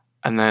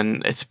 And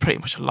then it's pretty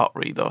much a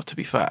lottery, though, to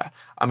be fair.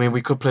 I mean,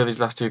 we could play these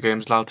last 2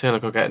 games. Lyle Taylor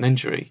could get an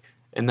injury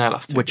in their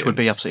last 2 games. Which would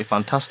be absolutely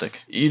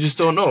fantastic. You just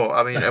don't know.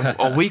 I mean,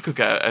 or we could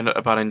get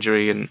a bad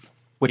injury, and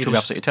which would be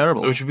absolutely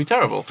terrible. Which would be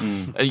terrible.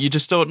 And you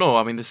just don't know.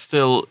 I mean, there's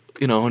still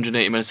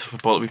 180 minutes of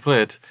football to be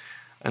played,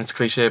 and it's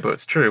cliche, but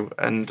it's true.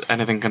 And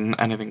anything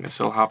can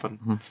still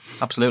happen.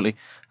 Absolutely.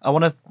 I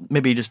want to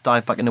maybe just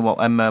dive back into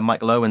what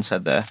Michael Owen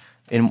said there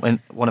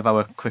in one of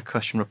our quick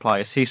question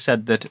replies. He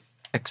said that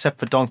except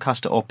for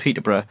Doncaster or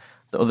Peterborough,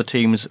 the other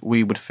teams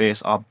we would face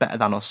are better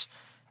than us.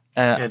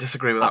 I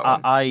disagree with that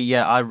one.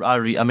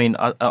 I mean,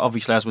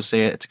 obviously, as we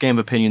say, it's a game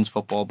of opinions,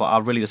 football, but I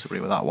really disagree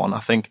with that one. I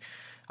think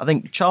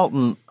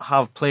Charlton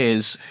have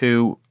players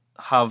who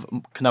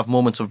can have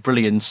moments of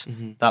brilliance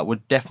that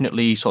would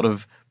definitely sort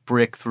of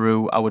break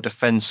through our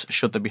defence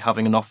should they be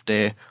having an off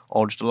day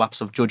or just a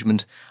lapse of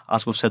judgment.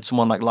 As we've said,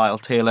 someone like Lyle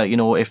Taylor,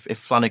 if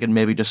Flanagan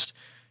maybe just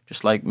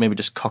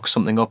cocks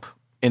something up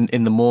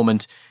in the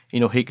moment,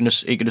 he can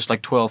just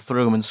like twirl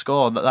through him and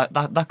score.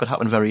 That could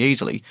happen very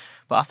easily.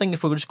 But I think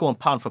if we were just going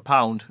pound for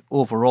pound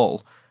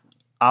overall,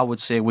 I would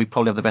say we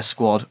probably have the best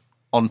squad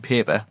on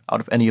paper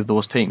out of any of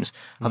those teams.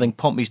 I think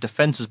Pompey's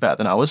defence is better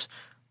than ours,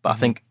 but I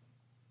think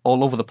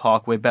all over the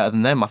park we're better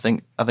than them. I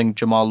think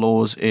Jamal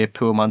Lowe's a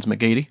poor man's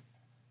McGeady.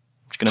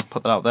 I'm just going to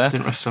put that out there. That's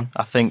interesting.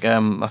 I think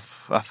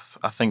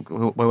I think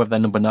whoever their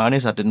number 9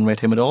 is, I didn't rate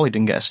him at all. He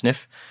didn't get a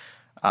sniff.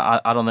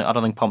 I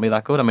don't think Pompey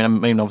that good. I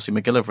mean, obviously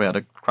McGillivray had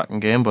a cracking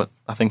game, but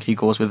I think he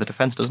goes with the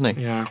defence, doesn't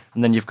he? Yeah.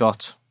 And then you've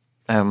got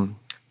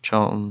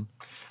Charlton.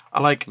 I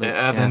like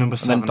their number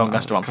 7. And then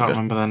Doncaster. I can't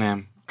remember their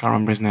name. Can't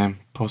remember his name.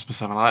 Post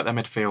 7. I like their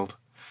midfield.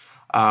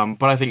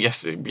 But I think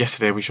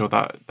yesterday we showed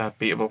that they're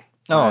beatable.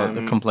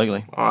 Oh,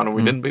 completely. I know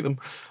we didn't beat them.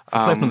 If we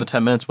played for another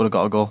 10 minutes, would have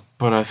got a goal.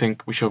 But I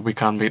think we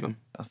can beat them.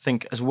 I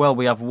think as well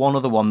we have one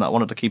other one that I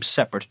wanted to keep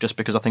separate just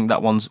because I think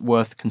that one's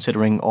worth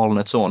considering all on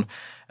its own.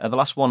 The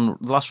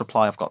last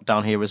reply I've got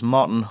down here is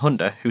Martin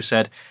Hunter, who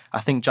said, I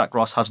think Jack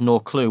Ross has no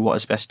clue what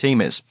his best team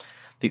is.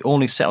 The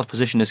only settled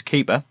position is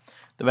keeper.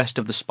 The rest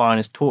of the spine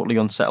is totally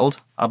unsettled.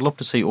 I'd love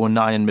to see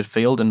O'Nien in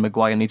midfield, and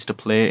Maguire needs to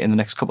play in the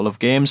next couple of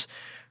games.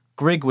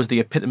 Grigg was the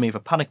epitome of a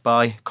panic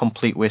buy,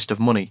 complete waste of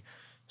money.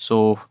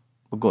 So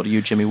we'll go to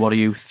you, Jimmy. What do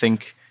you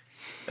think?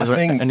 Is there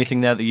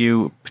anything there that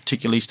you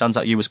particularly stands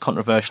out to you as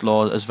controversial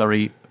or as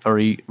very,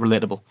 very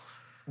relatable?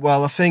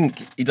 Well, I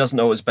think he doesn't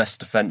know what his best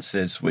defence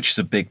is, which is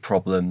a big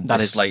problem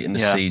this late in the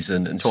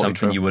season and totally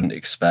something you wouldn't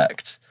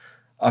expect.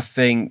 I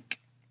think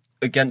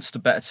against the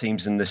better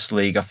teams in this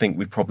league, I think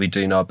we probably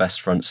do know our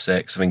best front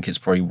 6. I think it's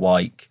probably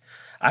Wyke.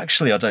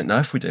 Actually, I don't know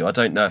if we do. I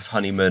don't know if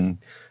Honeyman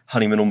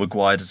or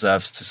Maguire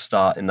deserves to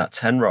start in that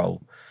 10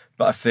 role.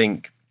 But I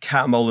think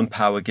Cattermole and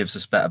Power gives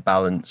us better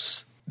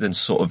balance than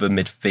sort of a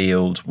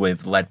midfield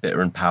with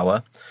Leadbitter and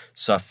Power.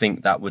 So I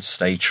think that would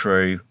stay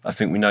true. I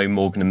think we know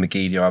Morgan and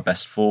McGeady are our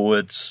best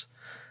forwards.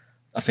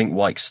 I think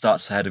Wyke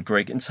starts ahead of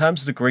Grigg. In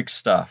terms of the Grigg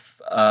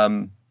stuff,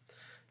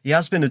 he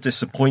has been a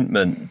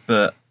disappointment,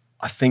 but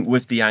I think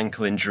with the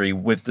ankle injury,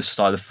 with the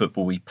style of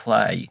football we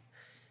play,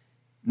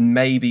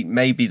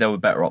 maybe there were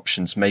better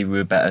options. Maybe we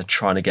were better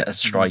trying to get a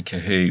striker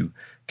who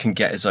can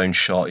get his own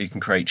shot, who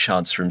can create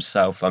chance for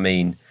himself. I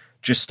mean,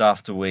 just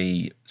after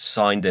we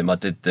signed him, I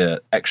did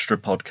the extra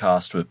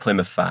podcast with a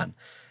Plymouth fan,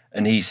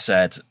 and he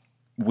said,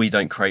 we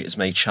don't create as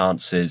many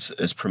chances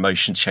as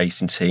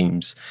promotion-chasing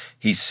teams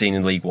he's seen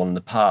in League One in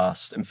the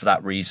past, and for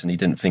that reason, he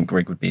didn't think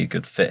Grigg would be a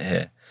good fit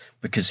here,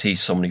 because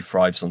he's someone who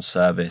thrives on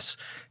service,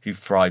 who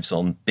thrives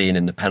on being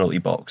in the penalty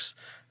box.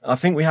 I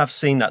think we have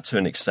seen that to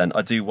an extent.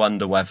 I do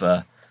wonder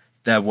whether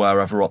there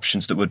were other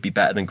options that would be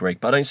better than Grigg,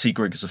 but I don't see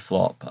Grigg as a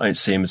flop. I don't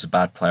see him as a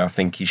bad player. I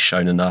think he's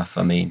shown enough.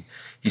 I mean,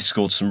 he's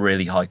scored some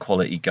really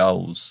high-quality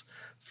goals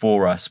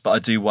for us, but I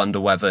do wonder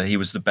whether he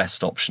was the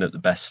best option at the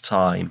best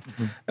time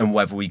and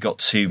whether we got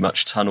too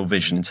much tunnel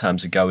vision in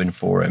terms of going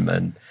for him.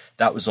 And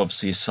that was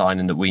obviously a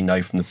signing that we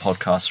know from the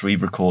podcast we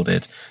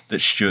recorded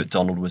that Stuart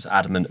Donald was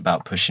adamant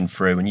about pushing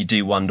through. And you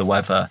do wonder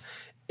whether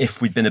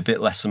if we'd been a bit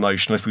less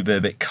emotional, if we'd been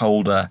a bit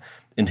colder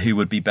in who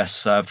would be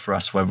best served for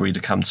us, whether we'd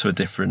have come to a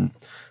different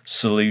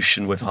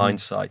solution with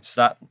hindsight.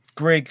 So that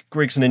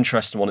Grigg's an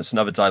interesting one. It's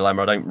another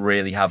dilemma I don't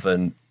really have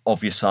an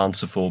obvious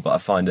answer for, but I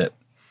find it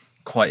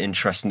quite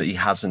interesting that he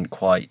hasn't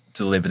quite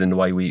delivered in the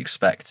way we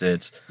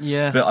expected.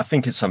 Yeah. But I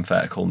think it's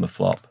unfair to call him a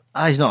flop.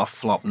 He's not a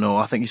flop, no.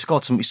 I think he's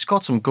got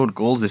some good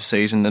goals this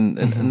season,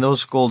 and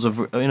those goals have,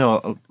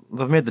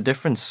 they've made the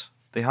difference.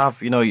 They have,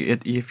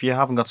 if you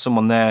haven't got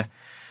someone there,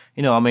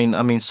 I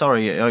mean,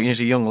 sorry,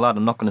 he's a young lad.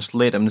 I'm not going to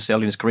slate him this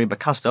early in his career, but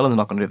Castellan's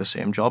not going to do the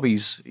same job.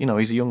 He's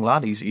a young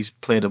lad. He's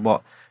played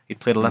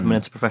 11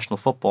 minutes of professional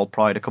football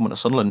prior to coming to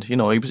Sunderland. He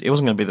wasn't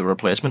going to be the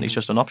replacement. He's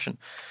just an option.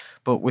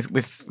 But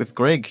with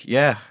Grigg,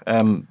 there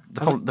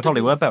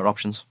probably were better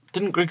options.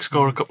 Didn't Grigg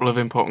score a couple of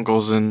important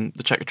goals in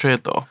the Checker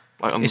Trade, though?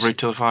 Like on the route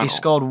to the final? He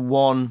scored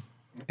one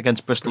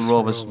against Bristol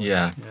Rovers.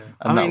 Yeah.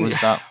 And that was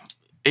that.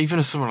 Even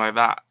if someone like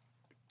that,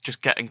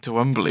 just getting to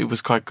Wembley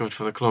was quite good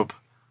for the club.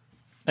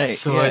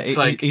 So it's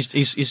like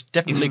he's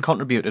definitely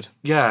contributed.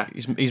 Yeah,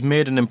 he's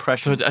made an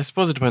impression. So I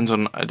suppose it depends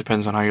on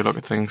how you look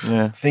at things.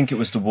 Yeah, I think it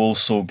was the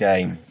Walsall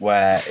game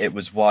where it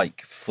was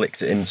Wyke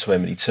flicked it into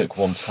him and he took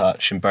one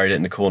touch and buried it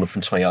in the corner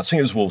from 20 yards. I think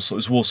it was Walsall. It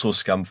was Walsall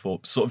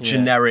Scunthorpe, sort of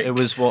generic. It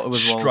was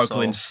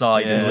struggling Walsall.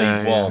 side in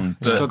League One.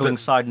 But, struggling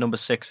side number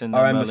 6 in.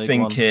 I remember League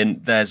thinking,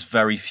 One. there's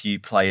very few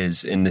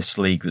players in this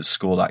league that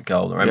score that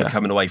goal. I remember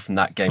coming away from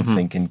that game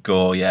thinking,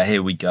 "Go, yeah,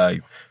 here we go.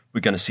 We're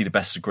going to see the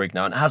best of Grigg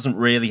now." And it hasn't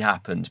really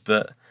happened,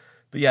 but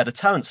yeah, the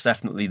talent's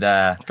definitely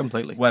there.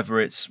 Completely. Whether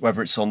it's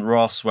on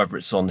Ross, whether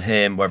it's on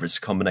him, whether it's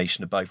a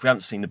combination of both. We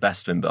haven't seen the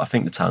best of him, but I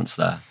think the talent's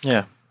there.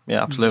 Yeah,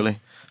 absolutely.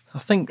 I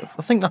think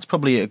that's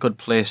probably a good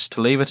place to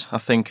leave it. I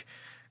think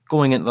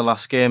going into the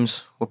last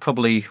games, we've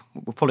probably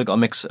got a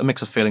mix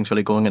of feelings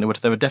really going into it.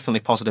 There were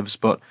definitely positives,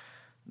 but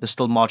there's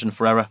still margin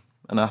for error.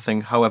 And I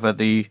think, however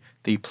the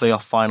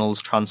playoff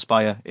finals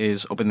transpire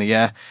is up in the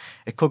air.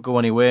 It could go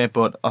anywhere,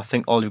 but I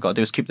think all you've got to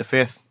do is keep the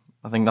faith.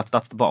 I think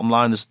that's the bottom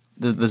line.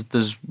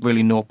 There's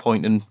really no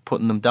point in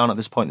putting them down at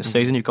this point in the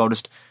season. You've got to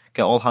just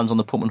get all hands on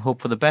the pump and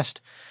hope for the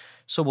best.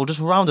 So we'll just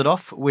round it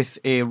off with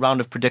a round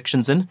of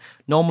predictions in.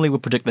 Normally we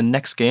predict the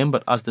next game,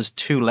 but as there's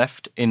 2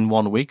 left in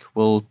 1 week,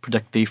 we'll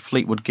predict the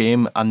Fleetwood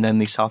game and then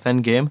the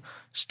Southend game.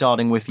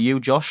 Starting with you,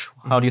 Josh,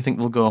 how do you think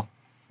they'll go?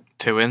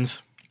 2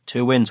 wins.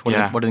 2 wins. What do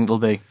you think they'll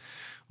be?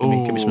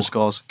 Give me some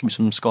scores. Give me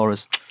some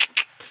scorers.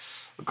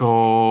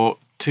 Go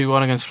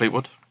 2-1 against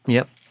Fleetwood.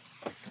 Yep.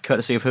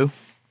 Courtesy of who?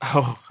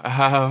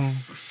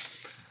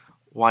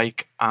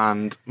 Wyke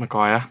and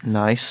Maguire.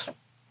 Nice.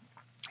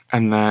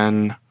 And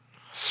then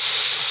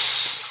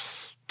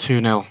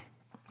 2-0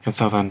 against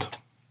Southend.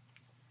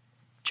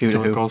 Due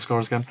to who? Goal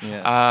scorers again.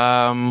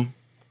 Yeah.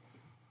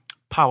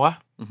 Power.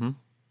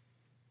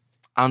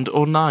 And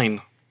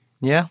 09.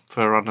 Yeah.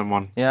 For a random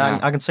one. Yeah.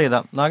 I can say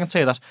that. No, I can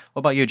say that.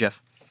 What about you,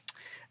 Jeff?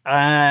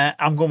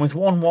 I'm going with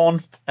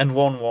 1-1 and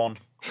 1-1.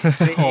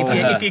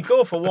 If you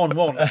go for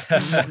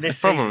 1-1 this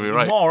season,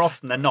 right. more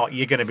often than not,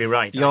 you're going to be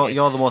right.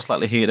 You're the most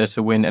likely hater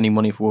to win any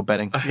money for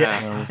betting.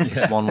 Yeah.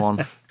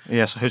 1-1.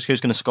 Yeah, so who's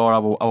going to score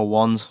our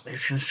ones?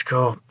 Who's going to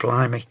score?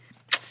 Blimey.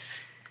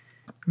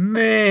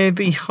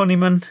 Maybe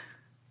Honeyman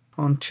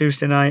on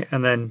Tuesday night,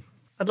 and then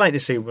I'd like to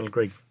see Will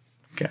Grigg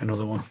get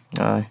another one.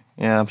 Aye.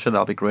 Yeah, I'm sure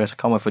that'll be great. I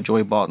can't wait for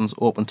Joey Barton's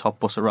open top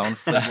bus around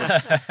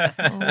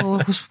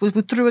Fleetwood.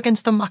 We're through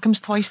against the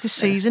Mackhams twice this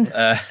season.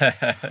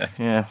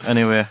 Yeah,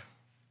 anyway.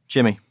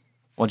 Jimmy,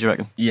 what do you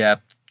reckon? Yeah,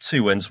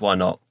 2 wins, why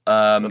not?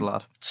 Good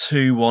lad.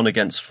 2-1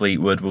 against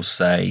Fleetwood, we'll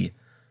say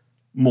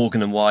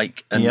Morgan and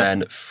Wyke, and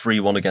then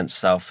 3-1 against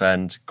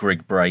Southend,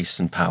 Grigg, Brace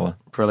and Power.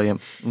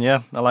 Brilliant.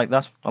 Yeah, I like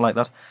that.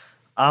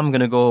 I'm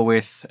going to go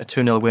with a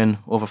 2-0 win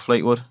over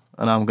Fleetwood,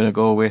 and I'm going to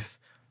go with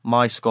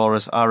my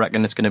scorers. I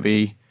reckon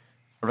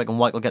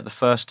Wyke will get the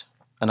first,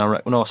 and I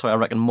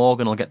reckon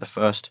Morgan will get the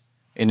first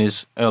in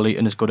his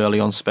good early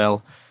on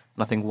spell,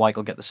 and I think Wyke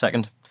will get the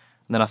second.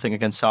 And then I think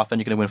against Southend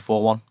you're going to win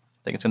 4-1. I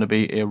think it's going to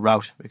be a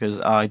rout because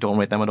I don't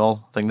rate them at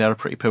all. I think they're a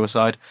pretty poor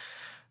side.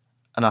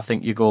 And I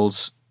think your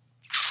goals,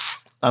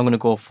 I'm going to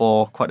go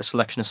for quite a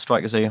selection of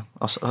strikers here.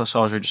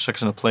 Sorry, just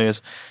 6 of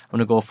players. I'm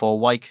going to go for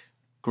Wyke,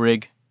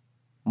 Grigg,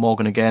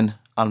 Morgan again,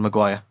 and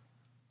Maguire.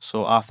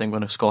 So I think we're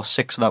going to score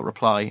 6 without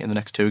reply in the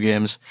next 2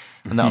 games.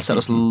 And that'll set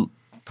us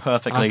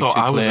perfectly to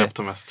play. I was an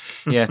optimist.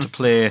 Yeah, to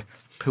play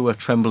poor,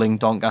 trembling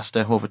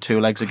Doncaster over 2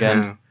 legs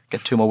again.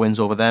 Get 2 more wins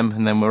over them,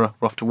 and then we're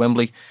off to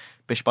Wembley.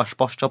 Bish bash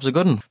bosh, job's a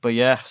good one. But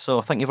yeah,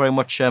 so thank you very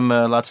much,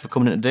 lads, for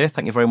coming in today.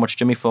 Thank you very much,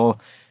 Jimmy, for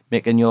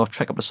making your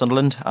trek up to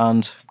Sunderland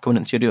and coming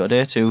into your studio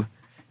today to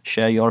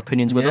share your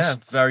opinions with us. Yeah,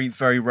 very,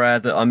 very rare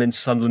that I'm in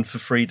Sunderland for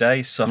 3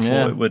 days, so I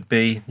thought it would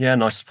be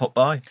nice to pop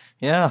by.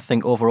 Yeah, I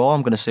think overall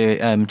I'm going to say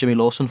Jimmy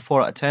Lawson,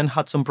 4 out of 10.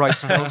 Had some bright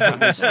spells, but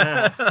was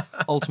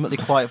ultimately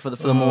quiet for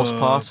the most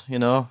part, you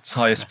know.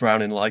 Tyus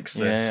Browning likes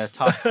this.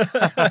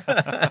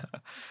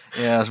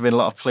 Yeah, there's been a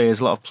lot of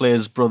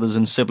players, brothers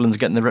and siblings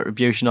getting the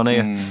retribution on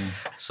here.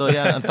 So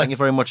yeah, and thank you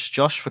very much,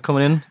 Josh, for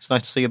coming in. It's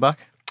nice to see you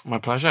back. My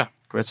pleasure.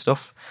 Great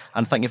stuff.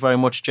 And thank you very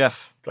much,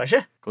 Jeff.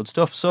 Pleasure. Good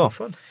stuff. So,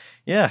 fun.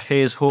 Yeah,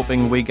 here's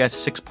hoping we get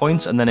 6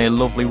 points and then a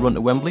lovely run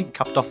to Wembley,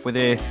 capped off with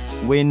a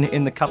win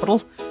in the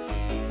capital.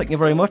 Thank you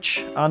very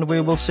much, and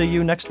we will see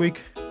you next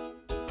week.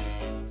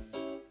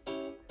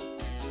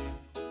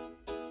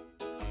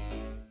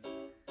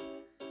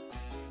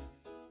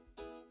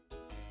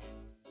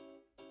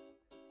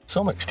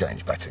 Some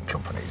exchange betting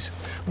companies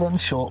run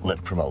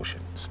short-lived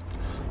promotions,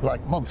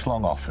 like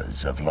months-long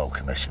offers of low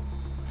commission.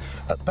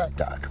 At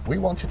Betdaq, we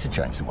wanted to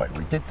change the way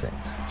we did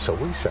things, so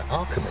we set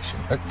our commission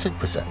at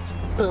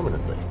 2%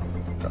 permanently.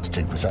 That's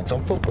 2%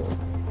 on football,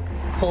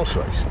 horse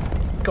racing,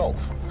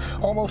 golf,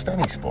 almost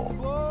any sport.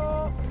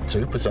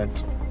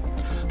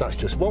 2%. That's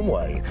just one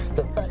way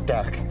that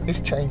Betdaq is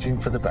changing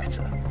for the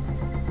better.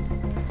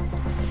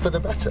 For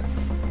the better,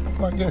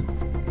 like you.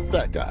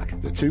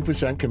 Betdaq, the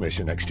 2%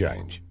 commission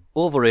exchange.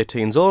 Over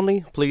 18s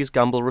only. Please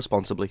gamble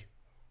responsibly.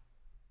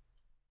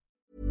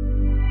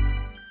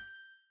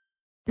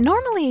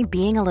 Normally,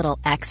 being a little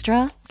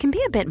extra can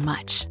be a bit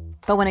much.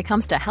 But when it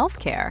comes to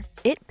healthcare,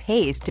 it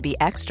pays to be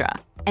extra.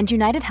 And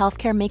United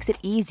Healthcare makes it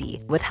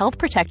easy with Health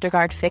Protector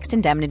Guard fixed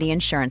indemnity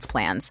insurance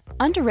plans.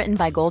 Underwritten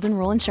by Golden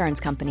Rule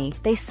Insurance Company,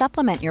 they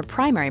supplement your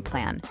primary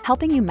plan,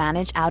 helping you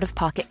manage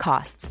out-of-pocket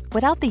costs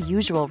without the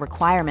usual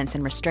requirements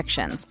and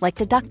restrictions like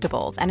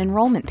deductibles and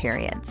enrollment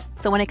periods.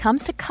 So when it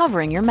comes to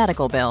covering your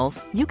medical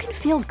bills, you can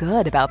feel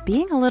good about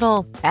being a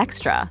little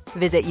extra.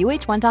 Visit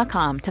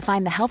uh1.com to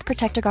find the Health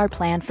Protector Guard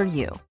plan for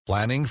you.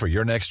 Planning for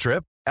your next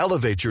trip?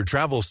 Elevate your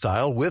travel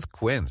style with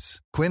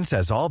Quince. Quince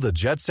has all the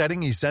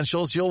jet-setting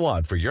essentials you'll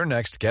want for your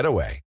next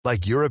getaway,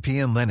 like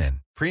European linen,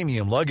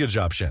 premium luggage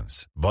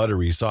options,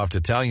 buttery soft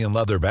Italian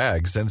leather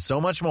bags, and so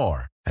much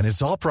more. And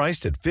it's all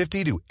priced at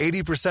 50 to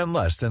 80%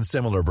 less than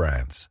similar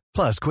brands.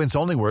 Plus, Quince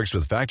only works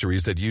with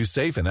factories that use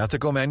safe and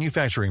ethical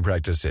manufacturing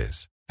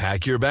practices.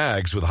 Pack your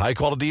bags with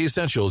high-quality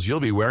essentials you'll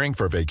be wearing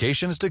for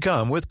vacations to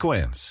come with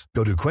Quince.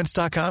 Go to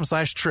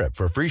quince.com/trip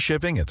for free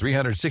shipping and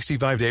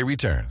 365-day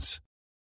returns.